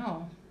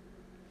 No.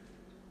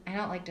 I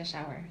don't like to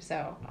shower,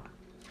 so.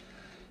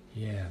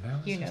 Yeah,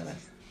 that was. Know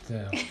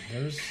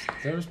this.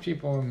 There was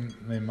people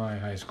in my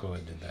high school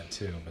that did that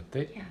too, but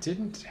they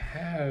didn't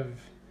have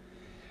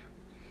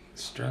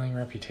sterling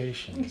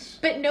reputations.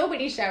 But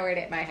nobody showered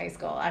at my high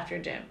school after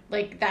gym.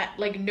 Like that,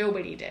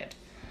 nobody did.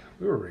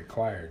 We were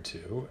required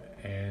to,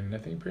 and I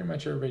think pretty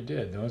much everybody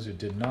did. Those who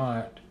did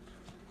not...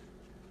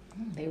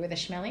 They were the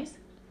schmellies?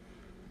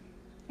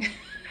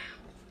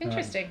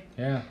 Interesting.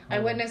 Yeah. I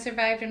wouldn't have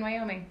survived in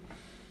Wyoming.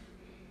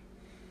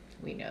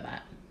 We know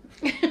that.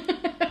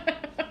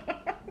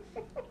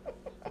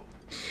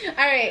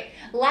 All right.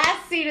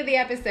 Last scene of the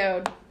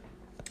episode.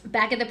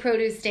 Back at the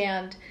produce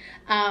stand.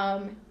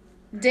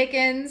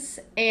 Dickens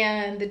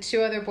and the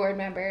two other board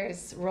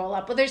members roll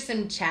up. Well, there's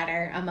some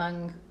chatter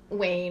among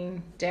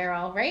Wayne,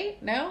 Daryl,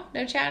 right? No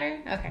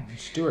chatter? Okay.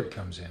 Stuart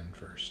comes in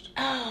first.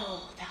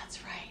 Oh, that's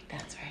right.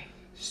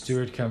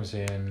 Stuart comes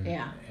in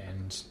Yeah.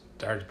 and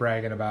starts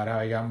bragging about how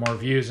he got more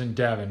views than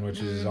Devin, which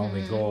is his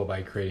only goal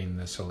by creating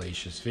the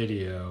salacious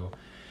video.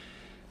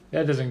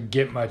 That doesn't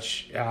get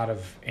much out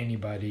of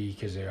anybody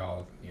because they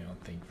all,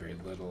 think very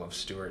little of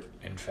Stuart,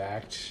 in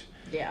fact.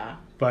 Yeah.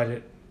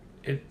 But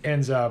it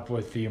ends up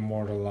with the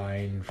immortal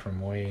line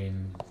from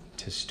Wayne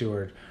to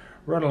Stuart,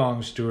 "Run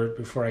along, Stuart,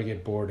 before I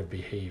get bored of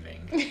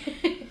behaving."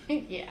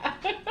 Yeah.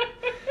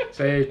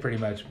 So he's pretty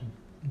much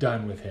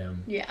done with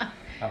him. Yeah.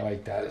 I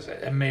like that as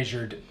a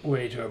measured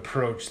way to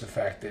approach the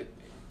fact that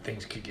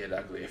things could get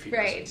ugly if he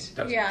doesn't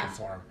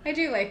conform. I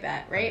do like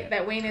that, right?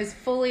 That Wayne is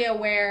fully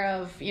aware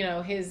of,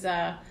 his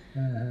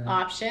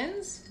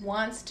options,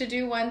 wants to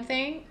do one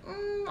thing,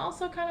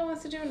 also kind of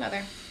wants to do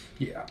another.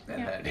 Yeah,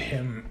 and that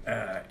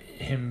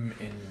him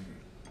in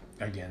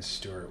against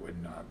Stuart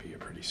would not be a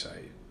pretty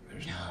sight.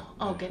 There's not.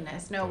 Oh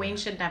goodness, no! Wayne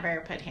should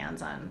never put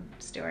hands on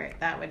Stuart.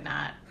 That would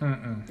not.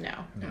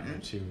 No.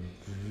 Two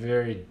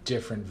very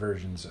different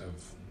versions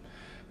of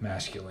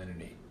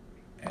masculinity.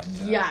 And,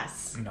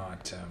 yes.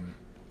 Not.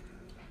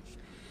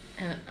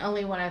 And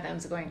only one of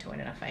them's going to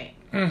win in a fight.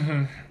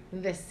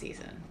 This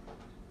season.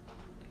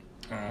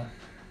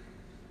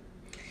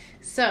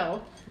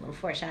 So, a little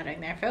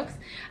foreshadowing there, folks.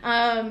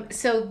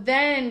 So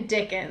then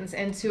Dickens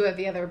and two of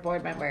the other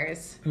board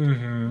members,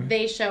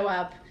 they show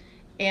up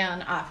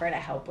and offer to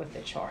help with the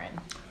chorin.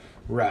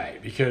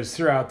 Right, because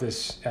throughout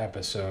this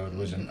episode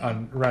was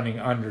an running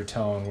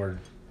undertone where,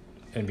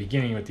 and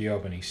beginning with the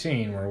opening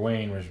scene, where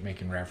Wayne was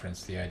making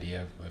reference to the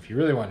idea of if you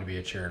really want to be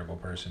a charitable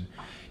person,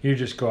 you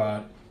just go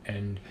out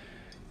and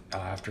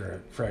after a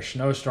fresh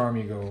snowstorm,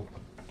 you go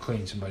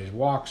clean somebody's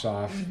walks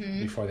off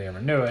before they ever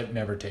knew it,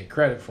 never take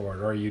credit for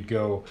it, or you'd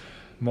go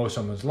mow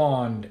someone's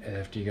lawn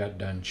after you got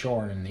done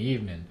choring in the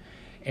evening.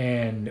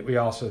 And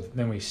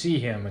we see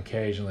him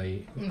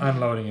occasionally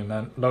unloading and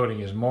unloading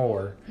his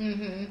mower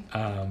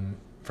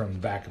from the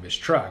back of his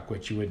truck,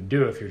 which you wouldn't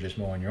do if you're just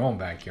mowing your own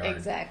backyard.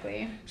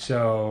 Exactly.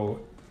 So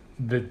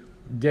the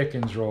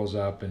Dickens rolls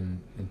up and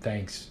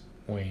thanks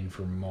Wayne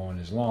for mowing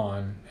his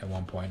lawn at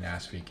one point and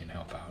asks if he can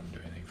help out and do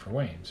anything for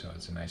Wayne. So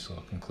it's a nice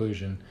little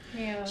conclusion.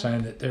 Yeah.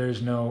 Sign that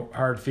there's no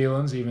hard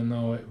feelings, even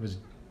though it was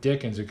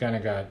Dickens who kind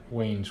of got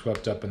Wayne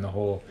swept up in the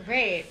whole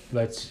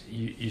let's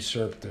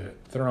usurp the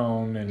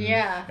throne and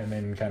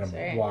then kind of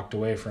walked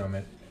away from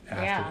it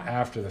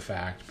after the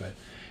fact. But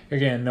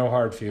again, no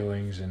hard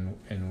feelings, and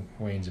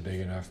Wayne's a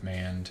big enough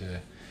man to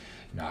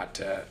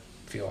not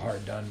feel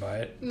hard done by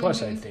it.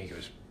 Plus, I think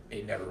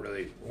he never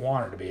really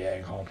wanted to be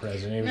Ag Hall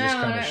president. He was just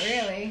kind of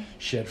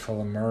shit full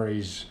of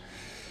Murray's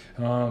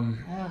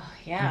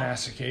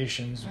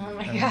mastications. Oh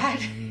my God.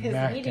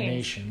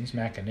 Machinations.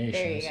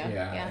 There you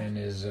go. And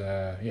his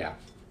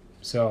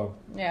So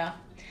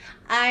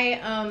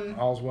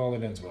all's well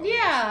that ends well.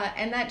 Yeah,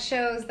 and that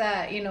shows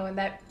that, in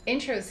that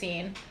intro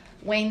scene,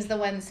 Wayne's the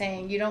one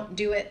saying you don't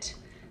do it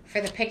for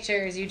the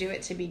pictures, you do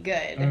it to be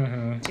good,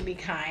 to be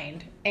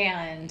kind.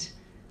 And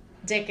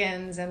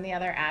Dickens and the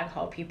other Ag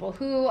Hall people,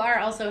 who are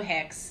also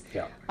Hicks,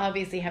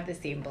 obviously have the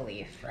same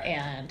belief. Right.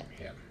 And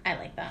I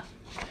like that.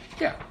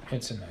 Yeah,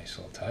 it's a nice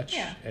little touch.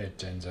 Yeah.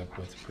 It ends up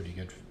with a pretty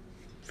good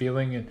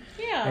feeling, and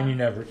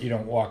you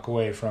don't walk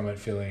away from it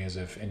feeling as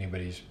if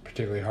anybody's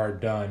particularly hard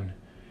done.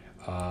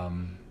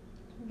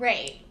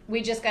 Right.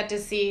 We just got to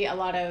see a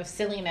lot of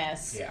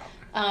silliness. Yeah.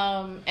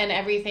 And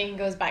everything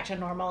goes back to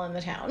normal in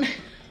the town.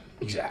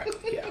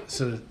 Exactly. Yeah.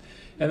 So,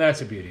 and that's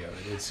the beauty of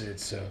it.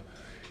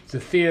 It's a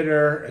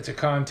theater. It's a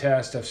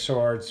contest of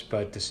sorts,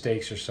 but the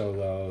stakes are so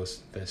low,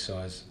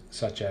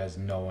 such as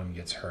no one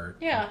gets hurt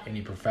in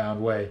any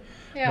profound way.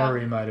 Yeah.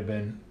 Murray might have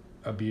been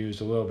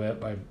abused a little bit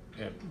by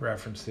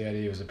reference to the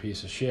idea he was a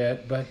piece of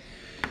shit, but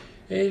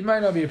he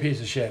might not be a piece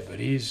of shit, but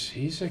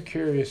he's a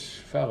curious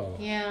fellow.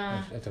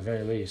 Yeah. At the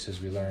very least,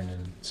 as we learned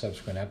in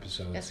subsequent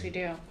episodes. Yes, we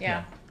do.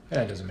 Yeah. And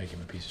that doesn't make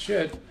him a piece of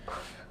shit.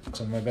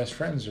 Some of my best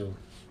friends are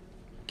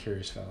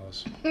curious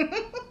fellows.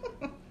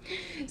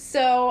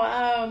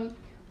 So,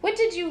 what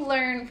did you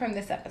learn from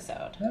this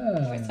episode?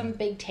 What were some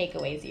big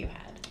takeaways you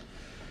had?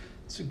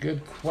 It's a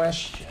good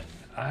question.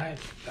 I'm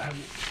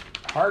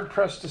hard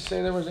pressed to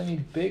say there was any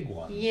big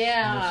ones in this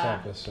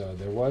episode.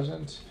 There was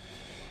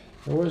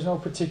no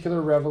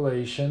particular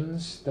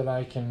revelations that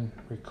I can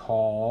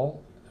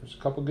recall. There's a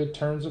couple good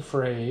turns of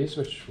phrase,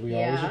 which we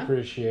always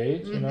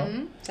appreciate. You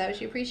know, is that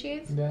what you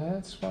appreciate?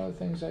 That's one of the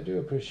things I do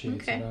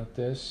appreciate about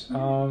this.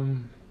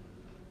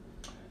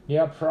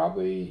 Yeah,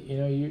 probably.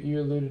 You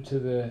alluded to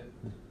the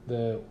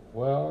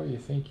you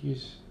think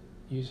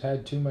you've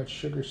had too much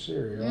sugar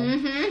cereal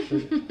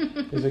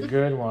is a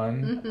good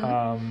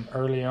one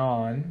early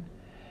on.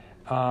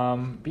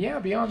 But yeah,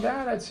 beyond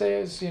that, I'd say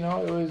it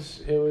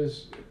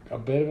was a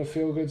bit of a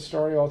feel good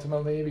story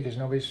ultimately because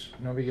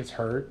nobody gets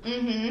hurt.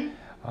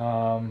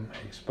 Mm-hmm.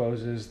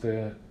 Exposes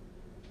the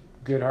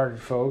good-hearted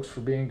folks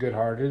for being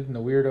good-hearted and the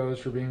weirdos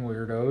for being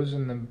weirdos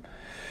and the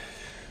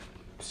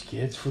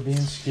skids for being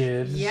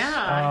skids. Yeah,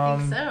 I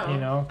think so.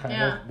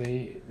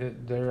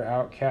 Of their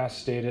outcast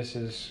status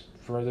is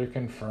further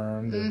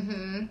confirmed.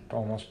 Mm-hmm.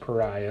 Almost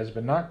pariahs,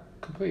 but not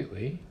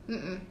completely.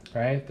 Mm-mm.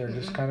 Right? They're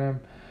just kind of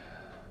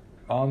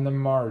on the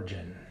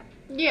margin.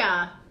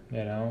 Yeah.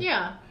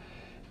 Yeah.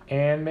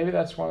 And maybe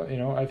that's one,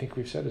 I think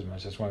we've said as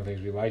much. That's one of the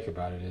things we like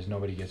about it is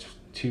nobody gets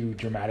too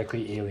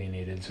dramatically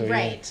alienated. So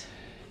right.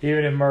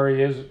 Even if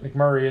Murray is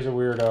a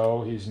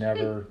weirdo, he's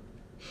never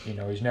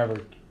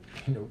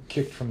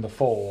kicked from the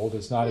fold.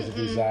 It's not as if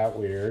he's that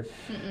weird.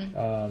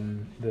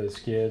 The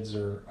skids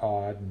are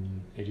odd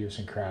and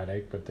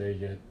idiosyncratic, but they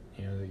get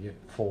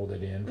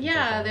folded in.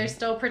 Yeah, they're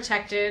still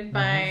protected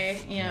by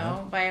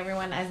by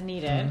everyone as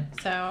needed.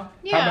 So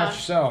yeah. How about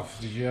yourself?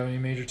 Did you have any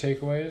major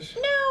takeaways?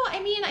 No, I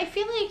mean I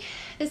feel like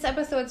this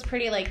episode's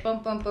pretty like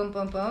boom, boom, boom,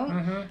 boom,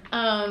 boom.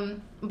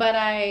 But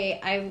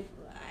I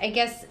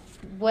guess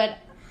what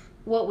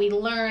we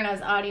learn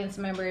as audience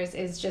members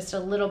is just a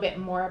little bit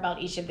more about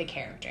each of the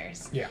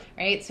characters. Yeah.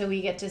 Right? So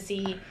we get to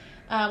see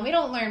we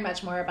don't learn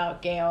much more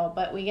about Gale,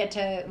 but we get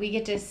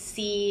to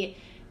see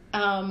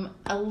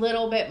a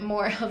little bit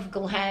more of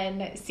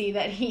Glenn, see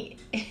that he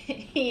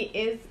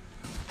is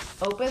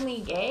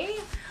openly gay.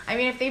 I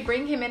mean, if they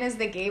bring him in as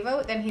the gay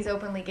vote, then he's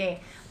openly gay.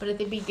 But at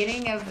the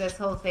beginning of this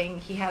whole thing,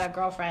 he had a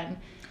girlfriend.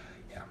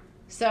 Yeah.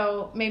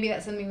 So maybe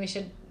that's something we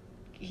should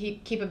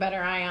keep a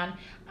better eye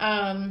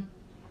on.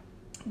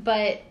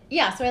 But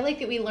yeah, so I like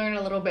that we learn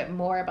a little bit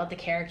more about the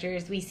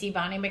characters. We see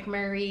Bonnie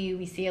McMurray.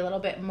 We see a little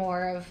bit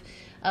more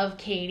of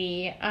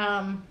Katie.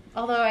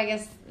 Although I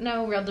guess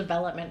no real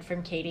development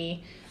from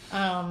Katie.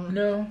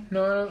 No,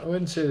 I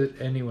wouldn't say that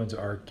anyone's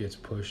arc gets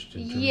pushed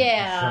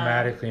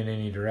dramatically in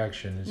any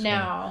direction. It's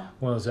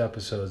one of those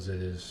episodes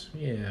that is,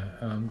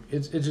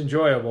 it's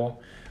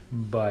enjoyable,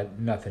 but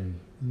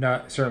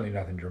certainly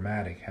nothing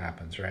dramatic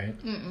happens,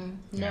 right?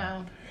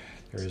 No.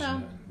 There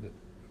isn't.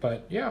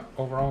 But yeah,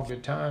 overall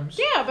good times.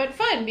 Yeah, but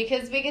fun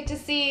because we get to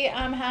see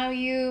how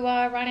you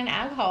run an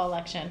alcohol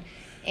election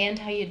and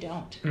how you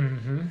don't.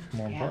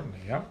 More importantly,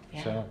 yeah.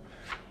 So,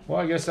 well,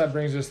 I guess that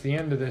brings us to the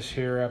end of this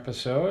here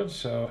episode.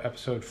 So,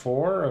 episode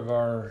 4 of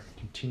our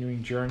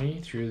continuing journey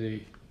through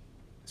the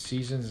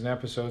seasons and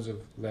episodes of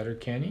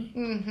Letterkenny.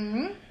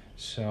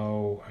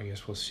 So, I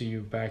guess we'll see you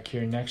back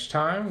here next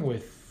time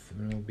we'll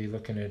be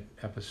looking at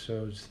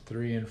episodes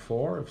 3 and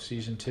 4 of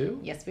season 2.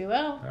 Yes, we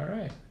will. All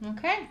right.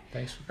 Okay.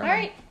 Thanks for coming. All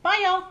right. Bye,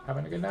 y'all.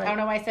 Having a good night. I don't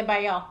know why I said bye,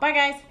 y'all. Bye,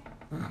 guys.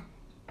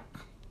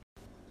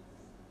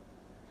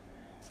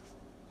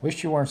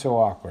 Wish you weren't so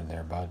awkward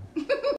there, bud.